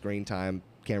much screen time,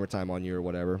 camera time on you or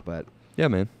whatever. But yeah,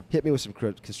 man. hit me with some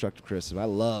constructive criticism. I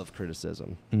love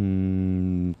criticism.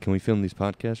 Can we film these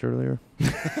podcasts earlier?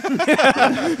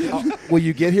 Will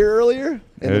you get here earlier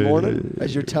in the morning?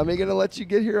 Is your tummy gonna let you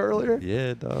get here earlier?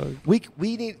 Yeah, dog. We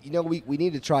need we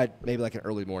need to try maybe like an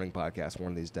early morning podcast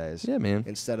one of these days. Yeah, man.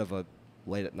 Instead of a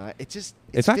late at night. It's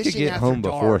If I could fishing get after home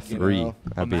before dark, you 3, know?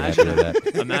 I'd be happy with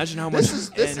that. Imagine how much This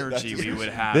is- energy we would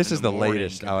have. This in is the morning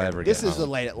latest I'll compared- ever get This is the home.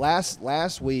 latest.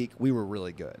 Last week we were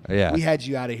really good. Yeah. We had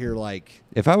you out of here like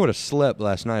If I would have slept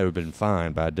last night, it would have been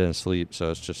fine, but I didn't sleep,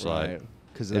 so it's just like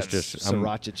because it's that's just- I'm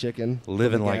sriracha chicken. from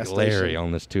living the like gas Larry station.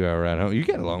 on this 2-hour ride home. You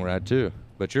got a long ride too,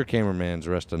 but your cameraman's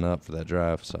resting up for that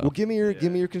drive. So Well, give me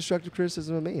your constructive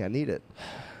criticism of me. I need it.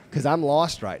 Because I'm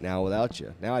lost right now without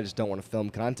you. Now I just don't want to film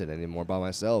content anymore by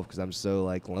myself because I'm so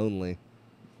like lonely.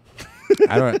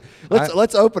 I don't.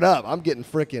 Let's open up.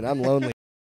 I'm lonely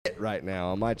right now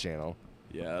on my channel.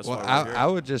 Yeah, that's Well, why we're here. I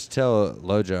would just tell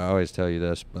Lojo. I always tell you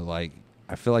this, but like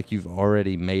I feel like you've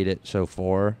already made it so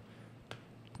far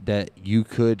that you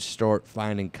could start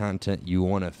finding content you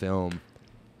want to film,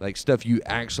 like stuff you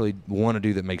actually want to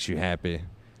do that makes you happy,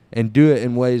 and do it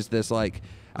in ways that's like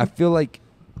I feel like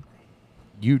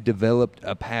you developed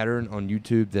a pattern on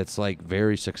YouTube that's like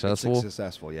very successful.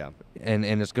 Successful, yeah. And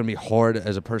it's going to be hard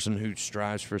as a person who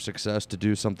strives for success to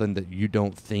do something that you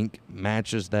don't think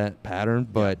matches that pattern.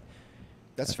 But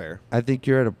That's fair. I think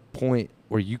you're at a point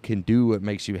where you can do what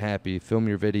makes you happy, film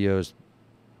your videos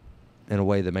in a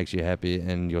way that makes you happy,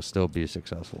 and you'll still be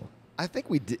successful. I think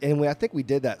we did, and I think we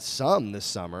did that some this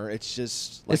summer. It's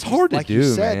just It's hard to like you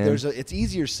do, said, man. it's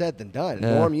easier said than done.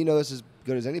 Yeah. Norm, you know this as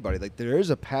good as anybody. Like there is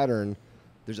a pattern,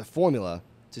 there's a formula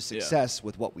to success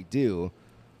with what we do.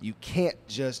 You can't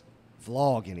just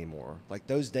vlog anymore. Like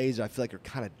those days, I feel like are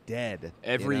kind of dead.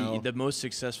 The most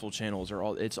successful channels are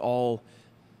all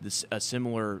a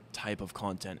similar type of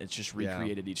content. It's just Yeah.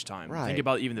 recreated each time. Right. Think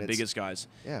about even the It's- biggest guys.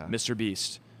 Yeah. Mr.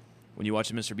 Beast. When you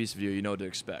watch a Mr. Beast video, you know what to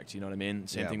expect. You know what I mean?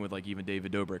 Same Yeah. thing with like even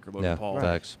David Dobrik or Logan Yeah, Paul.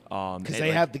 facts. because and,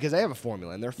 they like, have a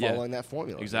formula and they're Yeah, following that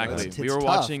formula. You know, Exactly. it's We were tough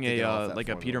watching to get off a that like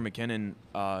a Peter formula.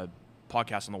 McKinnon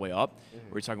podcast on the way up.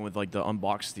 Where he's talking with like the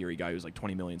Unbox Theory guy who's like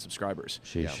 20 million subscribers.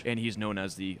 Sheesh. And he's known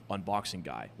as the unboxing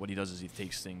guy. What he does is he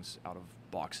takes things out of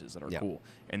boxes that are Yeah. cool,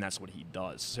 and that's what he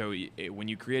does. So when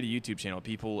you create a YouTube channel,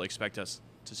 people expect us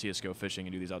to see us go fishing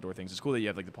and do these outdoor things. It's cool that you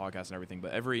have like the podcast and everything,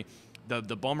 but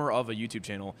the bummer of a YouTube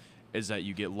channel is that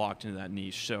you get locked into that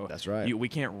niche. So That's right. we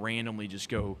can't randomly just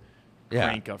go Yeah.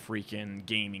 crank a freaking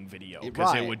gaming video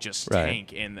because Right. it would just Right.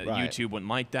 tank, and the Right. YouTube wouldn't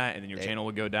like that, and then your channel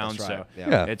would go down. That's right. So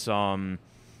Yeah. it's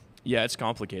it's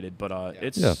complicated, but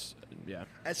it's Yeah. yeah.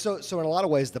 And so in a lot of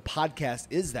ways, the podcast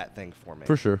is that thing for me.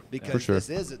 For sure. Because For sure.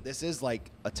 this is like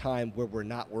a time where we're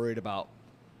not worried about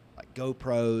like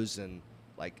GoPros and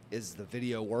like is the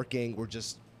video working. We're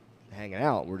just hanging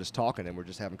out. We're just talking and we're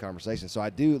just having conversations. So I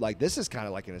do like this is kind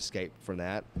of like an escape from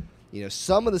that. You know,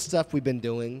 some of the stuff we've been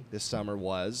doing this summer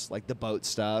was like the boat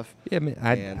stuff. Yeah, I mean,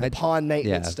 and the pond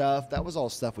maintenance yeah. stuff. That was all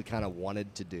stuff we kind of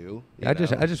wanted to do. you I know?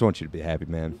 just want you to be happy,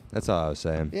 man. That's all I was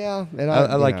saying. Yeah, and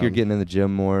I like you you're know, getting in the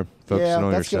gym more, focusing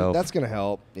on that's yourself. that's gonna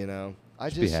help. You know, I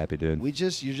Just just be happy, dude. You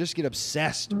just get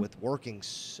obsessed with working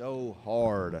so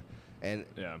hard, and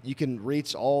Yeah. you can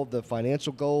reach all the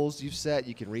financial goals you've set.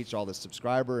 You can reach all the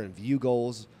subscriber and view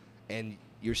goals, and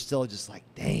you're still just like,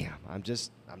 damn, I'm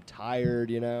tired.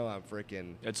 You know, I'm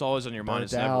freaking. It's always on your mind.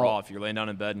 It's burnt never out. off. You're laying down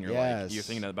in bed and you're like you're Yes.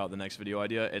 thinking about the next video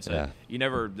idea. It's Yeah. you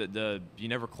never you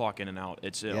never clock in and out.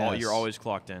 It's Yes. you're always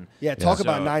clocked in. Yeah, talk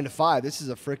about So- 9 to 5. This is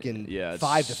a freaking Yeah,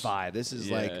 5 to it's- 5. This is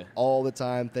yeah. like all the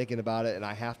time thinking about it, and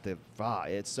I have to.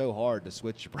 It's so hard to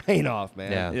switch your brain off,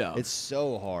 man. Yeah. Yeah. It's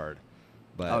so hard.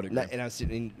 I would agree. And I'm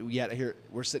sitting here.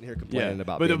 We're sitting here Yeah, complaining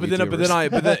about. but being then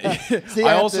YouTubers. See,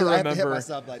 I have also to- I have to hit remember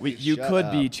myself like, dude, you shut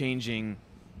could be up. changing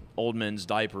old men's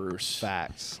diapers.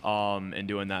 Facts. And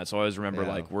doing that. So I always remember Yeah.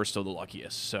 like we're still the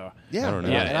luckiest. So Yeah, I don't know.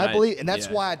 yeah, Yeah, and and I I- believe, and that's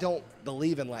yeah. why I don't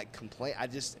believe in like complaint. I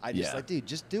just Yeah. like, dude,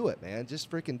 just do it, man. Just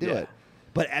freaking do Yeah. it.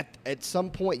 But at some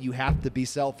point, you have to be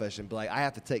selfish and be like, I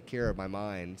have to take care of my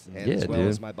mind and Yeah, as well dude.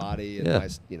 as my body and Yeah, my, I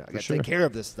for got to sure. take care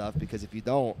of this stuff because if you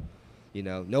don't, You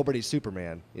know, nobody's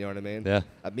Superman. You know what I mean? Yeah.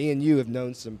 Me and you have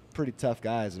known some pretty tough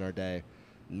guys in our day,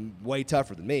 way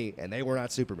tougher than me, and they were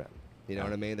not Superman. You know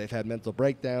what I mean? They've had mental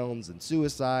breakdowns and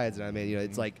suicides, and I mean, you know,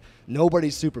 it's like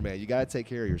nobody's Superman. You got to take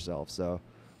care of yourself. So,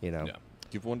 you know, Yeah.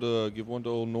 Give one to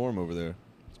old Norm over there.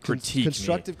 Critique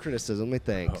constructive criticism. Let me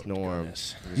think, Oh, Norm.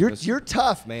 goodness. You're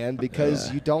tough, man,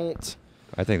 because you don't.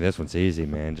 I think this one's easy,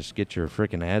 man. Just get your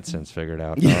freaking AdSense figured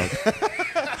out, dog.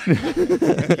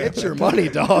 Get your money,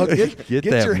 dog. Get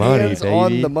that your money, hands on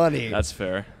baby. the money, That's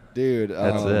fair. dude.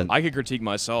 That's it. I could critique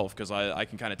myself because I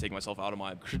can kind of take myself out of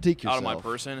my Critique out of my yourself.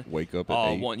 person. Wake up at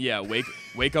 8.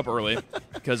 Wake up early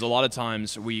because a lot of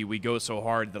times we go so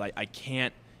hard that I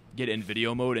can't get in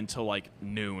video mode until like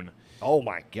noon. Oh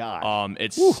my god.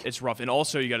 It's rough, and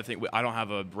also you got to think I don't have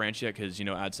a branch yet because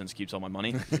AdSense keeps all my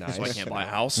money, so I Nice. can't buy a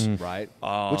house. Right.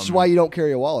 Which is why you don't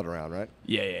carry a wallet around, right?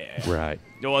 Yeah. Right.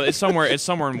 Well, it's somewhere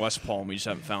in West Palm. We just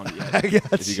haven't found it yet. I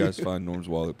got If you guys find Norm's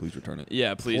wallet, please return it.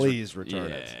 Yeah, please. Please return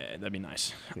yeah, it. that'd be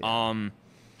nice. Yeah.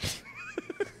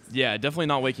 Yeah, definitely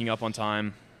not waking up on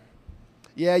time.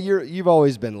 Yeah, you've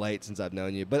always been late since I've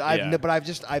known you, but Yeah.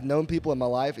 I've known people in my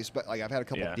life, like I've had a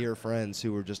couple Yeah. dear friends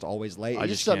who were just always late. I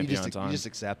It's just something can't be on time. you just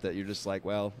accept it. You're just like,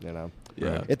 well, you know,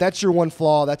 Yeah. if that's your one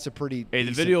flaw, that's a pretty. Hey, the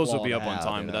decent videos flaw will be to up on have,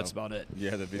 time, you but know? that's about it.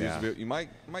 Yeah, the videos. Yeah. You might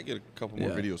get a couple more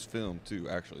Yeah. videos filmed too.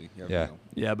 Actually. You never Yeah. know.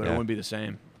 Yeah, but it Yeah. wouldn't be the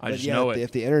same. I But just yeah, know if it.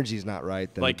 if the energy's not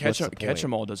right, then Like what's the Catch point?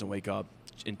 'Em All doesn't wake up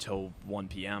until 1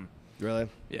 p.m. Really,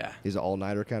 Yeah. he's an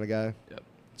all-nighter kind of guy. Yep.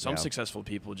 Some Yeah. successful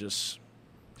people just.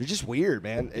 They're just weird,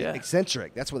 man. Yeah.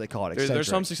 Eccentric. That's what they call it. Eccentric. There's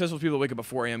some successful people that wake up at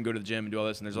 4 a.m., go to the gym, and do all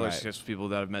this, and there's other Right. successful people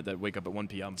that I've met that wake up at 1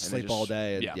 p.m. and they sleep just- all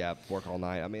day and yeah. work all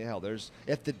night. I mean, hell,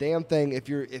 if the damn thing, if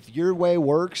your way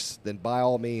works, then by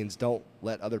all means, don't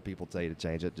let other people tell you to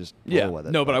change it. Just roll Yeah. with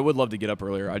it. No, but I would love to get up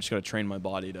earlier. I just got to train my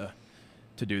body to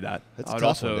do that. It's I a would tough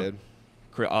also, one,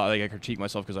 dude. Like I critique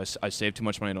myself because I save too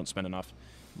much money, I don't spend enough.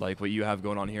 Like what you have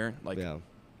going on here, like Yeah.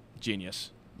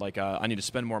 genius. Like I need to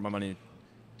spend more of my money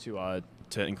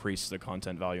to increase the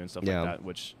content value and stuff Yeah. like that.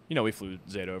 Which we flew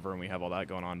Zeta over and we have all that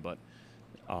going on, but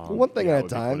Well, one thing yeah, it at a would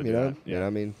be cool time, to you do know. that. You know, I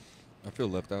mean, I feel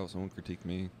left out. Someone critique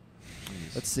me.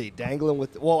 Jeez. let's see, dangling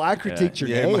with. Well, I critiqued your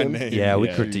Yeah, my name, name. Yeah, we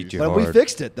Yeah. critiqued you but hard. we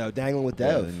fixed it though. Dangling with Yeah,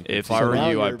 Dev. then If So I were now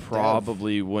you, I you're Dev.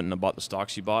 probably wouldn't have bought the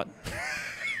stocks you bought.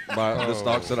 The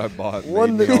stocks that I bought.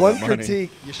 One made me all one that money.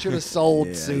 critique, you should have sold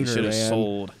You sooner, should have man.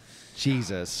 sold.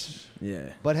 Jesus.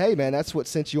 Yeah. But hey, man, that's what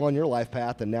sent you on your life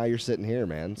path, and now you're sitting here,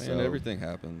 man. Man, So everything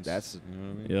happens. that's- you know what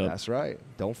I mean? Yeah. that's right.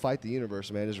 Don't fight the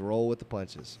universe, man. Just roll with the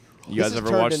punches. You This guys has ever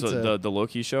turned watched into- the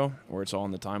Loki show where it's all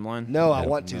in the timeline? No, I Yeah.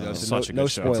 want to No. though. So Such a no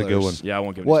good show. spoilers. It's a good one. Yeah, I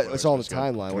won't give. any What? spoilers, It's all in but the good.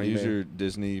 timeline. Can What I do you use mean? your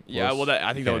Disney? Yeah, Plus? well,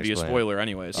 I think that Can't would be a explain. spoiler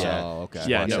anyways. Yeah. Oh, okay.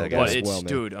 Yeah, Watch no, that, but guys. it's Spoil me.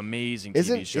 dude, amazing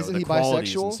Isn't- TV show. isn't The he quality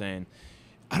is bisexual? insane.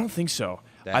 I don't think so.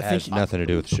 That I has think nothing to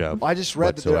do with the show. I just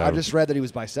read that. I whatsoever. just read that he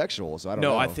was bisexual. So I don't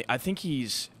know. no, I think he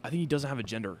doesn't have a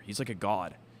gender. He's like a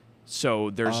god.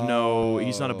 So there's no.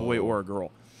 He's not a boy or a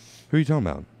girl. Who are you talking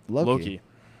about? Loki.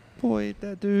 Boy,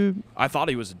 that dude. I thought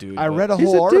he was a dude. I but- read a He's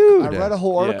whole a article. I dude. read a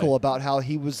whole Yeah. article about how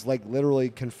he was like literally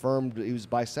confirmed he was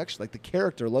bisexual. Like the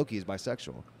character Loki is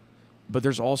bisexual. but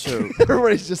there's also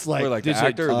Everybody's just like, Wait, like the There's a-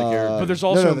 actor or the character? But there's no,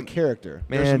 also- the character.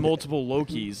 Man, there's multiple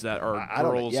Lokis that are I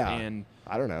don't know, girls yeah. and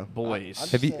I don't know. boys. I'm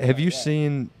just have you saying have you like that.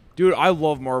 seen? dude, I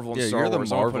love Marvel and Yeah, Star you're the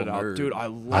Wars. I'll put it Marvel out, nerd. dude. I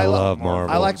love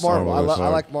Marvel. I like Star Marvel. Wars I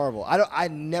hard. like Marvel. I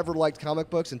never liked comic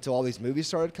books until all these movies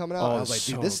started coming out. Oh, I was like,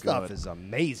 dude, so this stuff good. is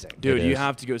amazing. Dude, It you is.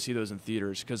 have to go see those in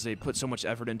theaters because they put so much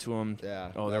effort into them.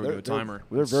 Yeah. Oh, there we go, timer.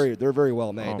 They're very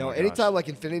well made. Oh No, my anytime gosh. like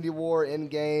Infinity War,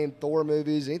 Endgame, Thor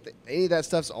movies, any of that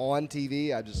stuff's on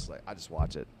TV, I just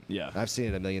watch it. Yeah. I've seen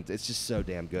it a million. It's just so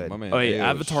damn good. My man Oh, hey, Dale is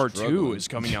Avatar 2 struggling. is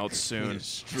coming out soon.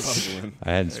 He's struggling.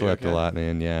 I hadn't slept okay? a lot,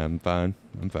 man. Yeah, I'm fine.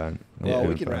 I'm fine. I'm Well, we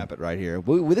doing can fine. wrap it right here.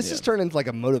 This has turned into like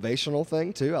a motivational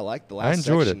thing too. I like the I last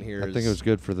enjoyed it. section here. I think it was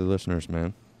good for the listeners,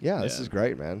 man. Yeah, this Yeah. is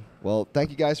great, man. Well, thank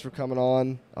you guys for coming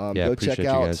on. Yeah, Go appreciate check you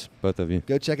out. guys, both of you.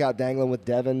 Go check out Dangling with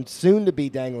Devin. Soon to be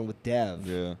Dangling with Dev.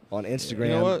 Yeah. On Instagram. You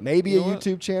know what? Maybe You a know what?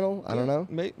 YouTube channel. I don't know.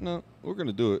 No, we're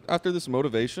gonna do it after this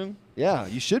motivation. Yeah,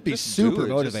 you should be Just do super it. Just,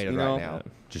 motivated you right know, now.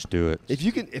 Just do it. If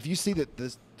you see that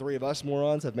this three of us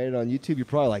morons have made it on YouTube, you're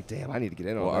probably like, damn, I need to get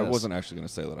in on Well, I this. wasn't actually gonna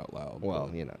say that out loud. Well,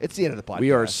 but- you know, it's the end of the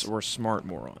podcast. We're smart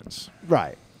morons.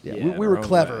 right. Yeah, Yeah, we in were our own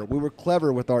clever. way. We were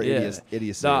clever with our Yeah.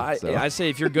 idiocy. No, I so. say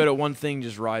if you're good at one thing,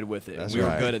 just ride with it. That's We were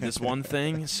right. good at this one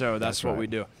thing, so that's what right. we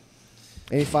do.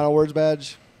 Any final words,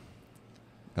 Badge?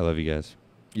 I love you guys.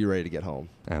 You ready to get home?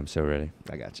 I'm so ready.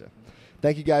 I got you.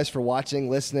 Thank you guys for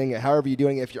watching, listening, however you're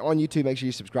doing it. If you're on YouTube, make sure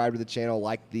you subscribe to the channel,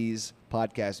 like these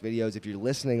podcast videos. If you're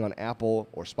listening on Apple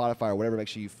or Spotify or whatever, make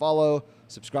sure you follow,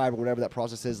 subscribe, or whatever that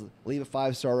process is. Leave a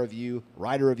 5-star review,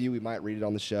 write a review. We might read it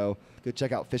on the show. Go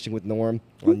check out Fishing with Norm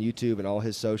on YouTube and all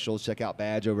his socials. Check out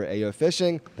Badge over at AO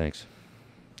Fishing. Thanks.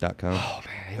 .com. Oh,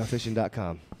 man,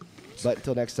 AOFishing.com. But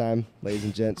until next time, ladies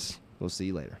and gents, we'll see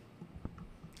you later.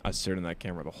 I stared in that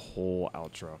camera the whole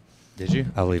outro. Did you?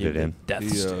 I'll leave it in. Death The,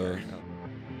 stare.